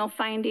additional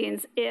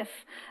findings if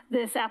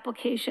this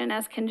application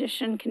as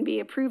condition can be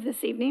approved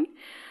this evening.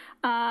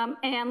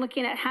 And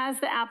looking at, has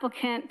the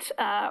applicant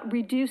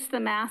reduced the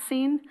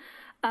massing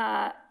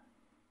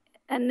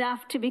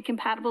enough to be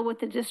compatible with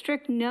the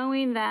district,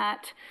 knowing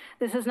that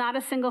this is not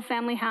a single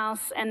family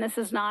house and this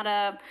is not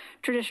a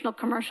traditional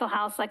commercial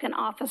house like an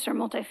office or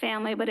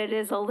multifamily, but it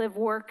is a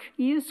live-work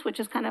use, which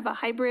is kind of a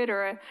hybrid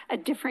or a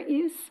different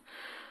use.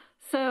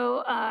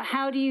 So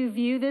how do you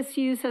view this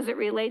use as it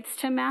relates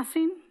to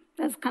massing?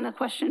 That's kind of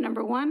question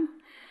number 1.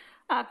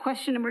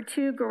 Question number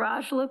 2,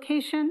 garage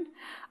location.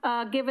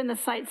 Given the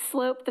site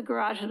slope, the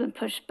garage has been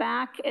pushed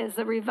back. Is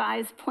the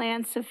revised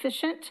plan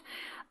sufficient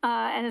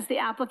and as the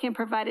applicant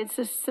provided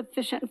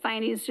sufficient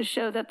findings to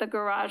show that the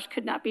garage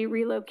could not be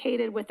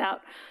relocated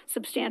without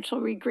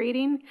substantial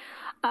regrading.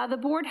 The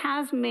board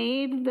has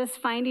made this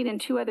finding in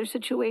two other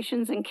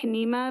situations in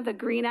Kenema, the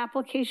green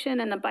application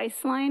and the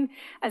Bice line,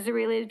 as it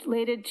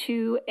related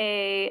to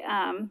a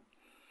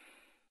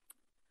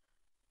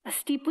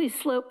steeply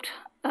sloped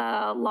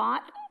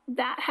lot.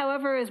 That,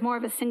 however, is more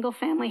of a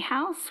single-family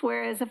house,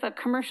 whereas if a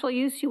commercial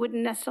use, you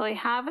wouldn't necessarily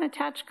have an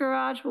attached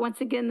garage. But once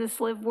again, this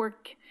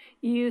live-work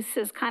use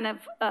is kind of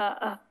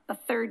a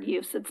third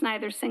use. It's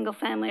neither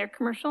single-family or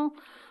commercial.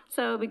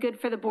 So it'd be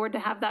good for the board to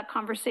have that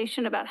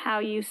conversation about how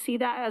you see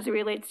that as it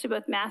relates to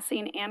both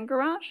massing and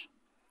garage.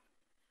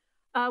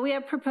 We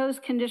have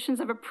proposed conditions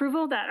of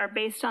approval that are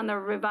based on the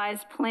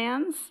revised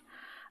plans.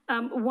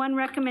 One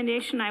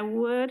recommendation I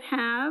would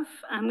have,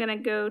 I'm going to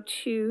go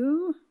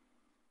to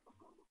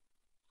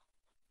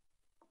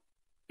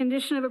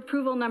condition of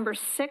approval number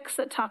 6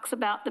 that talks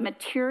about the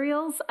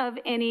materials of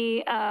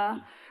any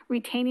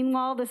retaining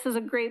wall. This is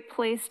a great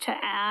place to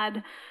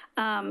add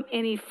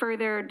any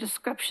further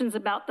descriptions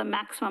about the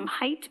maximum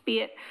height, be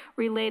it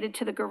related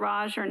to the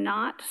garage or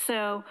not.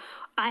 So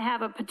I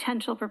have a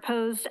potential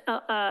proposed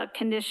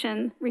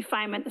condition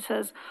refinement that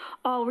says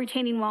all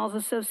retaining walls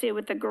associated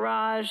with the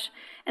garage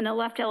and the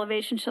left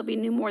elevation shall be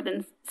no more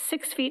than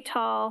 6 feet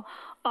tall.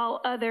 All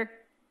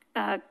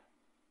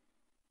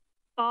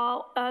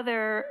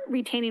other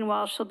retaining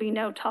walls shall be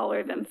no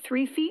taller than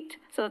 3 feet.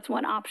 So that's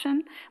one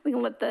option. We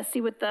can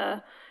see what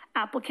the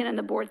applicant and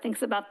the board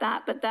thinks about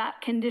that, but that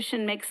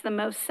condition makes the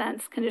most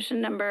sense. Condition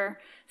number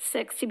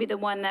 6 to be the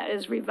one that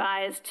is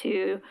revised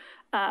to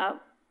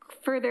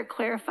further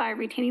clarify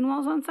retaining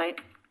walls on site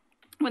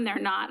when they're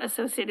not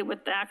associated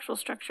with the actual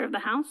structure of the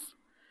house.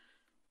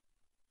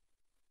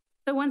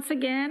 So once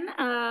again,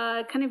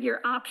 kind of your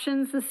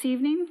options this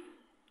evening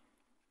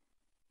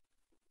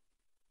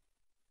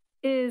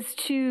is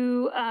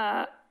to,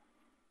 oh,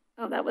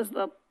 that was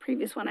the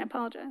previous one, I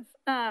apologize.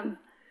 I'm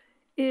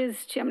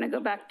gonna go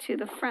back to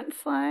the front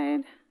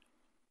slide.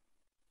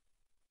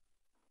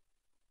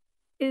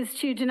 Is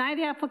to deny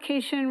the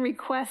application,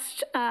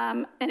 request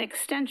an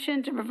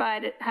extension to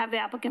have the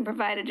applicant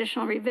provide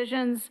additional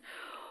revisions,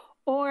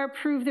 or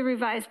approve the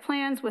revised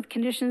plans with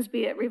conditions,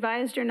 be it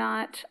revised or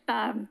not,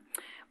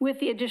 with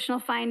the additional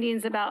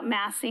findings about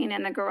massing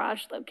and the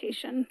garage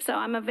location. So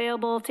I'm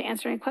available to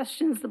answer any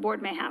questions the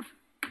board may have.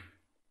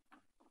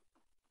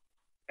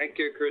 Thank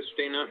you,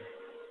 Christina.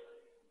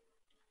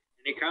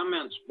 Any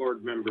comments,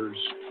 board members?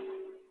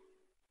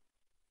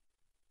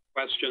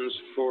 Questions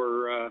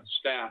for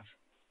staff?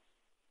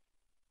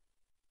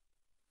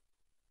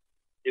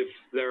 If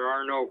there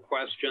are no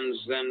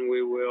questions, then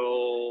we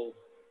will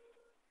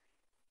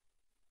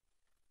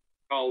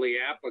call the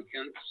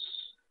applicants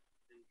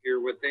and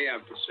hear what they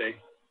have to say.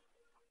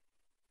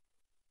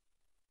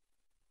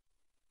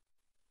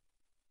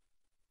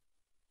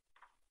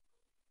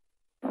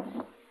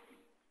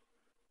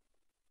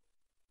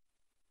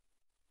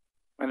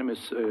 My name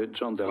is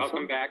John Delson.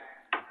 Welcome back.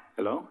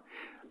 Hello.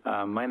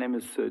 My name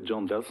is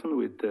John Delson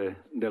with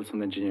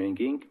Delson Engineering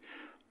Inc.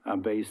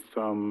 I'm based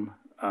from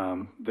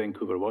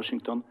Vancouver,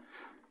 Washington.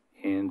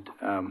 And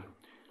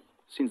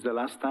since the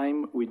last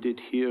time we did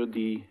hear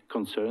the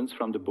concerns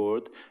from the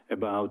board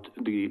about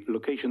the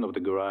location of the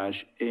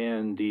garage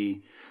and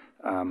the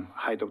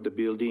height of the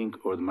building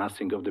or the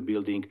massing of the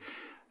building.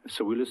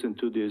 So we listened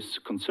to these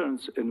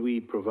concerns and we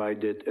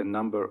provided a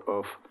number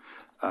of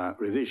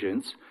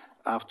revisions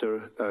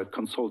after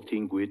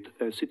consulting with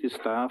city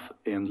staff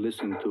and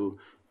listening to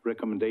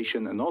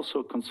recommendation and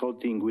also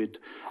consulting with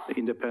the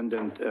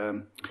independent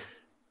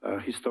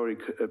historic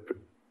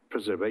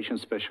preservation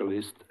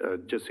specialist,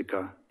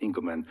 Jessica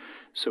Engelman.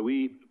 So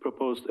we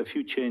proposed a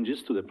few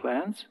changes to the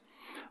plans,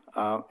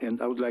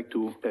 and I would like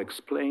to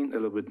explain a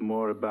little bit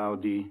more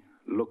about the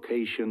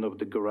location of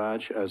the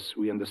garage as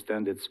we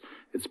understand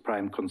its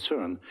prime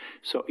concern.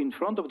 So in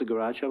front of the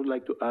garage, I would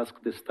like to ask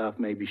the staff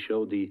maybe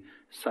show the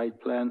site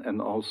plan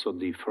and also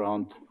the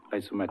front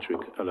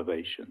isometric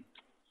elevation.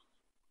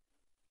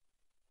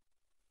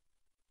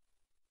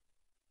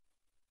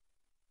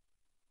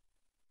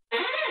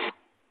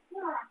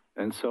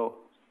 And so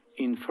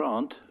in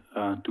front,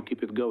 to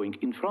keep it going,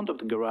 in front of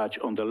the garage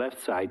on the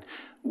left side,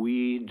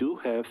 we do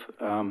have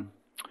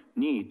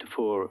need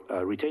for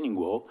a retaining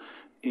wall,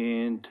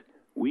 and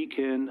we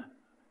can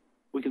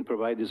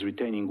provide this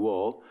retaining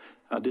wall.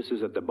 This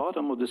is at the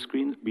bottom of the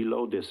screen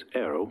below this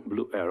arrow,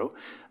 blue arrow,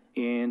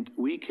 and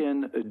we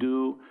can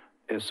do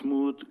a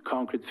smooth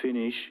concrete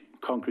finish,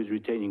 concrete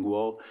retaining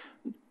wall,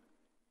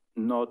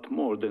 not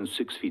more than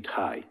 6 feet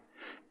high.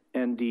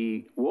 And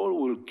the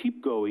wall will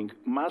keep going,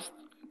 must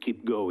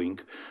keep going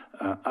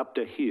up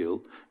the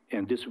hill,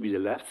 and this will be the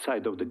left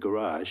side of the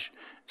garage.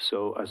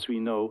 So as we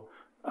know,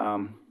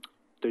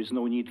 there's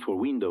no need for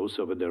windows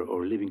over there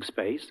or living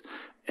space.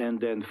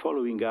 And then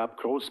following up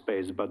crawl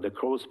space, but the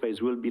crawl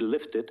space will be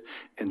lifted,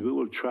 and we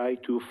will try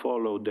to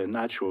follow the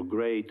natural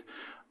grade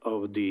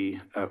of the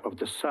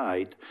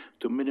site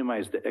to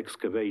minimize the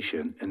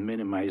excavation and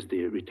minimize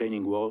the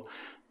retaining wall.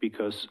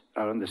 because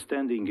our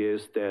understanding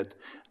is that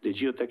the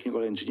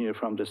geotechnical engineer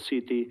from the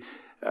city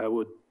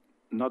would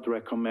not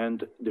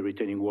recommend the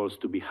retaining walls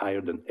to be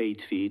higher than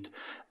 8 feet,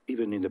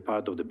 even in the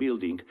part of the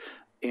building.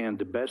 And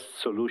the best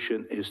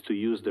solution is to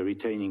use the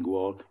retaining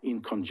wall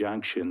in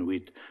conjunction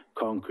with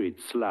concrete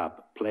slab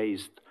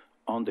placed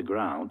on the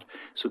ground.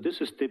 So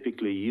this is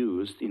typically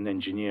used in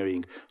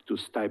engineering to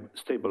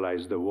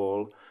stabilize the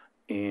wall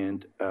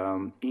and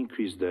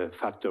increase the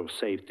factor of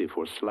safety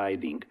for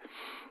sliding.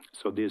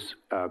 So this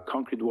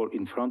concrete wall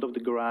in front of the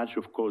garage,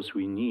 of course,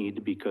 we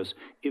need, because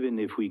even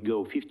if we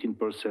go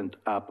 15%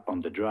 up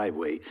on the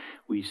driveway,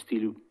 we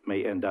still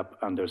may end up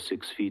under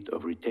 6 feet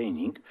of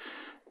retaining,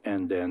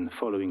 and then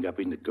following up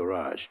in the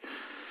garage.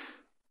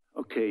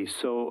 Okay,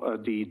 so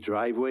the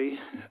driveway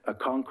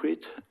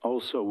concrete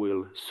also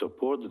will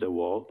support the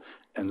wall,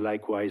 and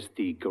likewise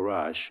the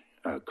garage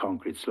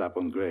concrete slab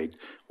on grade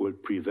will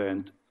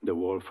prevent the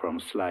wall from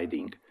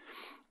sliding.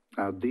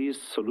 This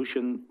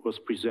solution was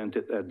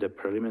presented at the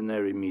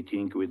preliminary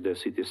meeting with the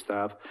city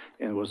staff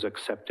and was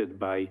accepted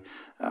by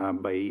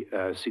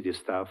city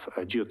staff,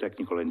 a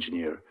geotechnical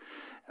engineer.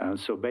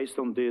 So based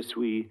on this,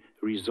 we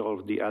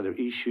resolved the other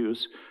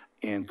issues,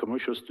 and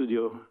commercial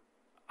studio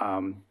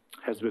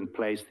has been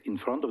placed in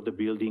front of the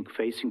building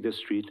facing the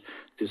street.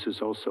 This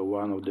is also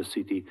one of the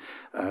city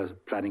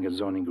planning and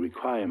zoning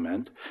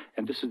requirement,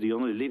 and this is the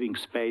only living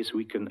space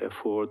we can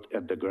afford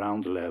at the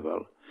ground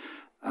level.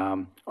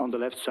 On the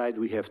left side,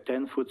 we have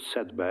 10-foot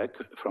setback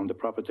from the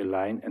property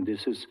line, and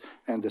this is,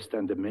 I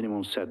understand, the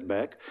minimum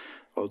setback,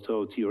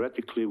 although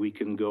theoretically we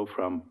can go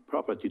from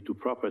property to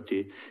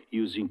property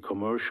using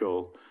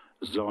commercial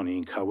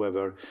zoning.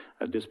 However,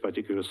 this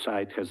particular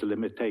site has a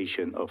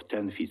limitation of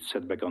 10 feet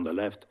setback on the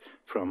left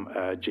from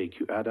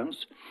JQ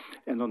Adams.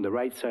 And on the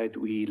right side,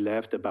 we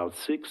left about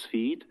 6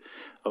 feet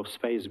of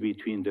space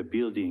between the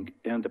building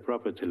and the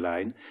property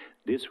line.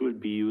 This will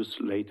be used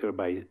later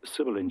by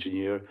civil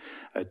engineer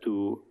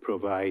to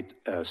provide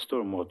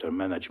stormwater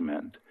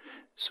management.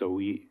 So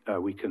we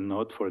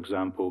cannot, for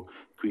example,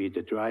 create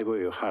a driveway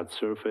or hard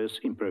surface,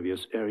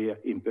 impervious area,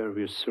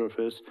 impervious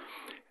surface.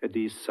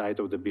 This side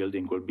of the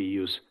building will be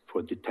used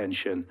for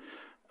detention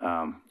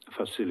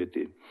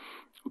facility.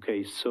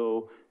 Okay,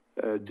 so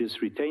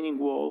this retaining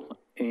wall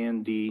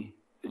and the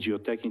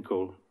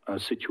geotechnical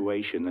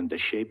situation and the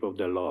shape of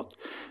the lot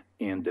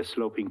and the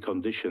sloping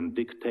condition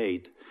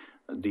dictate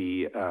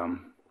the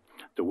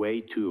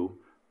way to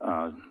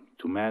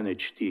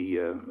manage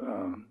the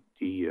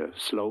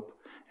slope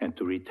and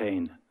to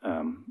retain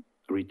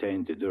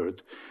the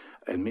dirt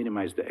and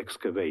minimize the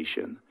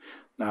excavation.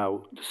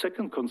 Now, the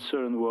second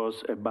concern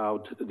was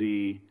about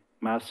the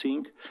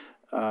massing.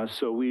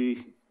 So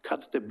we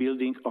cut the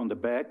building on the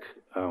back.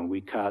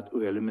 We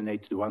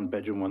eliminated 1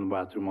 bedroom, 1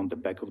 bathroom on the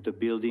back of the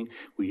building.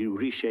 We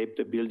reshaped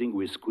the building.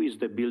 We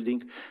squeezed the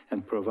building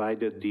and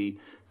provided the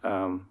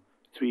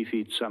 3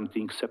 feet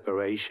something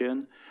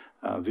separation,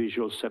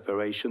 visual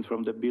separation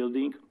from the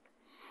building.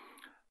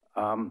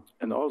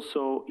 And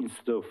also,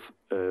 instead of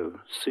a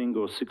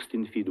single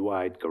 16 feet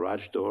wide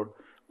garage door,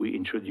 we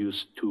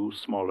introduced 2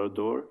 smaller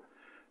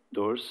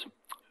doors.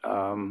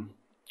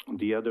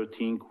 The other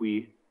thing,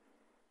 we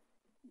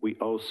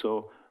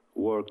also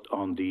worked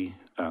on the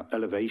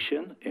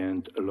elevation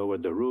and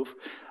lowered the roof.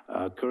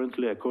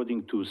 Currently,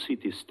 according to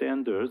city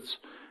standards,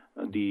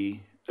 the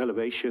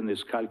elevation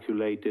is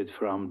calculated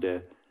from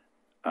the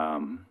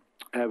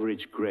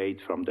average grade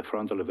from the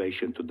front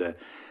elevation to the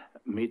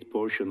mid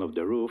portion of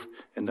the roof.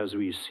 And as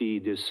we see,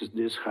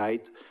 this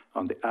height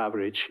on the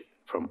average,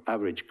 from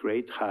average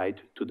grade height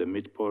to the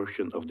mid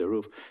portion of the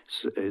roof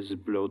is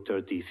below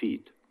 30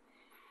 feet.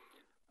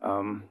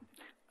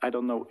 I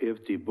don't know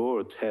if the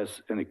board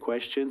has any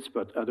questions,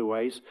 but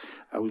otherwise,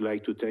 I would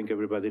like to thank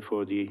everybody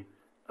for the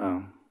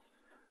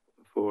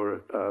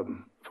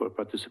for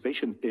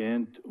participation,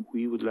 and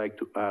we would like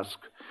to ask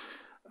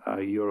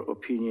your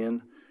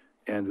opinion,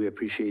 and we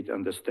appreciate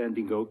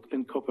understanding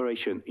and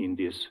cooperation in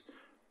this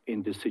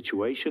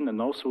situation,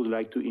 and also would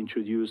like to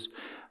introduce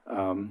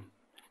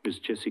Ms.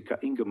 Jessica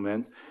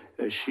Ingelman.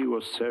 She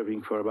was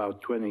serving for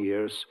about 20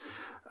 years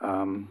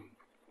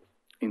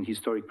in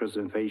historic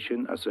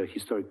preservation as a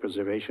historic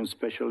preservation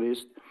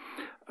specialist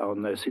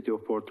on the City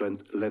of Portland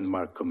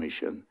Landmark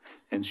Commission.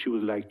 And she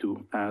would like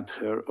to add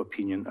her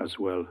opinion as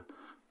well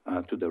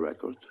to the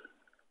record.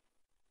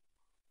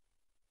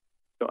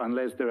 So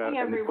unless there are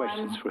any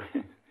questions for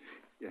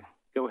yeah,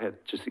 go ahead,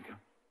 Jessica.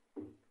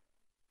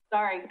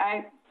 Sorry,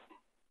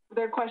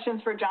 there are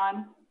questions for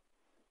John?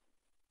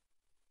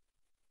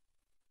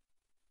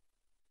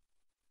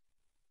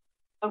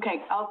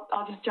 Okay,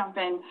 I'll just jump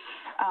in.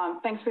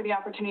 Thanks for the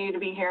opportunity to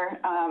be here.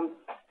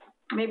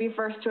 Maybe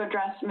first to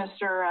address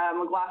Mr.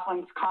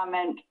 McLaughlin's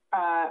comment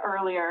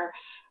earlier.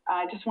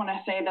 I just want to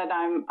say that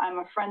I'm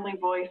a friendly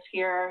voice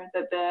here,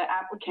 that the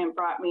applicant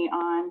brought me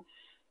on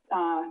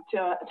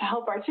to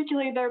help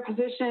articulate their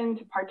position,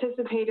 to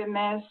participate in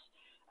this,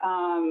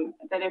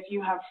 that if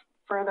you have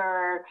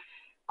further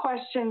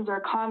questions or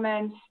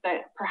comments,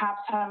 that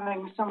perhaps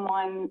having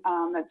someone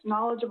that's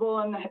knowledgeable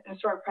in the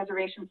historic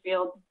preservation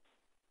field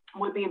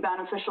would be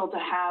beneficial to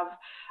have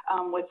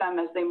with them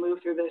as they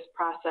move through this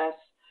process.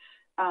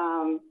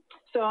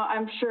 So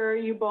I'm sure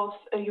you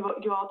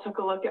all took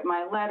a look at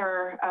my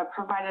letter,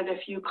 provided a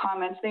few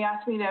comments. They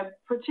asked me to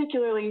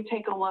particularly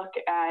take a look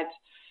at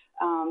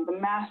the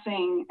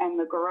massing and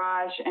the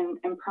garage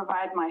and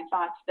provide my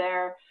thoughts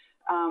there.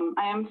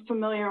 I am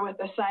familiar with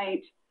the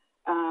site.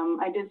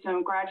 I did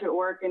some graduate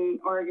work in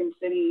Oregon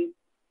City.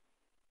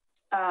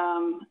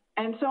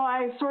 And so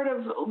I sort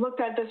of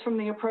looked at this from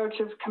the approach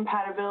of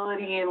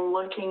compatibility and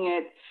looking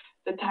at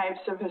the types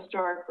of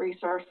historic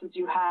resources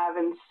you have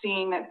and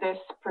seeing that this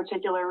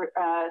particular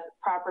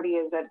property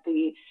is at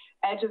the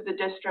edge of the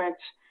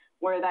district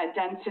where that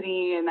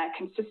density and that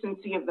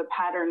consistency of the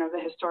pattern of the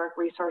historic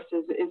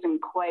resources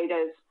isn't quite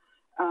as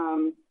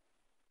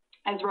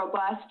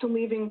robust,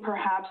 leaving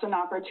perhaps an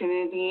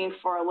opportunity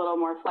for a little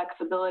more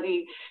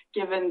flexibility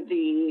given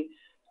the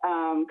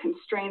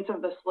constraints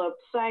of the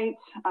sloped site,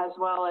 as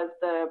well as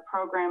the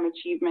program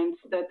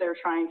achievements that they're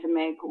trying to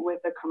make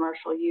with the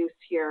commercial use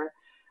here.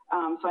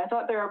 So I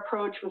thought their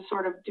approach was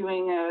sort of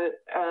doing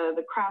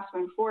the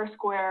Craftsman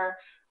Foursquare,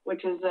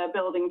 which is a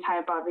building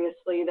type,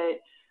 obviously, that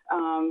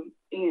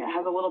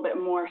has a little bit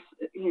more,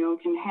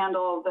 can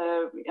handle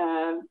the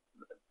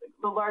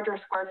larger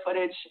square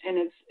footage in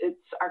its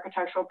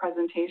architectural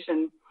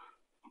presentation.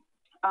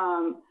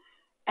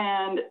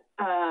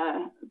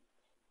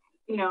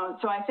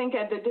 So I think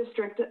at the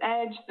district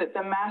edge that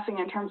the massing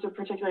in terms of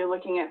particularly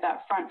looking at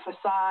that front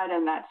facade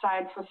and that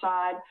side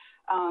facade,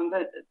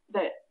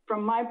 that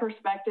from my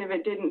perspective,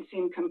 it didn't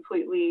seem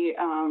completely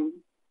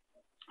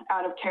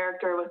out of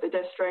character with the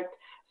district,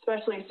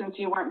 especially since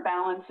you weren't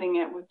balancing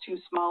it with two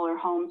smaller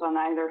homes on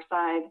either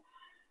side.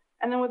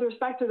 And then with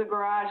respect to the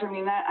garage, I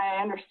mean, I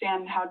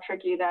understand how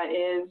tricky that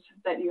is,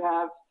 that you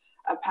have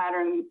a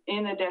pattern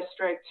in a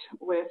district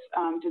with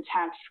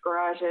detached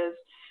garages.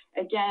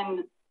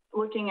 Again,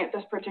 looking at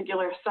this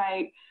particular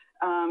site,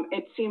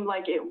 it seemed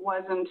like it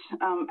wasn't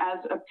as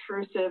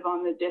obtrusive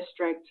on the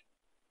district,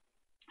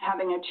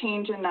 having a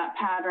change in that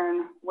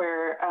pattern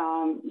where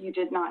you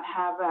did not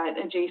have that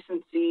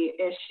adjacency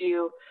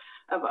issue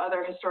of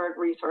other historic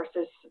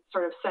resources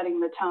sort of setting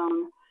the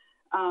tone.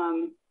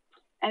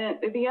 And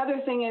the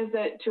other thing is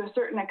that to a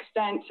certain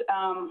extent,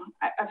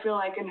 I feel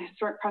like in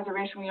historic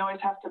preservation, we always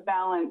have to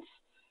balance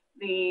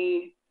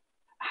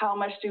how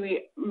much do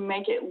we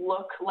make it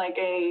look like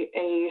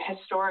a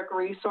historic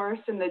resource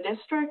in the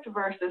district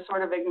versus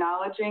sort of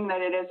acknowledging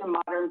that it is a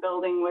modern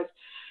building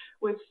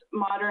with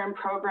modern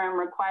program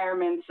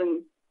requirements.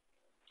 And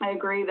I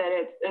agree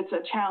that it's a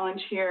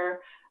challenge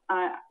here.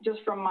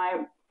 Just from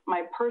my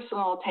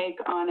personal take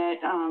on it,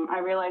 I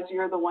realize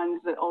you're the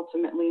ones that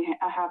ultimately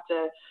have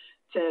to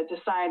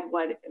decide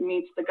what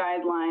meets the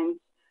guidelines,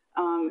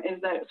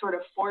 is that sort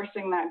of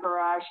forcing that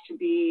garage to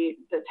be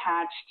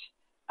detached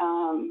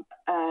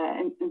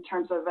in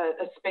terms of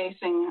a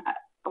spacing,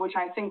 which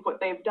I think what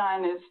they've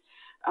done is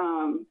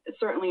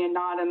certainly a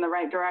nod in the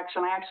right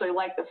direction. I actually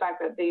like the fact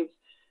that they've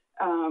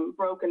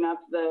broken up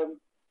the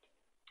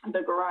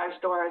garage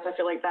doors. I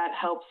feel like that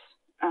helps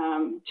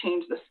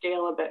change the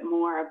scale a bit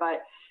more.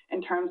 But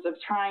in terms of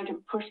trying to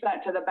push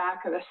that to the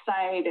back of the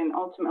site and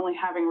ultimately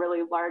having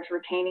really large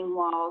retaining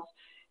walls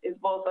is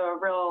both a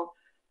real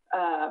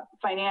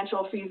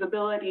financial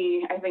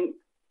feasibility, I think,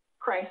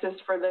 crisis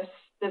for this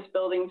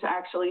building to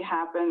actually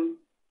happen.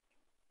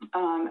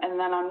 And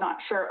then I'm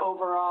not sure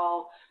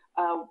overall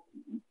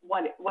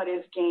what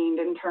is gained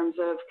in terms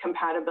of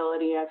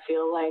compatibility. I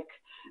feel like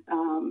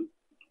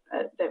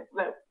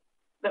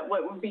that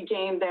what would be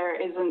gained there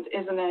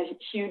isn't a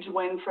huge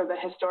win for the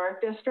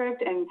historic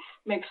district and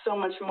makes so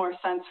much more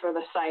sense for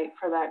the site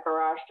for that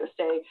garage to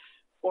stay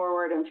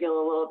forward and feel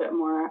a little bit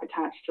more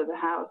attached to the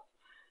house.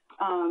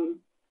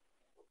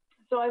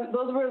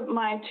 Those were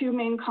my two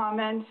main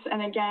comments.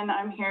 And again,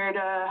 I'm here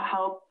to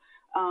help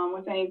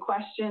with any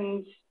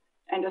questions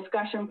and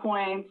discussion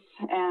points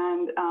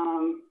and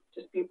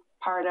just be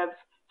part of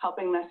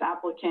helping this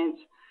applicant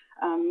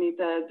meet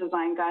the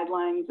design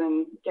guidelines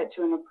and get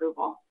to an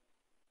approval.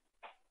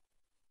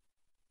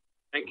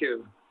 Thank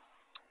you.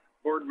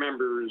 Board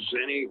members,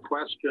 any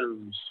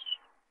questions?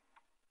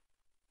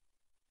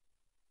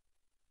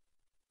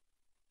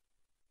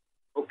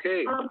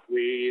 Okay,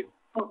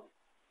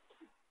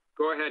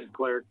 go ahead,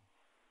 Claire.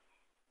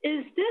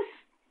 Is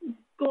this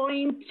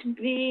going to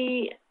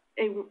be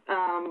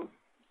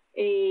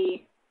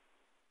a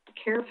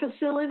care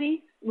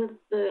facility with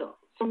so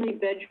many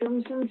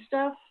bedrooms and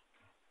stuff?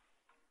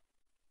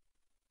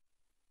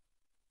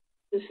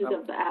 This is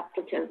of the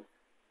applicant.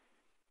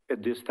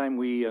 At this time,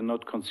 we are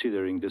not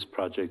considering this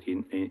project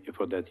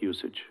for that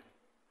usage.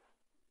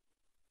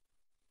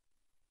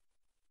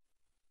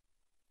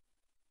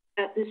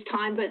 At this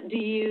time, but do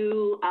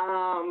you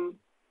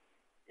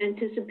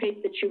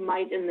anticipate that you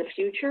might in the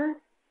future?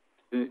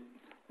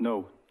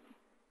 No,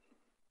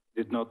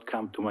 did not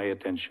come to my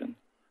attention.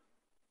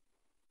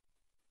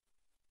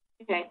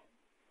 Okay.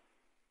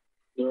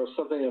 There was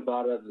something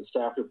about it in the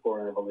staff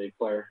report, I believe,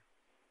 Claire.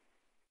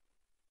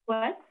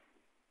 What?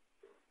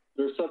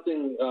 There's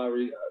something,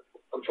 I'm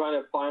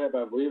trying to find it,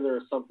 but I believe there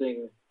was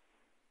something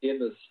in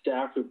the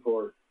staff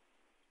report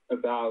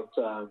about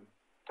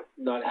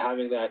not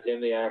having that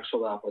in the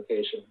actual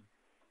application.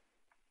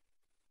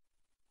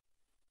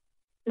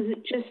 Is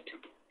it just,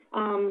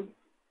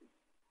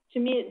 to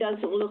me, it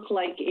doesn't look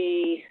like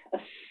a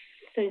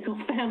single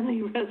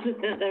family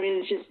resident. I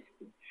mean, it's just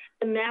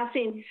the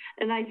massing,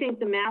 and I think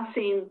the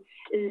massing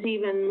is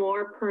even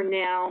more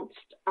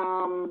pronounced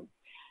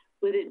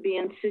with it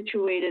being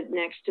situated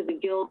next to the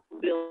Guild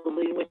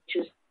building, which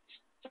is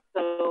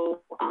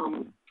so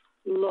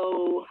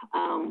low,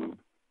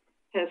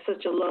 has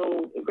such a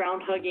low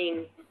ground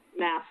hugging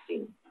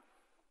massing.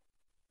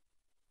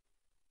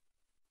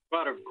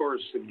 But of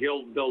course, the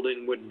Guild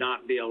building would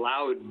not be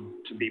allowed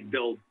to be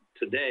built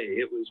today.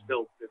 It was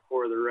built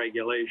before the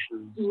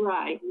regulations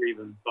were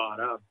even thought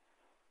up.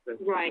 But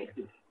right.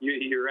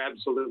 You're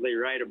absolutely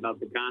right about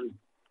the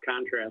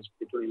contrast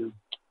between them.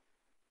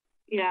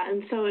 Yeah,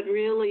 and so it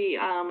really,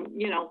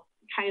 you know,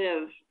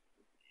 kind of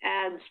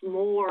adds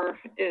more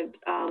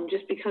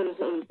just because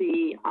of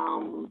the,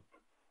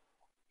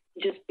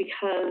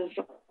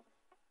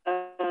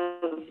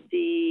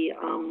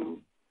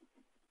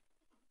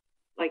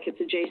 like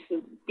it's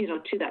adjacent, you know,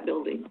 to that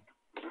building.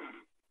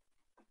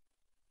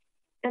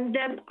 And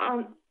then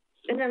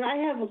I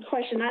have a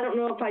question. I don't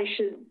know if I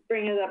should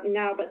bring it up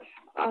now, but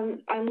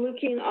I'm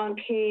looking on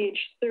page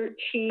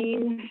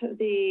 13,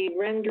 the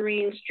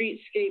rendering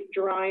streetscape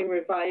drawing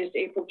revised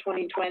April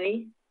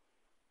 2020.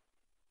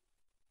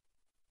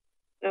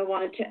 I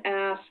wanted to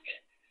ask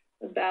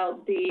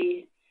about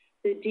the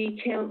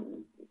detail.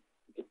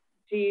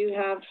 Do you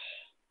have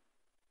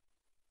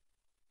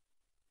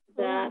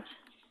that?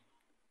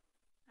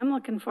 I'm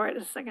looking for it.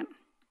 Just a second.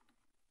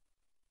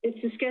 It's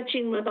the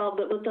sketching with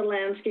the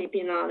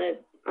landscaping on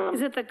it.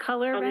 Is it the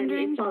color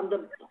rendering? It's on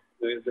the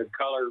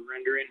color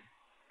rendering.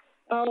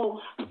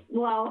 Oh,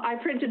 well, I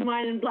printed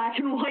mine in black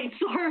and white.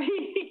 Sorry.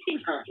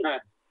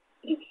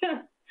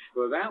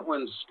 Well, that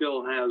one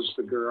still has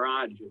the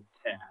garage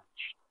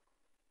attached.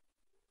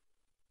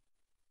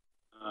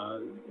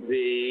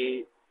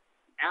 The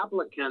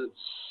applicant's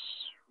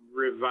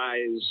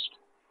revised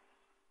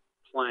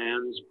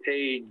plans,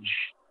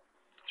 page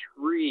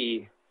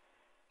 3,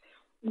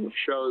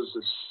 shows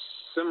a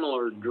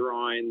similar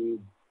drawing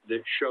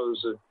that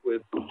shows it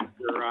with the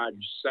garage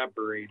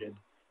separated,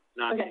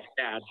 not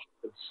attached,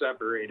 but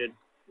separated.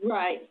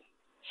 Right.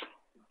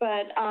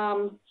 But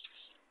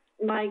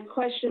my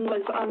question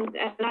was, and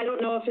I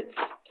don't know if it's,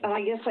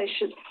 I guess I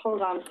should,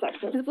 hold on a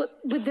second.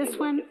 Would this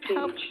one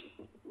help?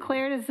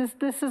 Claire,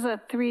 this is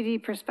a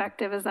 3D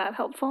perspective. Is that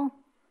helpful?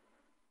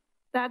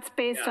 That's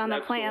based on the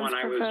plans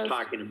proposed. That's the one I was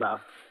talking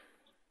about.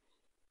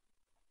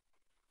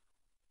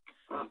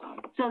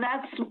 So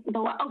that's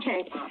the one,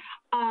 okay.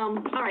 All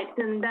right,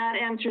 then that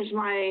answers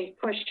my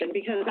question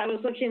because I was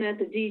looking at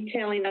the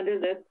detailing under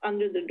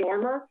the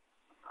dormer.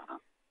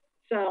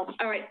 So,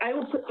 all right, I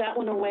will put that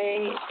one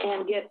away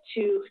and get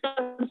to,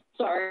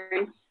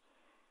 sorry,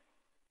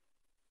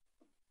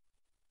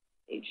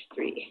 page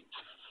 3.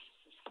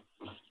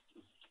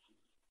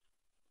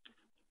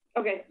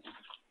 Okay.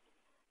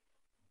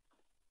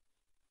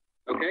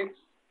 Okay.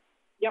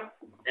 Yep.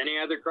 Any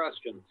other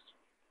questions?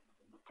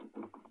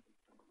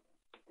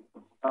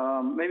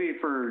 Maybe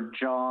for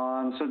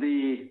John. So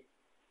I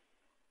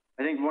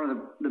think one of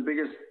the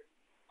biggest,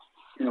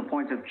 you know,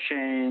 points of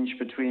change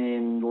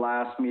between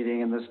last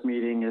meeting and this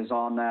meeting is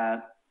on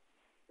that,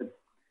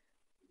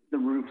 the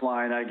roof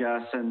line, I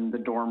guess, and the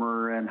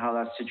dormer and how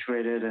that's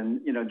situated.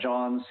 And, you know,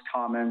 John's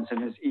comments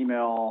in his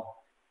email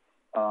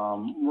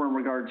were in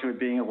regard to it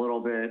being a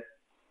little bit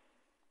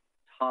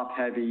top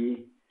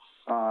heavy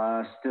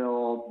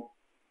still.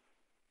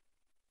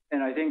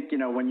 And I think, you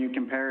know, when you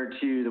compare it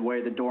to the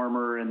way the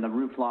dormer and the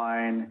roof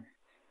line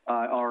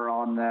are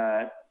on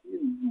that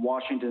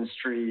Washington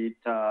Street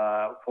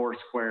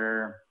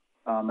Foursquare,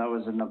 that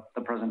was in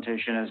the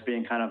presentation as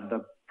being kind of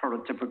the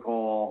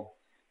prototypical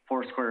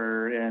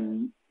Foursquare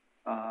in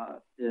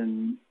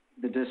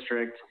the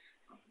district.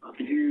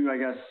 Could you, I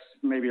guess,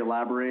 maybe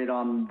elaborate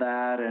on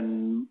that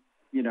and,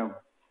 you know,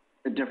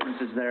 the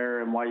differences there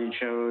and why you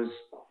chose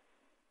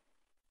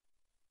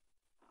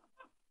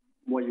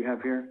what you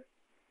have here?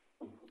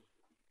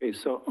 Okay,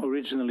 so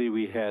originally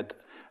we had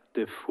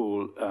the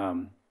full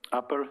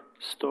upper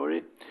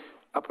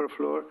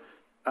floor,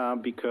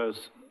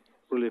 because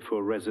really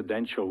for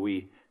residential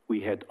we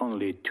had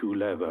only 2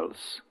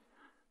 levels,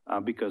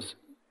 because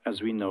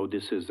as we know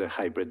this is a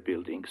hybrid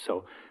building.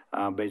 So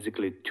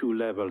basically 2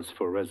 levels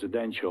for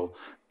residential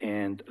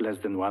and less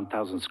than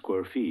 1,000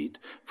 square feet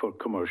for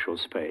commercial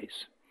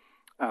space.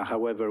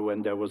 However,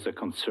 when there was a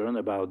concern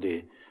about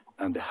the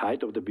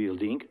height of the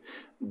building,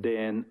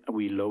 then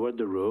we lowered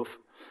the roof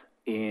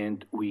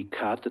and we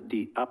cut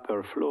the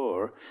upper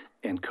floor.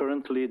 And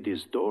currently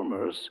these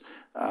dormers,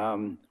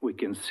 we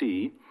can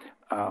see,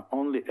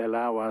 only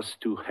allow us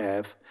to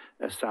have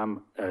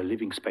some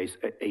living space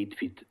at 8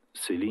 feet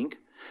ceiling.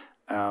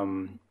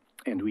 And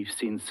we've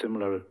seen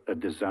similar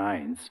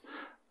designs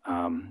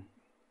in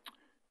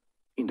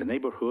the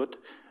neighborhood.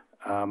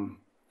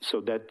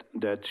 So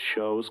that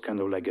shows kind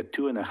of like a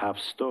 2.5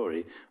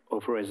 story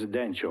of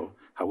residential.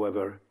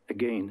 However,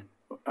 again,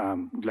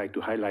 I'd like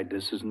to highlight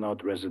this is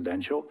not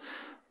residential.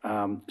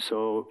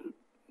 So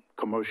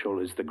commercial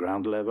is the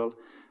ground level.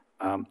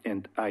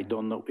 And I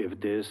don't know if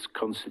this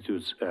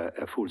constitutes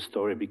a full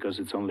story because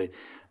it's only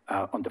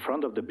on the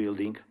front of the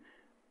building.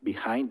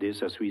 Behind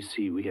this, as we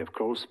see, we have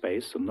crawl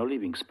space, so no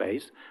living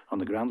space on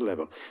the ground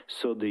level.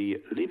 So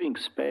the living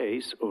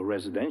space or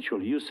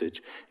residential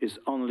usage is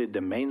only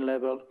the main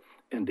level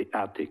and the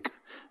attic.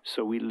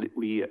 So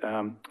we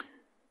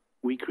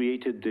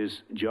created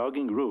this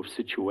jogging roof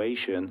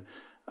situation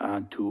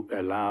to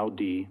allow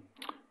the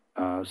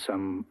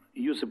some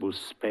usable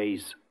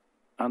space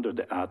under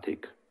the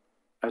attic.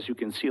 As you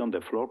can see on the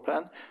floor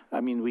plan,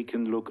 I mean, we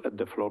can look at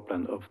the floor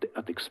plan of the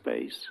attic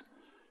space.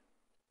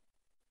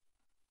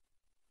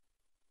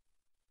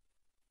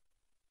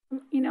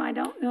 You know, I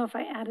don't know if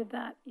I added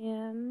that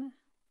in.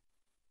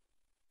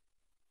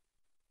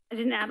 I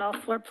didn't add all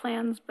floor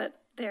plans, but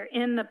they're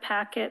in the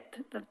packet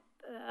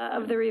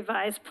of the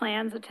revised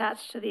plans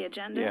attached to the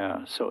agenda.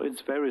 Yeah, so it's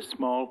very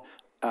small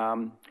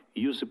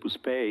usable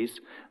space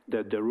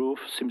that the roof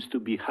seems to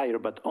be higher,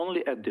 but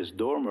only at these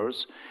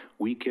dormers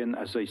we can,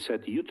 as I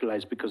said,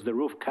 utilize because the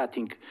roof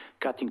cutting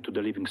to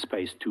the living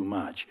space too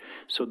much.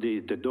 So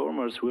the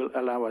dormers will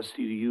allow us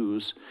to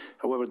use,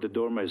 however, the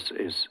dormer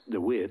is the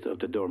width of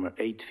the dormer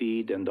 8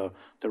 feet, and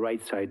the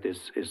right side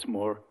is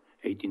more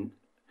 18.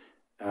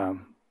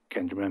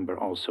 Can't remember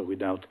also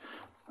without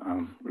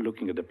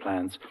looking at the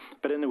plans.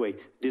 But anyway,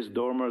 these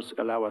dormers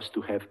allow us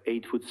to have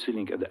 8-foot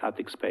ceiling at the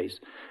attic space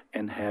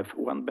and have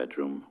one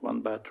bedroom,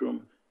 one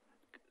bathroom,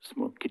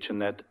 small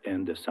kitchenette,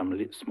 and some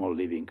small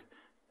living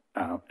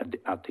at the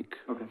attic.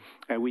 Okay.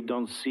 And we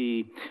don't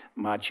see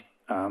much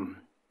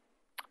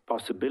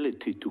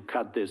possibility to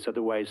cut this.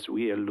 Otherwise,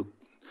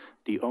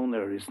 the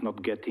owner is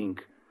not getting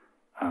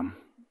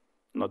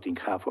not in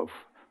half of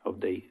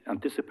they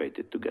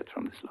anticipated to get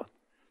from this lot.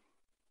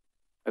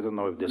 I don't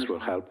know if this will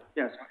help.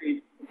 Yes,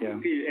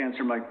 if you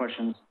answer my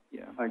questions,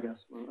 yeah, I guess.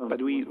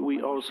 But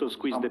we also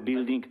squeeze the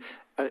building.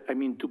 I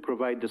mean, to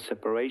provide the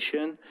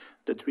separation,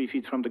 the 3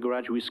 feet from the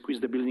garage, we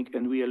squeeze the building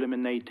and we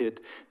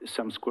eliminated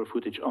some square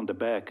footage on the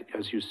back,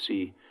 as you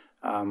see,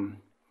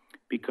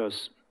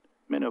 because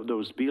many of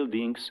those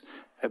buildings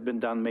have been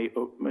done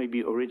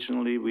maybe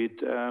originally with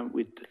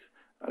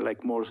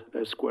like more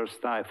square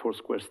style,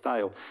 4-square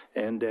style,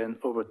 and then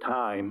over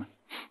time,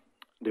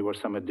 there were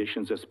some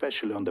additions,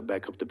 especially on the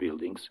back of the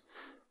buildings.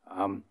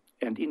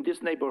 And in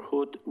this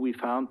neighborhood, we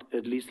found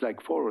at least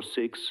like 4 or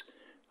 6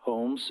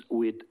 homes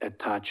with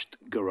attached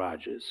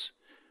garages.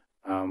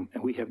 And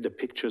we have the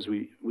pictures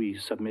we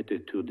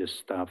submitted to this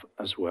staff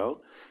as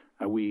well.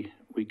 We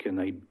can,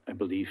 I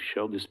believe,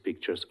 show these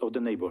pictures of the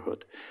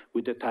neighborhood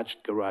with attached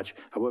garage.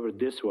 However,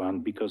 this one,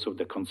 because of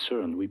the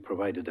concern, we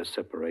provided a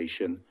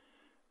separation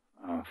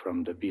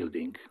from the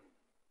building.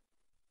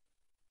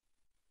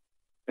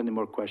 Any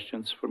more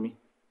questions for me?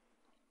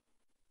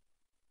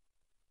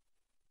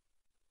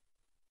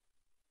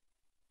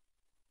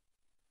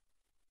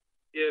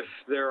 If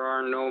there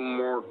are no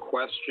more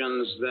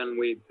questions, then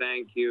we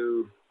thank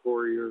you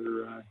for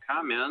your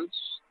comments.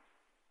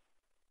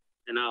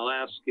 And I'll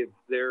ask if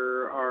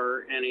there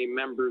are any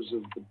members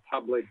of the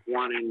public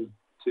wanting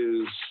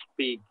to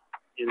speak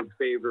in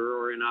favor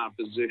or in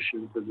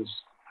opposition to this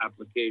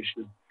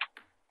application.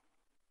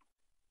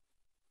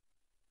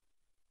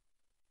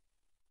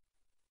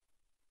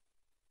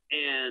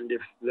 And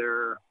if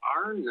there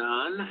are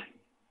none,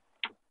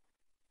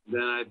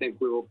 then I think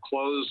we will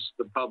close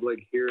the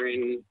public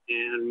hearing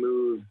and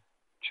move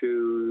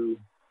to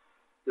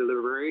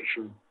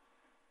deliberation.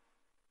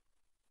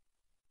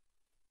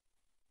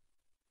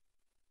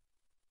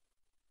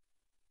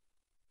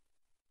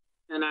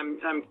 And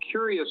I'm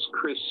curious,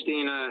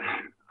 Christina,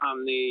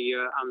 on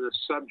the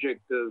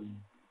subject of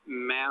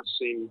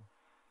massing,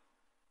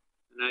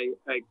 and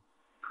I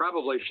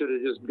probably should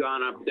have just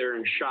gone up there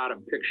and shot a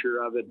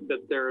picture of it,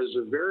 but there is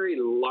a very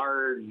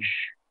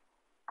large,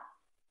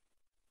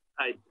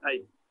 I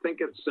think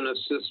it's an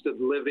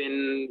assisted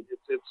living,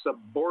 it's a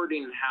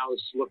boarding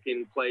house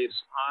looking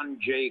place on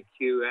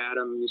JQ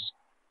Adams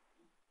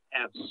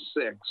at 6th.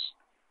 It's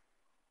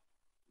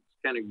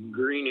kind of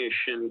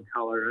greenish in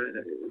color.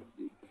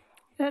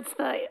 That's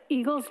the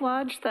Eagles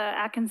Lodge, the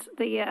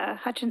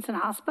Hutchinson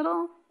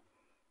Hospital? Is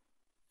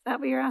that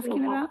what you're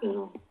asking about?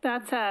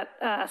 That's at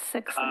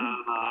 6th.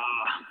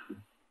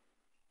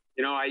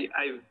 You know,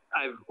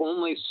 I've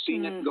only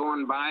seen it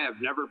going by.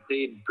 I've never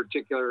paid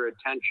particular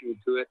attention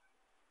to it,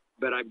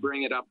 but I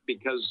bring it up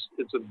because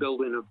it's a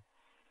building of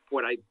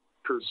what I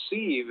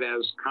perceive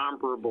as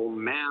comparable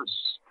mass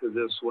to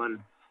this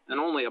one, and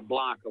only a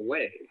block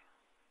away.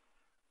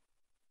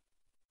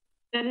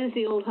 That is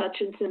the old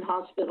Hutchinson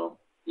Hospital.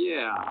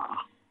 Yeah,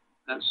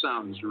 that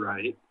sounds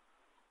right.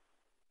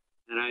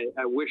 And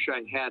I wish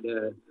I had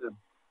a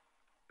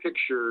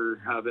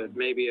picture of it,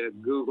 maybe a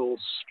Google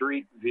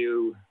Street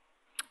View.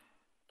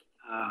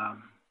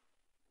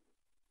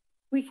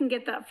 We can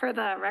get that for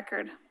the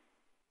record.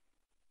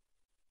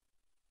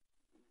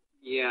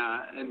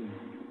 Yeah, and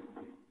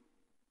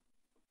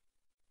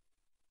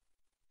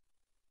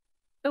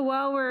So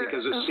while we're...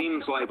 Because it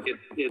seems like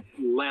it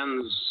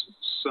lends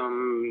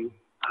some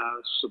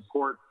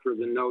support for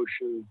the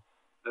notion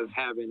of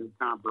having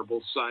a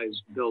comparable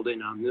sized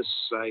building on this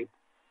site.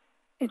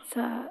 It's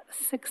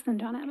 6th and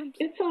John Adams.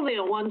 It's only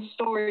a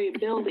one-story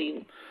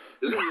building.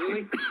 Is it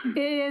really?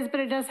 It is, but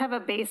it does have a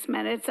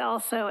basement. It's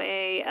also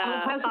a It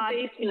has a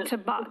basement. It's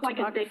like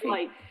a topography.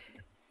 daylight.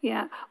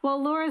 Yeah.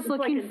 Well, Laura's It's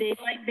looking. like a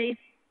daylight basement.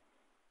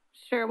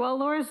 Sure. While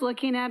Laura's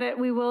looking at it,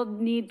 we will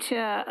need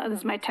to, this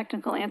is my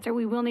technical answer,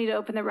 we will need to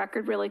open the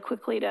record really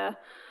quickly to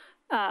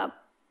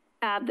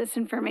add this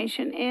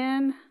information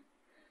in.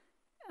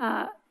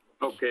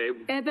 Okay.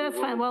 And that's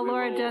fine. While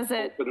Laura does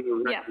it,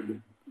 yeah,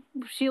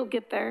 she'll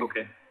get there.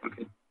 Okay.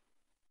 Okay.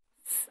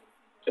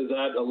 Is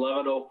that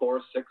 1104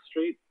 6th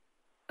Street?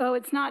 Oh,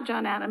 it's not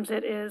John Adams.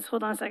 It is,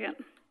 hold on a second.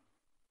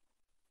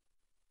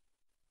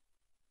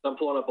 I'm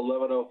pulling up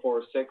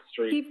 1104 6th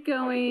Street. Keep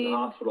going. The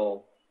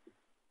hospital.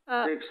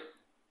 6th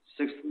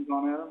and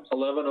John Adams?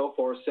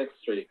 1104 6th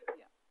Street.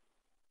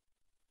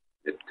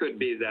 It could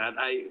be that.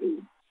 A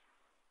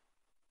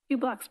few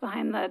blocks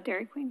behind the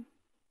Dairy Queen.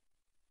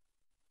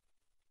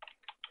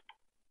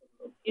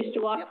 Used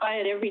to walk by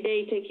it every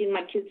day taking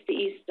my kids to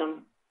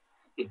Eastham.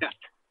 Yeah.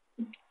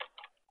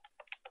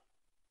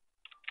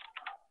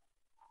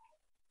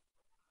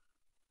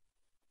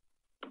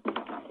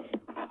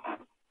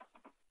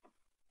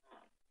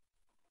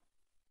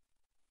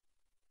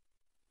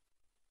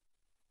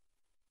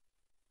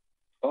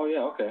 Oh, yeah,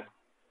 okay.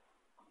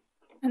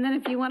 And then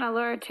if you want to,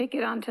 Laura, take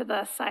it onto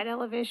the side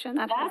elevation,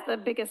 that has the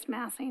biggest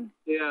massing.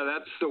 Yeah,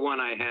 that's the one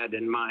I had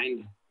in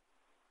mind.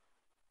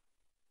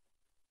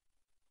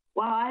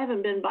 Wow, I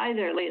haven't been by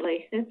there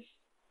lately. It's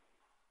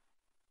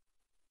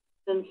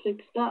been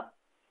fixed up.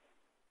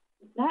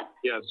 That?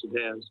 Yes, it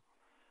has.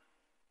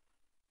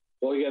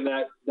 Well, again,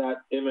 that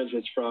image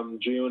is from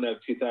June of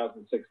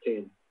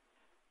 2016.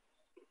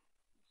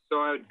 So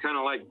I would kind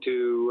of like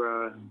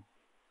to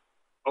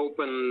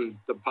open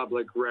the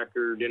public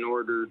record in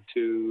order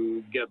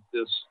to get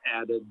this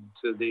added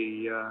to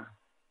the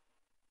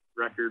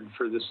record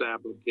for this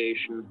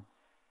application.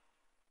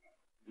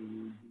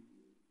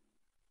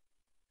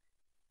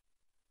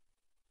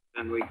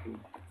 And we can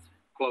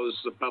close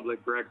the public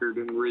record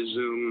and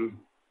resume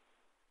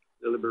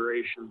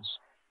deliberations.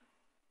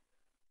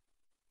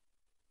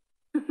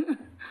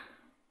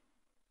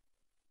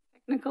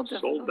 Technical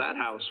difficulties. Sold that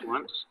house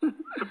once.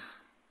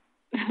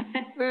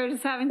 We're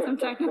just having some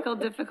technical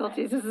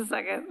difficulties. Just a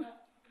second.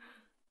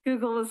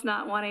 Google is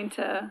not wanting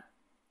to.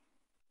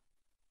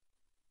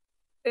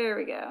 There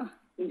we go.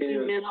 Can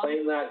you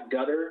explain that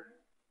gutter,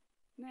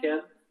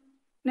 Ken?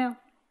 No,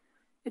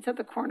 it's at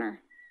the corner.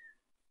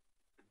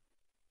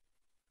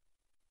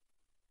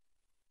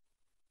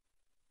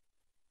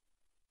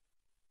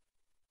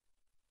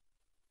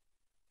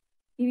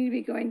 You need to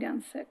be going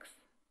down 6.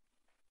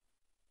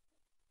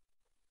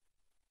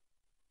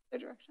 The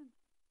direction.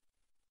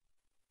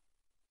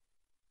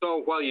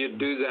 So while you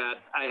do that,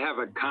 I have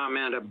a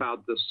comment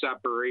about the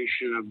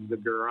separation of the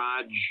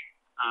garage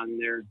on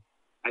there.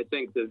 I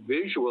think that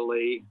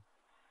visually,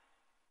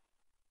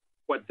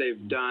 what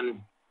they've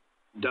done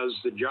does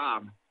the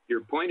job.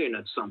 You're pointing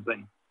at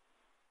something.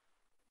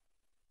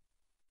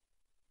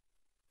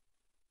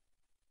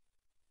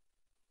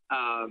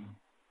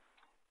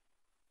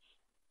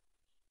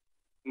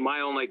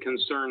 My only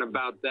concern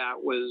about that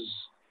was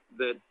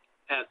that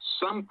at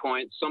some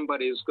point,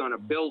 somebody is going to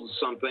build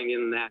something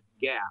in that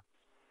gap.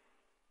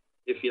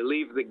 If you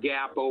leave the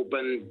gap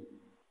open,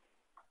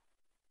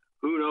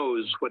 who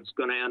knows what's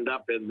going to end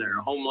up in there,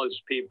 homeless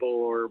people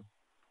or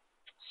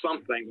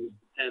something.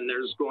 And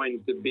there's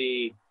going to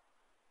be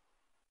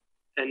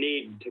a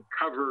need to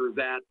cover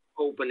that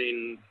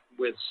opening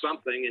with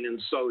something. And in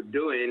so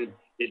doing,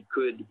 it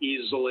could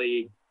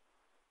easily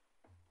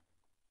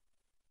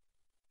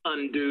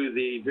undo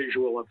the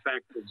visual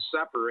effect of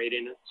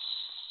separating it.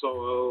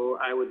 So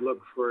I would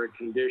look for a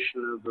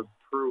condition of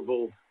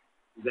approval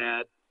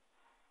that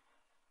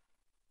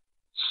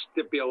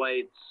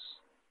stipulates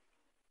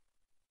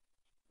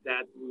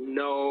that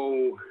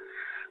no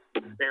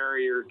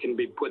barrier can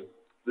be put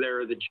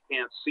there that you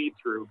can't see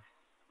through.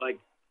 Like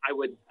I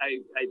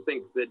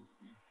think that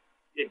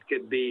it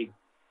could be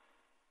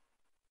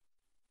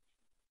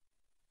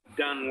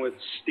done with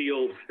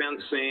steel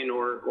fencing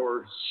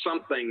or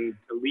something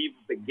to leave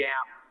the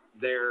gap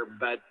there,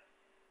 but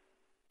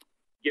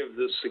give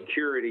the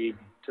security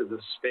to the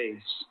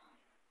space.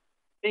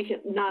 Make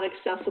it not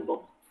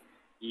accessible.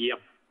 Yep.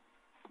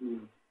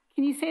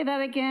 Can you say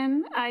that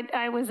again?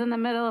 I was in the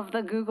middle of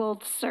the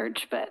Google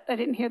search, but I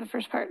didn't hear the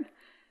first part.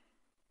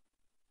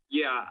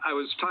 Yeah, I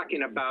was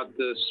talking about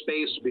the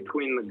space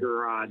between the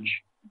garage,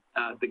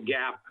 the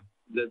gap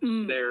that's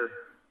there.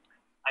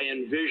 I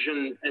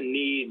envision a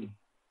need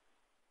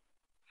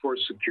for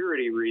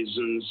security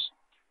reasons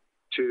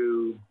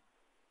to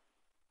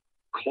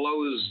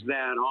close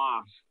that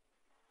off,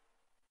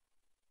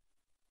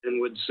 and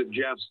would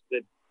suggest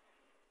that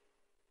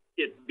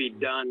it be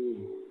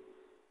done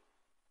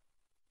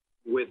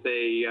with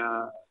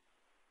a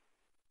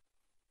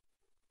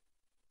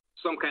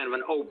some kind of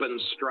an open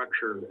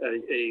structure,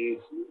 a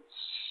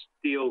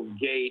steel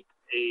gate,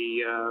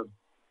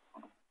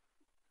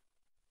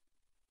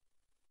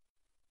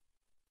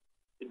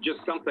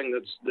 just something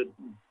that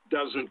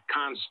doesn't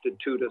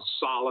constitute a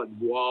solid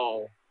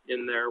wall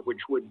in there, which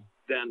would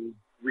then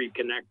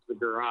reconnect the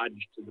garage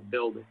to the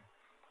building.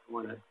 I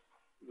want to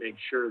make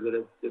sure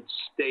that it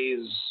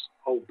stays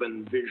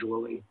open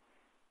visually.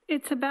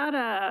 It's about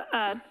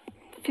a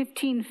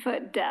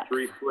 15-foot depth.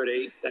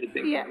 3'8", I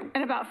think. Yeah,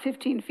 and about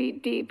 15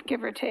 feet deep,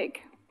 give or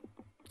take.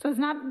 So it's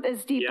not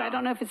as deep. Yeah. I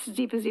don't know if it's as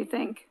deep as you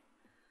think.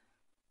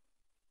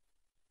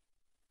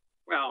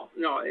 Well,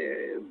 no,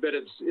 but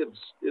it's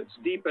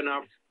deep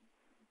enough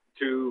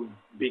to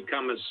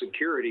become a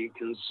security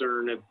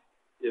concern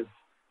if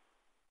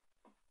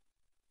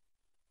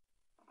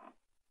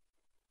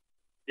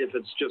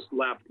it's just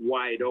left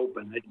wide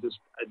open.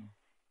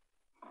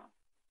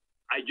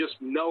 I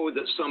just know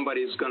that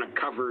somebody's going to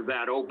cover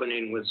that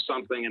opening with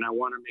something, and I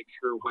want to make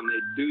sure when they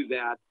do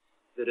that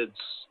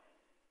it's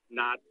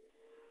not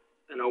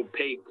an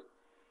opaque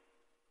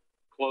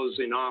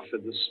closing off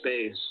of the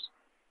space.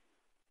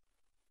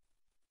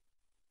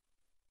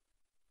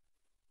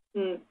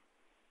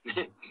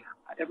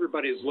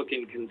 Everybody's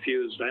looking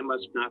confused. I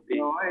must not be.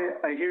 No,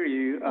 I hear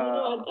you.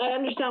 No, I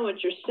understand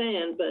what you're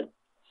saying, but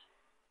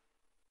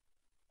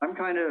I'm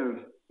kind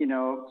of,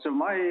 so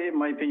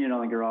my opinion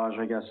on the garage,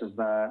 I guess, is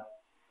that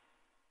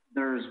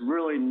there's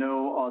really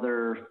no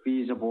other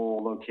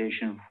feasible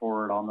location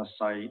for it on the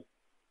site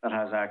that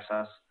has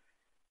access.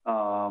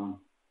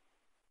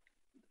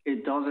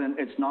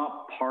 It's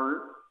not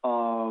part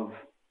of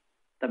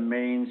the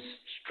main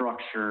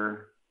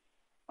structure.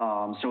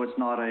 So it's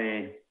not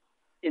a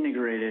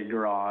integrated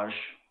garage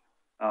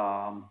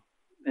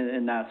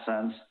in that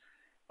sense.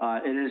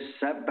 It is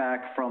set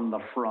back from the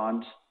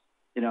front.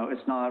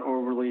 It's not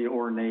overly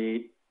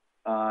ornate.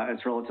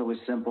 It's relatively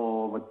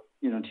simple with,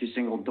 2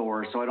 single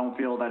doors. So I don't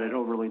feel that it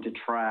overly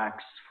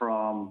detracts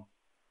from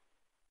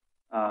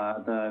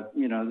the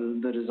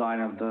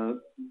design of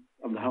the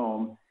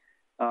home.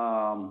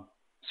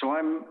 So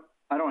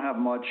I don't have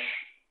much.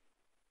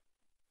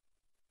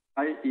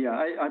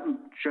 I'm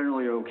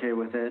generally okay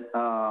with it.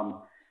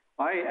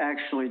 I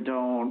actually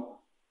don't,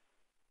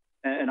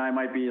 and I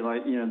might be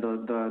like,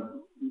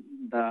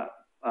 the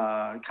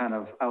kind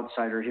of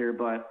outsider here,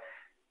 but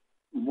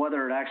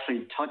whether it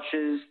actually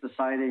touches the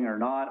siding or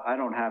not, I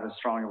don't have as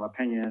strong of an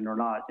opinion or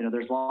not.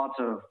 There's lots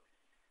of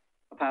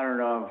a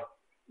pattern of,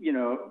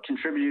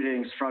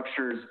 contributing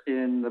structures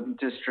in the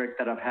district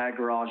that have had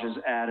garages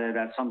added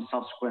at some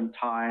subsequent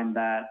time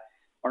that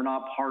are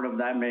not part of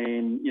that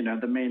main,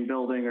 the main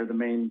building or the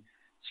main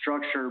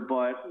structure,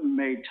 but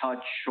may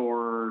touch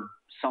or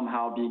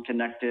somehow be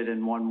connected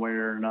in one way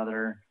or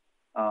another.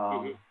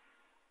 And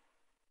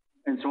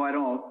so I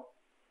don't,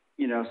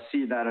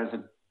 see that as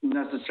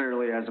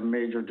necessarily as a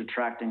major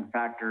detracting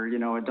factor.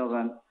 It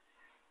doesn't,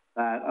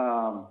 that,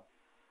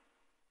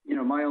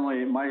 my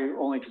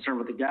only concern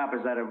with the gap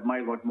is that it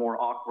might look more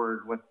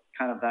awkward with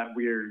kind of that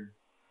weird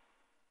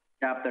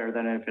gap there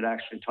than if it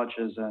actually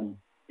touches. And,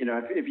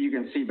 if you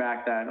can see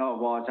back that, oh,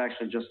 well, it's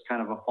actually just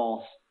kind of a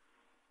false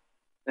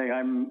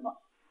thing.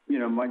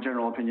 My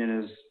general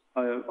opinion is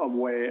a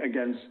way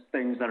against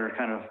things that are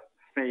kind of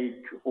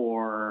fake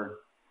or,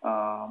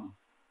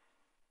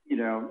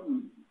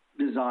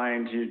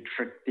 designed to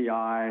trick the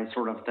eye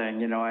sort of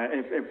thing.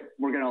 If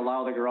we're going to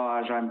allow the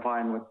garage, I'm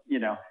fine with,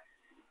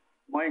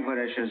 my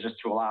inclination is just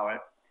to allow it.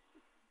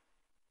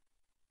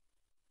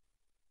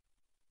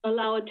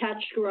 allow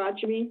attached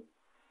garage, you mean?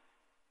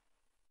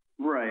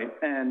 Right.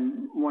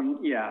 And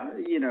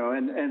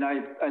and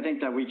I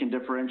think that we can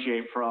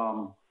differentiate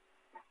from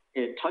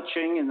it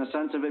touching in the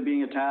sense of it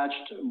being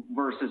attached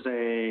versus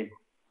a,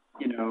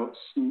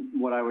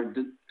 what I would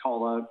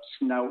call a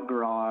snout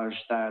garage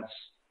that's,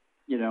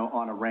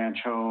 on a ranch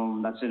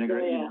home that's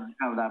integrated,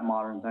 kind of that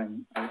modern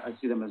thing. I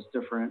see them as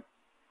different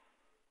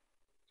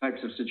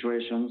types of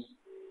situations.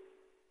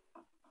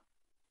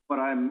 But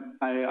I'm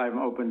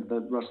open to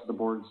the rest of the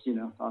board's,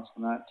 thoughts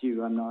on that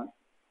too.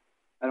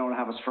 I don't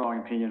have a strong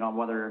opinion on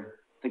whether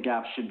the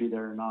gap should be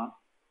there or not.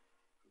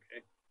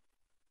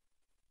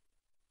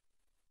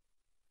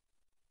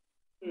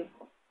 Okay.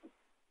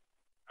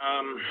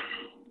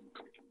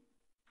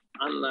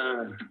 On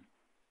the,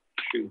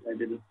 I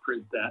didn't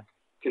print that.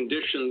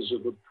 Conditions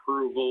of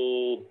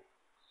approval.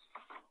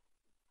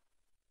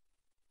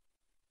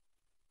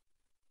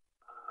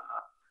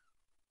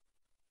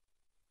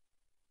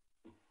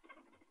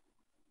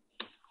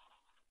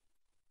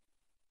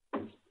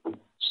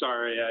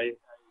 Sorry, I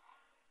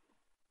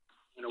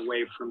went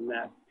away from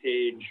that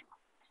page.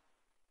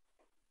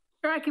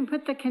 Sure, I can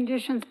put the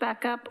conditions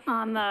back up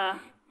on the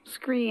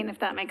screen if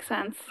that makes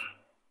sense.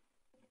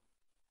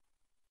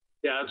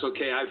 Yeah, that's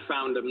okay. I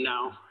found them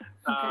now.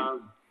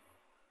 Okay.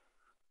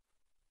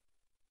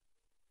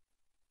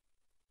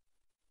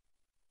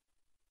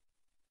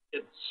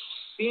 It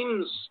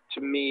seems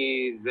to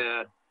me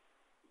that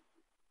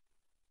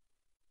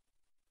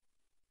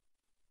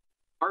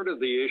part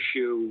of the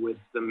issue with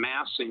the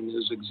massing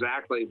is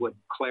exactly what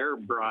Claire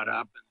brought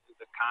up, and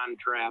the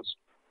contrast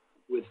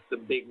with the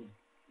big,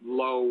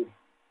 low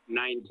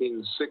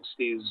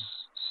 1960s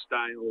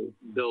style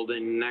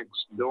building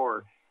next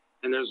door.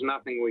 And there's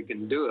nothing we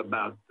can do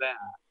about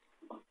that.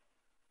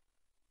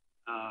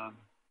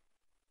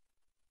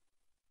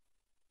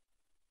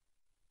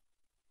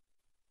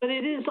 But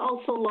it is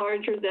also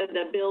larger than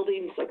the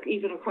buildings, like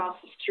even across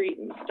the street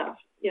and stuff,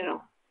 you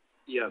know.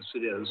 Yes,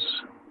 it is.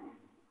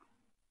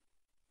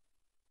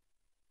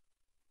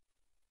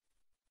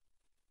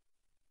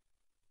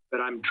 But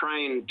I'm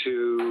trying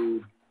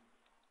to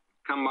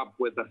come up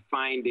with a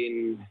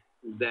finding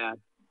that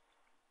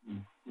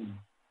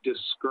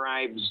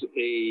describes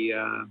a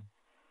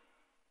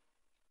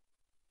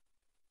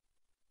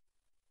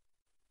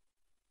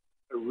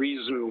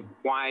reason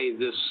why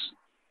this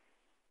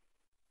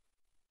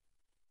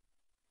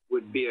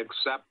would be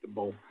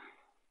acceptable.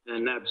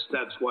 And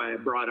that's why I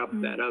brought up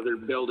that other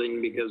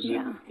building, because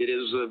it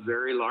is a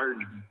very large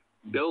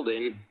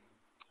building.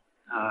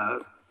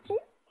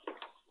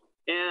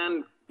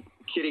 And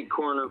kitty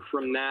corner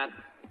from that,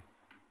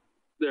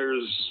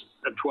 there's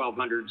a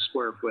 1,200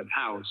 square foot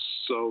house,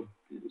 so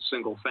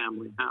single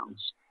family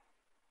house.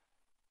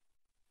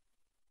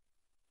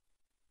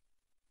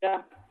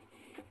 Yeah.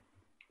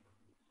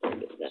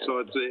 So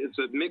it's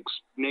a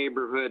mixed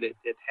neighborhood. It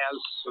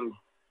has some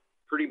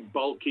pretty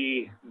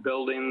bulky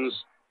buildings.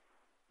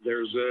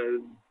 There's a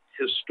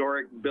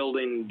historic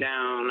building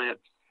down at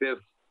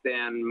 5th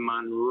and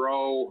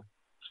Monroe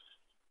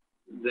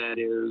that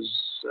is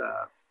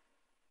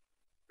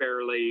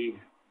fairly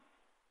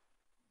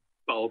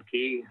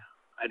bulky.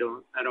 I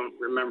don't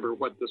remember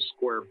what the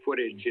square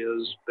footage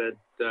is, but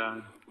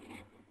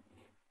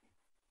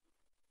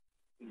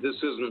this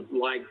isn't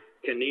like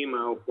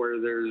Kenema where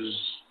there's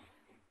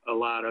a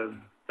lot of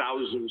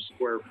 1,000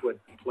 square foot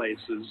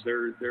places.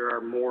 There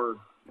are more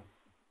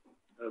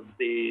of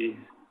the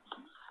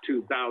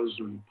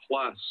 2,000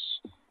 plus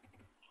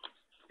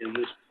in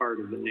this part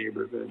of the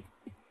neighborhood.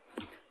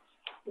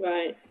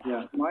 Right.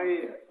 Yeah,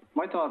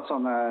 my thoughts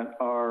on that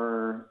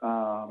are,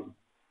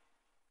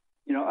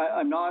 you know,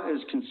 I'm not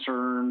as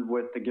concerned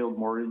with the Guild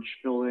Mortgage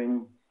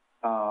building.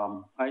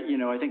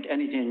 I think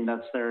anything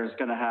that's there is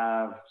going to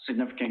have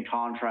significant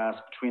contrast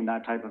between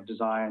that type of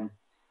design.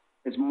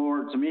 It's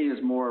more, to me, is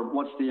more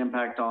what's the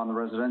impact on the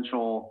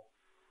residential,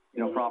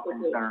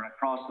 properties that are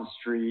across the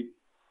street.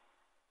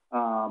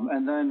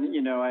 And then,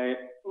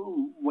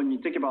 when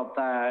you think about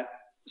that,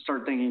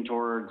 start thinking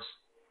towards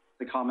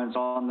the comments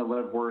on the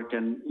live work.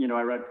 And,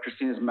 I read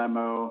Christina's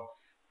memo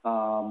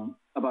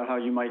about how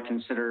you might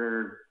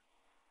consider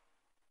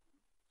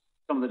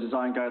some of the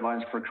design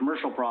guidelines for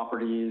commercial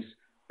properties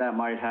that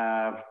might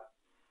have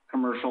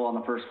commercial on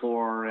the first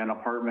floor and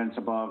apartments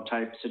above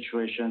type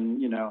situation,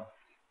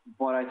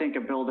 But I think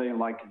a building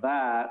like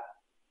that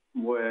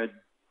would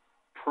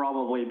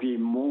probably be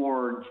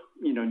more,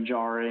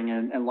 jarring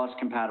and less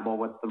compatible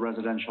with the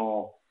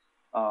residential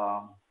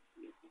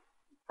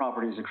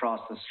properties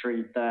across the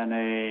street than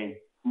a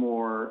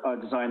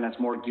design that's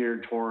more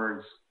geared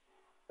towards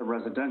the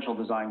residential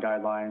design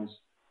guidelines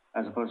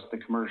as opposed to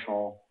the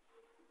commercial.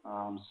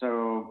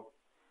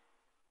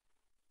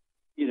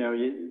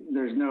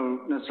 There's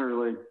no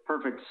necessarily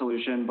perfect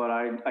solution, but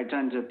I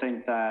tend to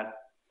think that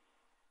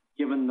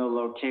given the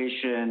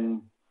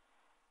location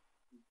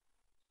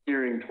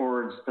steering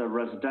towards the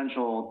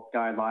residential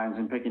guidelines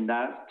and picking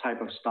that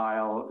type of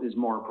style is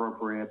more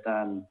appropriate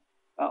than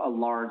a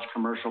large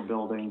commercial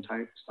building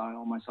type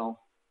style myself.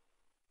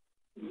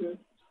 Mm-hmm.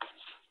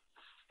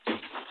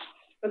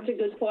 That's a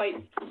good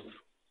point.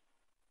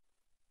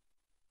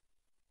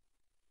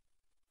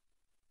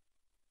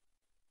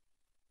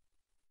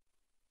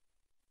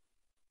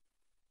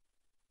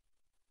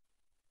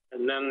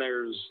 And then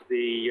there's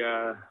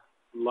the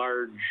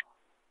large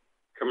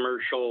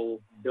commercial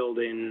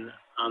building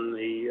on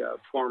the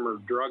former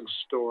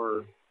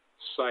drugstore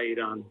site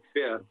on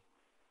 5th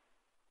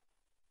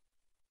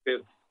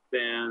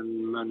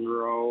and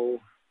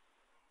Monroe.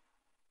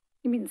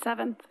 You mean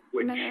 7th?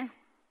 Which, 7th,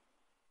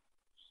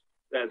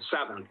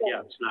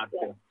 yeah, it's not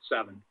 5th,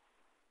 7th.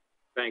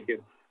 Thank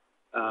you.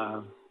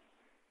 On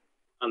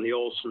the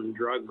Olson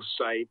drug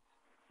site,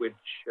 which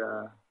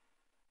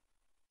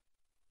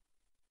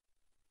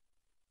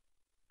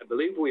I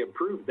believe we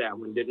approved that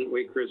one, didn't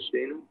we,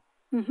 Christina?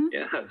 Mm-hmm.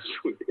 Yes,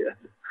 we did.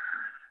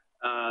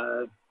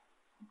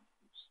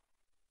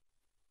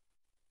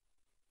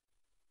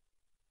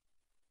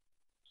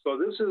 So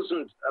this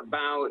isn't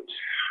about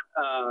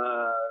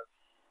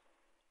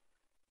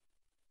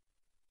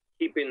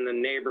keeping the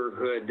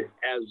neighborhood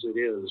as it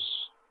is.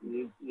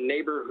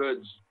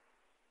 Neighborhoods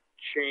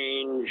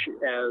change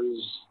as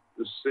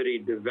the city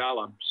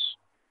develops.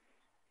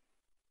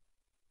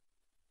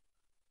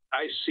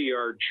 I see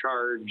our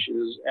charge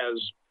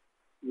as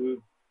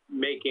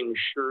making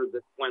sure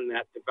that when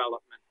that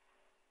development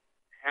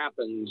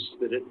happens,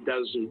 that it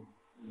doesn't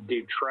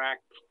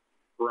detract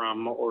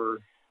from or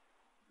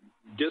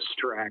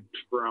distract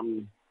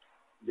from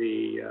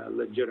the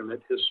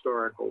legitimate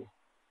historical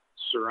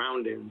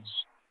surroundings.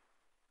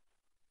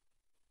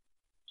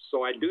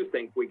 So I do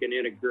think we can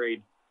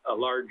integrate a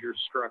larger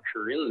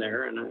structure in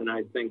there, and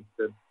I think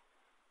that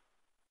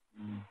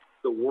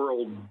the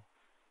world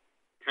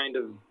kind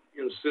of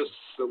insists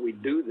that we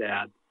do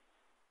that.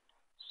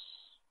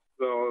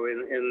 So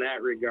in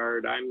that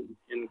regard, I'm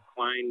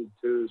inclined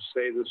to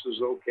say this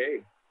is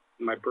okay,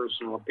 in my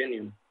personal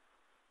opinion.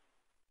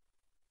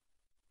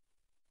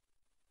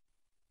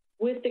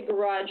 With the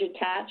garage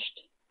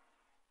attached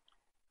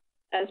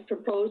as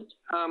proposed?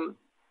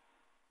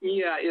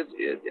 Yeah, it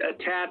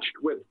attached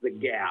with the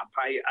gap.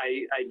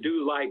 I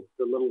do like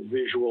the little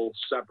visual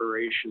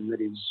separation that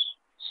he's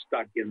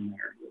stuck in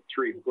there, the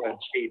 3 foot,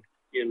 8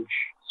 inch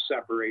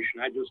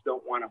separation. I just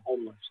don't want a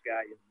homeless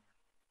guy in there.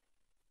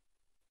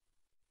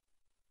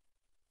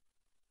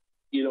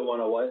 You don't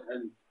want to what?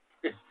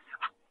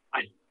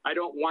 I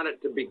don't want it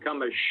to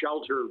become a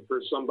shelter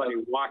for somebody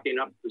walking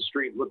up the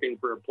street looking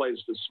for a place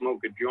to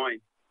smoke a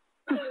joint.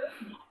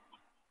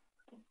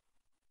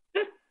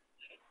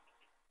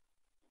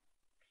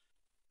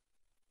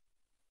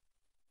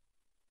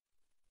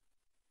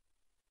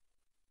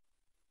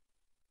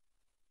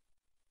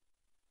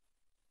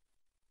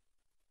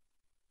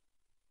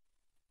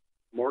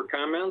 More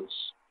comments?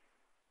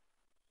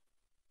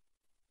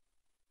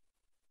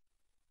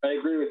 I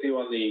agree with you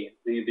on the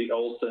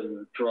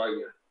Olson drug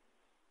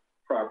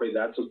property.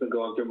 That's what's been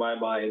going through my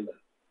mind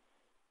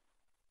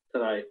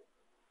tonight.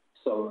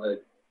 So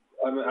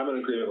I'm in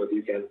agreement with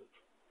you, Ken.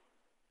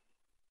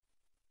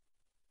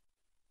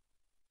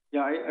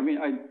 Yeah, I mean,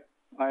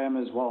 I am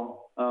as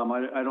well.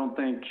 I don't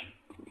think,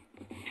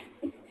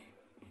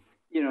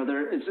 you know,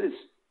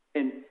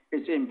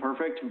 it's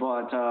imperfect,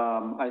 but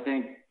I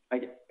think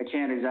I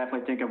can't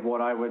exactly think of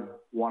what I would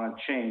want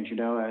to change. You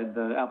know,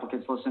 the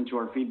applicants listened to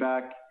our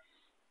feedback,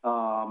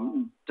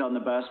 done the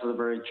best with a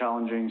very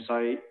challenging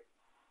site,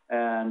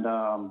 and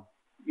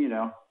you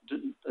know,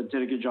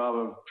 did a good job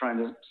of trying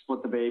to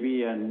split the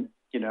baby and,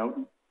 you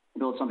know,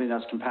 build something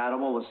that's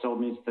compatible that still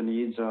meets the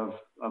needs of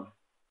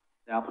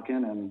the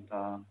applicant. And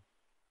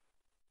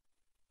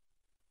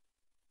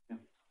yeah.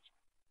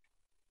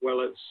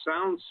 Well, it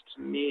sounds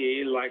to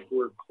me like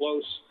we're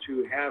close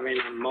to having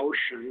a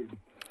motion.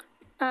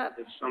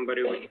 If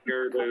somebody would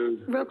care to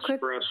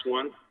express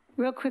one.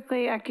 Real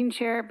quickly, Acting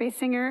Chair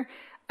Basinger,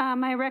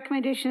 my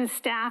recommendation as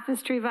staff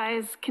is to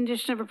revise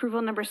condition of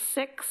approval number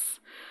 6.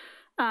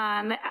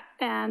 And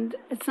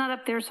it's not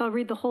up there, so I'll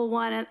read the whole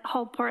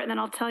part, and then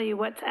I'll tell you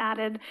what's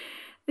added.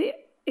 The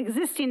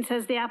existing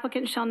says the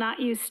applicant shall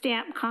not use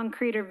stamped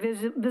concrete or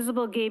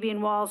visible gabion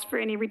walls for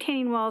any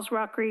retaining walls,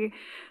 rockery,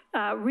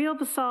 real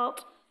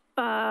basalt,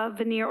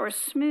 veneer, or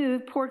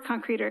smooth poured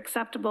concrete are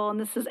acceptable, and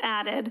this is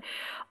added.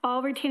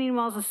 All retaining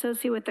walls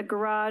associated with the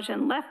garage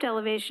and left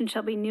elevation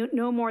shall be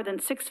no more than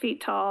 6 feet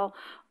tall.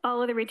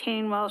 All of the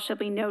retaining walls shall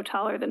be no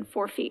taller than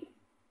 4 feet.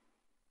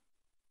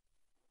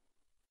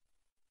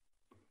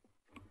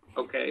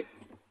 Okay,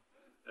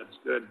 that's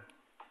good.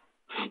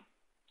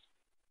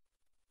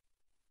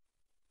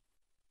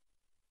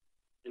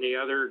 Any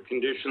other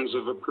conditions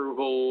of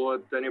approval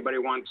that anybody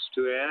wants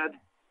to add?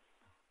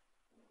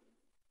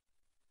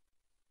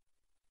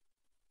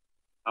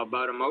 How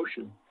about a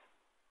motion?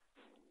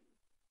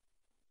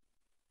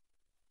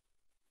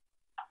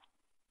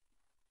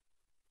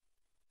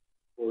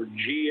 For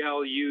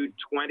GLU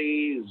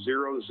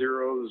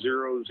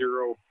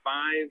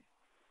 20-00005,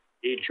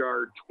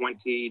 HR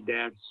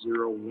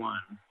 20-01.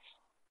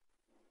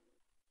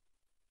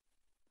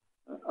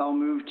 I'll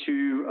move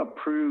to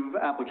approve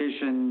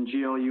application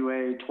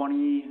GLUA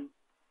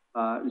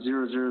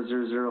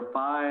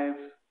 20-00005,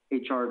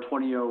 HR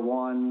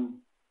 2001,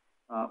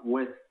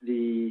 with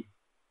the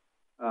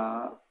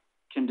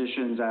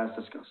conditions as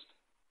discussed.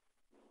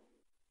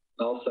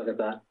 I'll second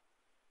that.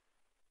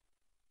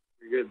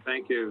 Very good,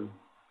 thank you.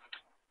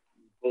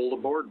 Pull the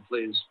board,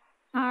 please.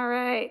 All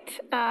right,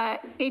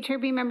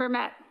 HRB member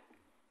Met.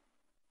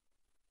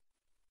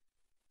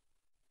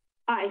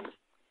 Aye.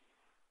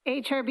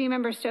 HRB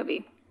member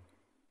Stobie.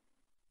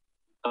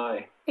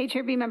 Aye.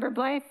 HRB member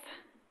Blythe.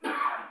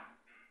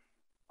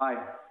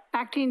 Aye.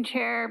 Acting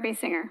Chair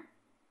Basinger.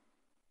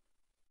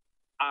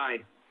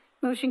 Aye.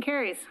 Motion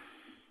carries.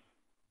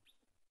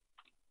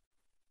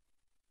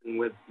 And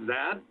with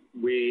that,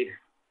 we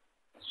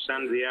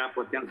send the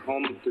applicant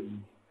home to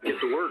get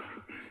to work.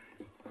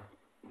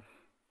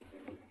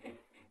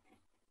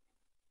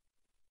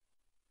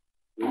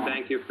 We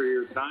thank you for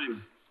your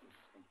time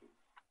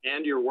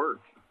and your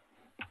work.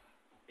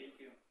 Thank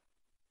you.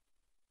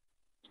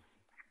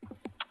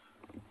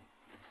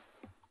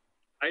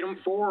 Item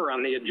 4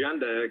 on the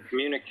agenda,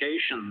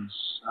 communications.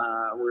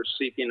 We're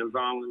seeking a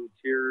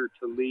volunteer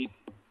to lead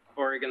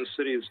Oregon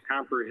City's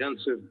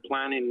comprehensive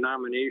planning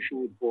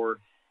nomination for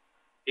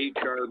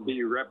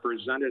HRB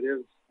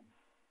representative.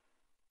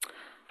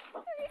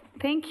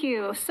 Thank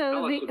you.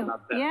 So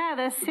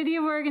the City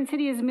of Oregon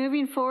City is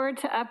moving forward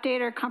to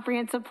update our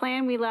comprehensive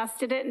plan. We last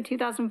did it in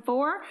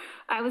 2004.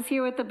 I was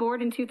here with the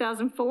board in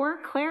 2004.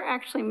 Claire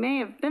actually may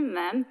have been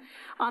then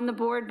on the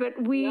board,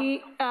 but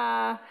we,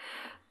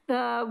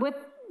 with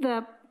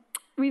the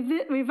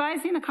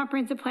revising the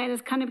comprehensive plan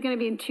is kind of going to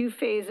be in two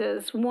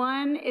phases.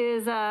 One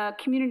is a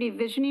community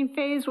visioning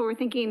phase where we're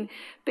thinking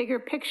bigger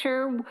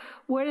picture.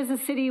 Where does the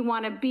city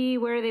want to be?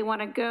 Where do they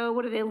want to go?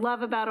 What do they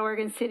love about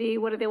Oregon City?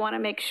 What do they want to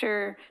make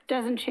sure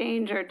doesn't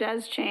change or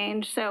does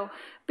change? So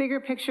bigger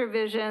picture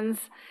visions.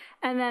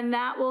 And then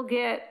that will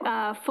get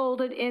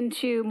folded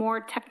into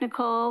more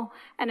technical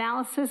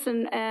analysis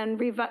and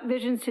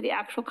revisions to the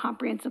actual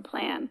comprehensive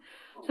plan.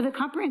 So the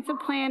comprehensive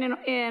plan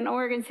in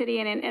Oregon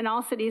City and in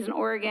all cities in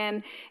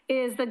Oregon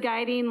is the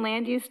guiding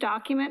land use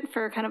document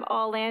for kind of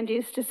all land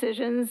use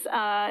decisions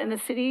in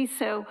the city.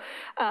 So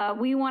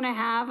we want to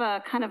have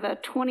a kind of a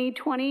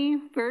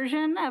 2020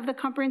 version of the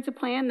comprehensive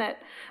plan that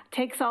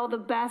takes all the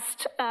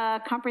best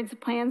comprehensive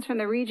plans from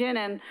the region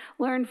and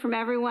learn from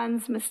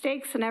everyone's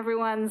mistakes and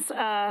everyone's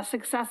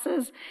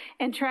successes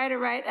and try to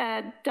write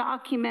a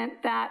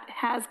document that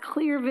has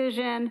clear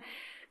vision,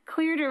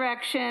 clear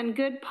direction,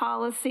 good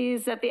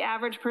policies that the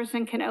average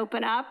person can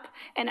open up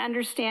and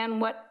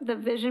understand what the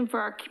vision for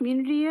our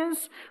community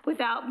is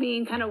without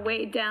being kind of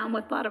weighed down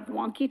with a lot of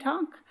wonky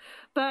talk.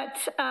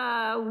 But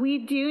we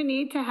do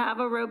need to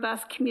have a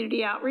robust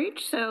community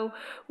outreach. So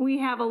we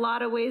have a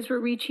lot of ways we're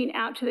reaching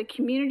out to the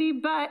community.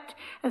 But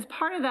as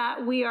part of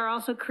that, we are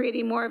also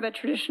creating more of a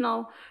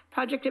traditional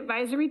project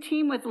advisory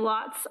team with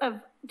lots of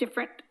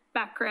different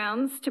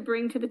backgrounds to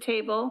bring to the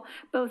table,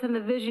 both in the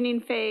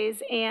visioning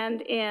phase and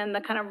in the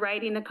kind of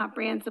writing the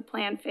comprehensive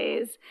plan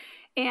phase.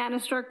 And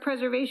historic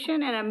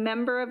preservation and a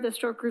member of the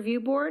Historic Review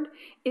Board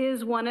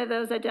is one of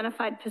those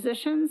identified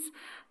positions.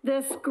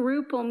 This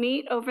group will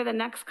meet over the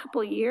next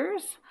couple of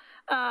years,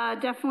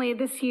 definitely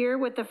this year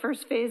with the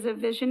first phase of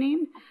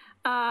visioning,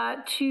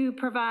 to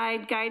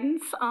provide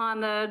guidance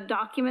on the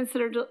documents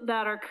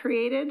that are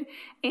created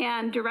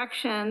and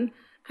direction,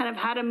 kind of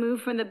how to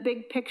move from the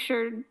big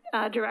picture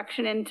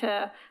direction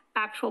into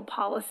actual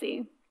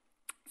policy.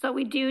 So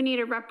we do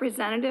need a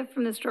representative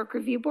from the Historic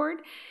Review Board.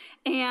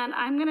 And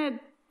I'm going to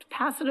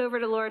pass it over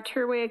to Laura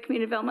Turway,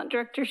 Community Development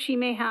Director. She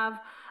may have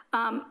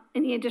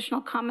any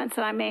additional comments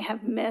that I may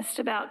have missed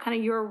about kind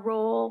of your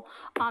role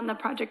on the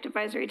project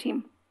advisory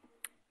team.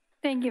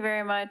 Thank you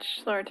very much,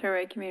 Laura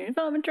Turway, Community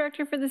Development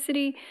Director for the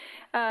city.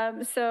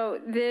 So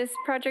this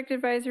project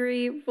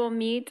advisory will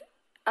meet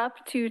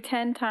up to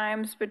 10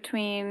 times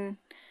between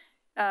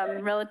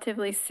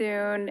relatively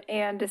soon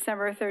and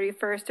December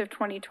 31st of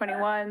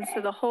 2021.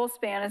 So the whole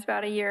span is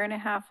about a year and a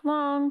half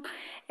long.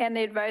 And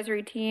the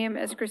advisory team,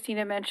 as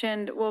Christina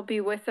mentioned, will be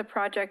with the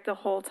project the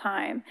whole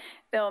time.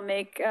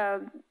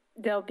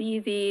 They'll be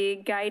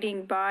the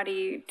guiding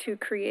body to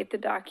create the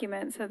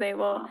document. So they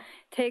will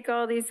take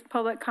all these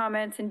public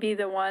comments and be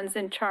the ones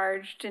in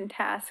charge and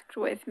tasked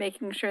with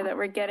making sure that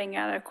we're getting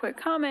out a quick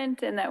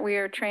comment and that we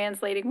are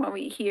translating what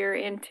we hear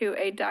into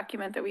a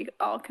document that we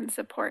all can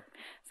support.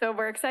 So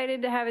we're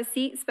excited to have a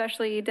seat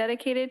especially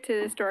dedicated to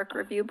the Historic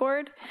Review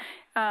Board.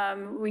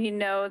 We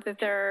know that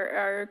there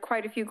are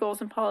quite a few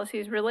goals and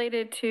policies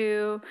related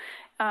to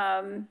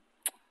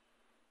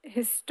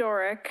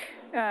historic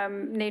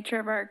nature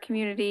of our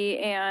community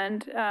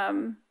and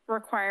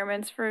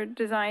requirements for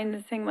design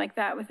and things like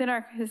that within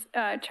our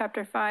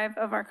Chapter 5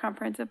 of our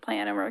comprehensive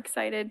plan, and we're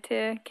excited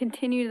to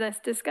continue this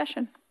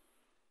discussion.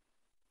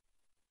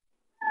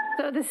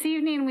 So this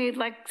evening we'd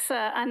like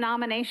a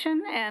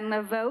nomination and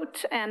a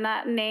vote, and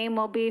that name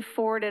will be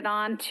forwarded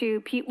on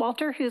to Pete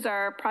Walter, who's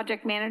our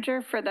project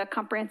manager for the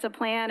comprehensive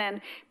plan,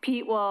 and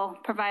Pete will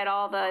provide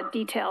all the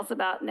details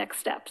about next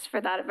steps for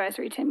that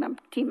advisory team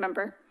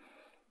member.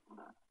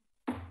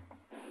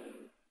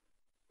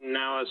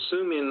 Now,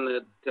 assuming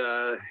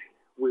that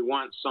we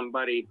want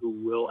somebody who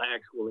will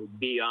actually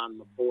be on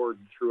the board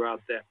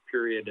throughout that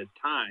period of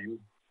time,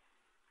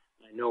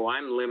 I know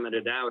I'm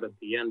limited out at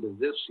the end of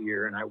this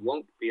year, and I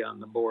won't be on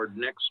the board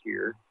next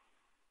year.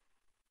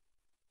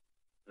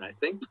 And I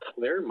think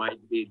Claire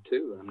might be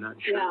too. I'm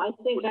not sure. Yeah, I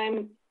think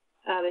I'm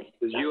out of.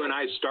 Because you and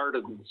I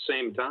started at the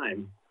same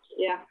time.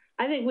 Yeah,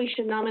 I think we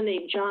should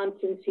nominate John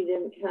since he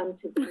didn't come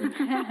to the.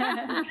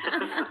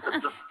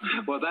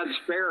 Well, that's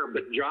fair,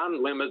 but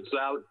John limits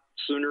out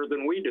sooner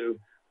than we do.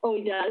 Oh,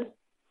 he does?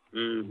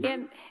 Mm-hmm.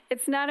 And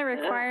it's not a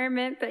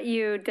requirement that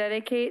you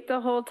dedicate the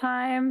whole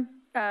time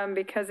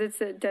because it's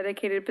a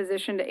dedicated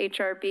position to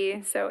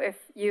HRB. So if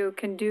you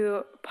can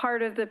do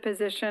part of the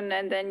position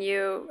and then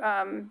you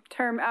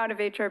term out of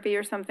HRB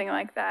or something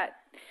like that,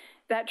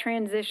 that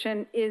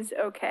transition is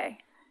okay.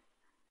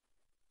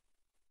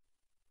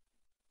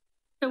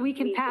 So we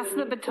can pass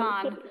the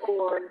baton.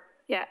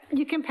 Yeah,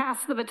 you can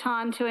pass the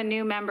baton to a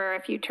new member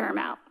if you term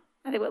out.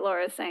 I think what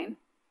Laura is saying.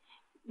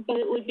 But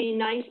it would be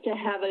nice to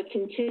have a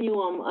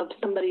continuum of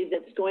somebody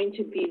that's going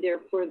to be there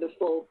for the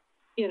full,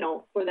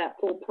 for that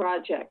full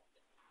project.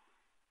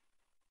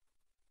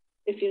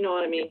 If you know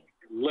what I mean.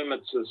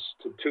 Limits us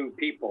to 2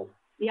 people.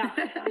 Yeah.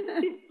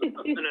 And it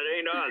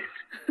ain't us.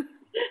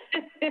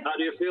 How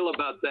do you feel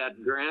about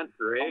that, Grant,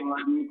 Ray?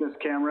 I mute this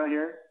camera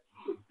here.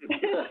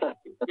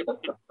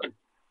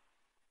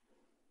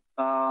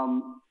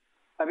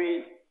 I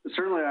mean,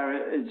 certainly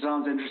it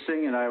sounds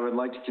interesting and I would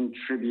like to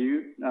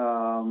contribute.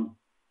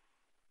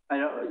 I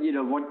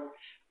don't,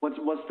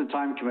 What's the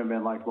time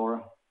commitment like,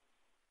 Laura?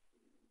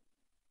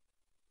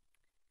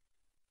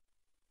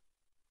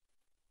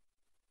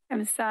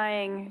 I'm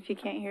sighing if you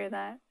can't hear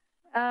that.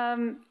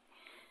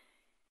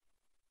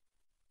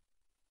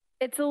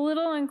 It's a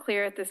little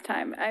unclear at this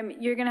time.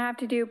 You're going to have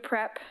to do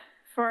prep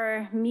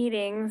for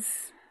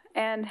meetings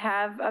and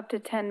have up to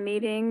 10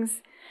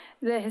 meetings.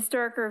 The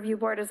Historic Review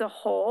Board as a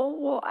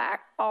whole will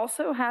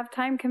also have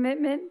time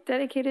commitment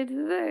dedicated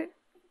to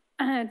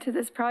to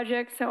this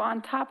project. So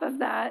on top of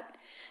that,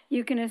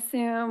 you can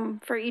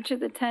assume for each of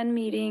the 10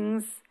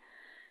 meetings,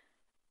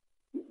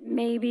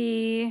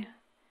 maybe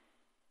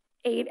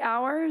 8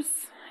 hours,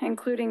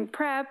 including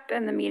prep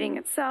and the meeting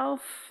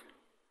itself.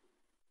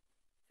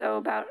 So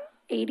about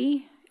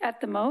 80 at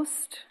the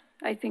most.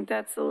 I think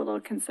that's a little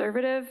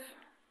conservative.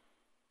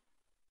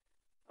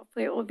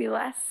 Hopefully it will be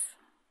less.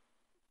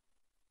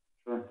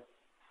 Sure.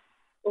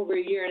 Over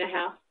a year and a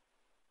half.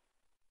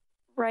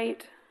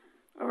 Right,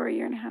 over a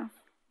year and a half.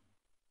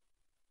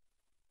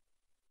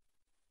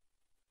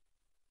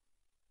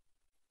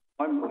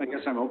 I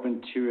guess I'm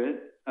open to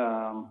it.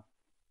 I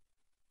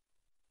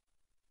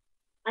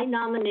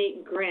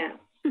nominate Grant.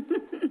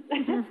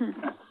 And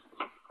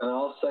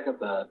I'll second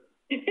that.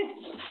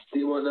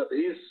 He's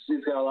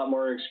got a lot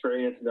more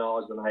experience and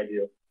knowledge than I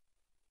do.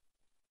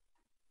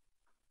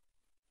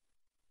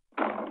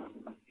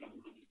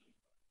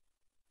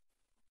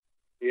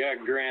 Yeah,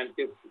 Grant,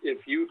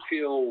 if you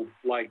feel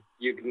like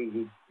you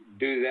can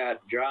do that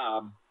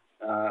job,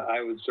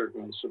 I would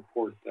certainly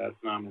support that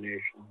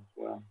nomination as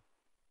well.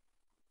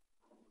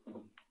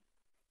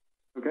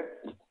 Okay.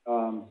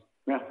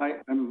 Yeah,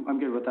 I'm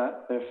good with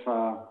that. If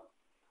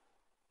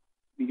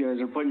you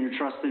guys are putting your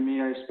trust in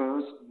me, I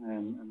suppose,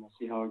 and we'll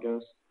see how it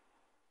goes.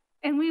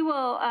 And we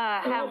will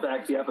I'll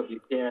back you up if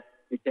you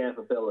can't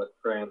fulfill it,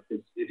 Grant.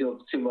 If you feel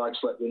too much,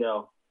 let me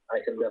know. I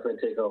can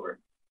definitely take over.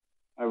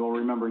 I will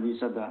remember you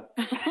said that.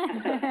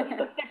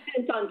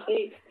 It's on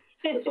tape.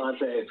 It's on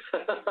tape.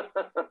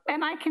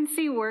 And I can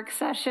see work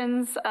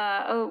sessions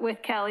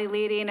with Kelly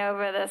leading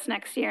over this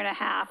next year and a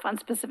half on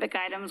specific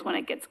items when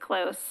it gets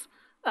close.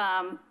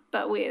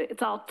 But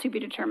it's all to be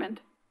determined.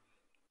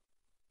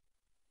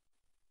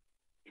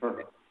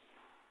 Sure.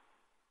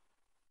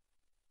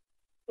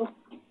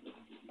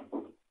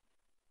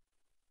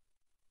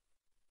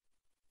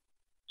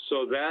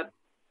 So that,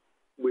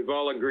 we've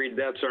all agreed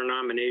that's our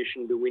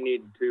nomination. Do we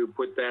need to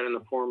put that in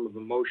the form of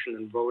a motion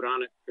and vote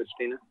on it,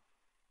 Christina?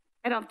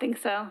 I don't think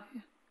so.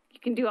 You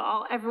can do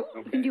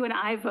you can do an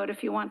aye vote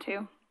if you want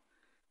to.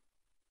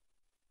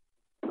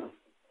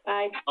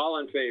 Aye. All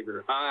in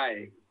favor?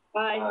 Aye.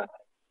 Aye.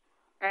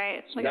 All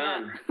right, look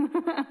Done.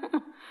 at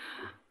that.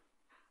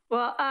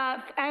 Well,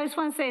 I just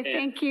want to say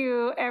thank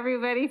you,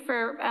 everybody,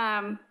 for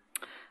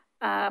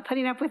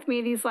putting up with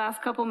me these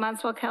last couple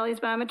months while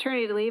Kelly's been on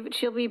maternity leave. But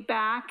she'll be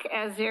back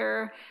as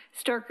your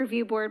Historic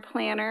Review Board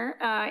planner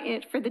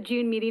for the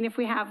June meeting if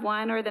we have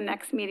one, or the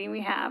next meeting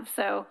we have.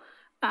 So,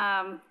 do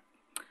you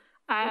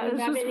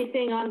have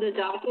anything on the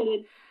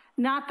docket?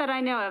 Not that I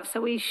know of. So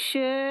we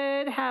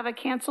should have a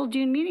canceled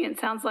June meeting, it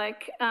sounds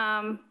like,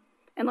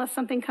 unless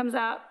something comes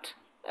out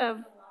of.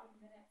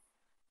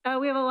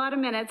 We have a lot of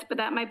minutes, but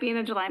that might be in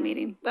a July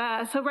meeting.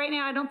 So right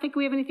now, I don't think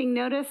we have anything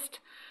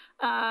noticed.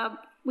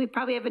 We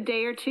probably have a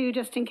day or two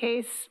just in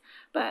case.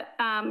 But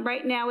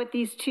right now, with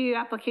these two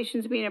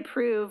applications being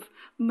approved,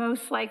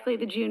 most likely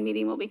the June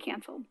meeting will be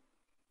canceled.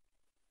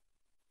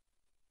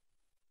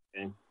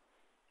 Okay.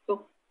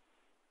 Cool.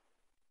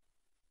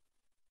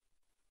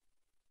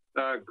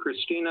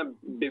 Christina,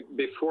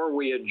 before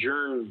we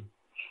adjourn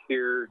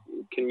here,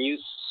 can you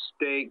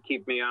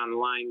keep me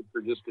online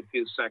for just a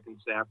few seconds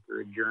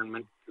after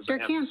adjournment? Because Sure I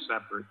have can. a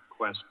separate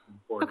question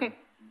for Okay,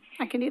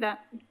 I can do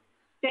that.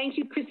 Thank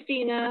you,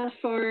 Christina,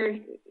 for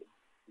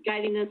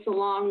guiding us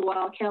along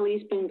while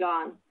Kelly's been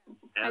gone.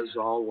 As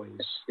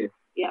always.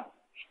 Yeah.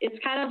 It's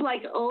kind of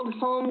like old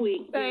home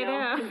week. You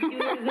know.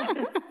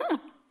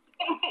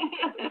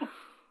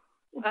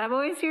 I'm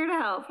always here to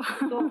help.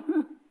 Cool.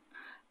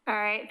 All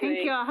right,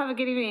 thank you all. Have a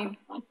good evening.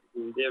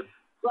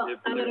 Well,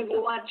 I'm gonna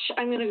go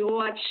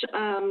watch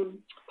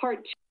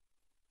part 2.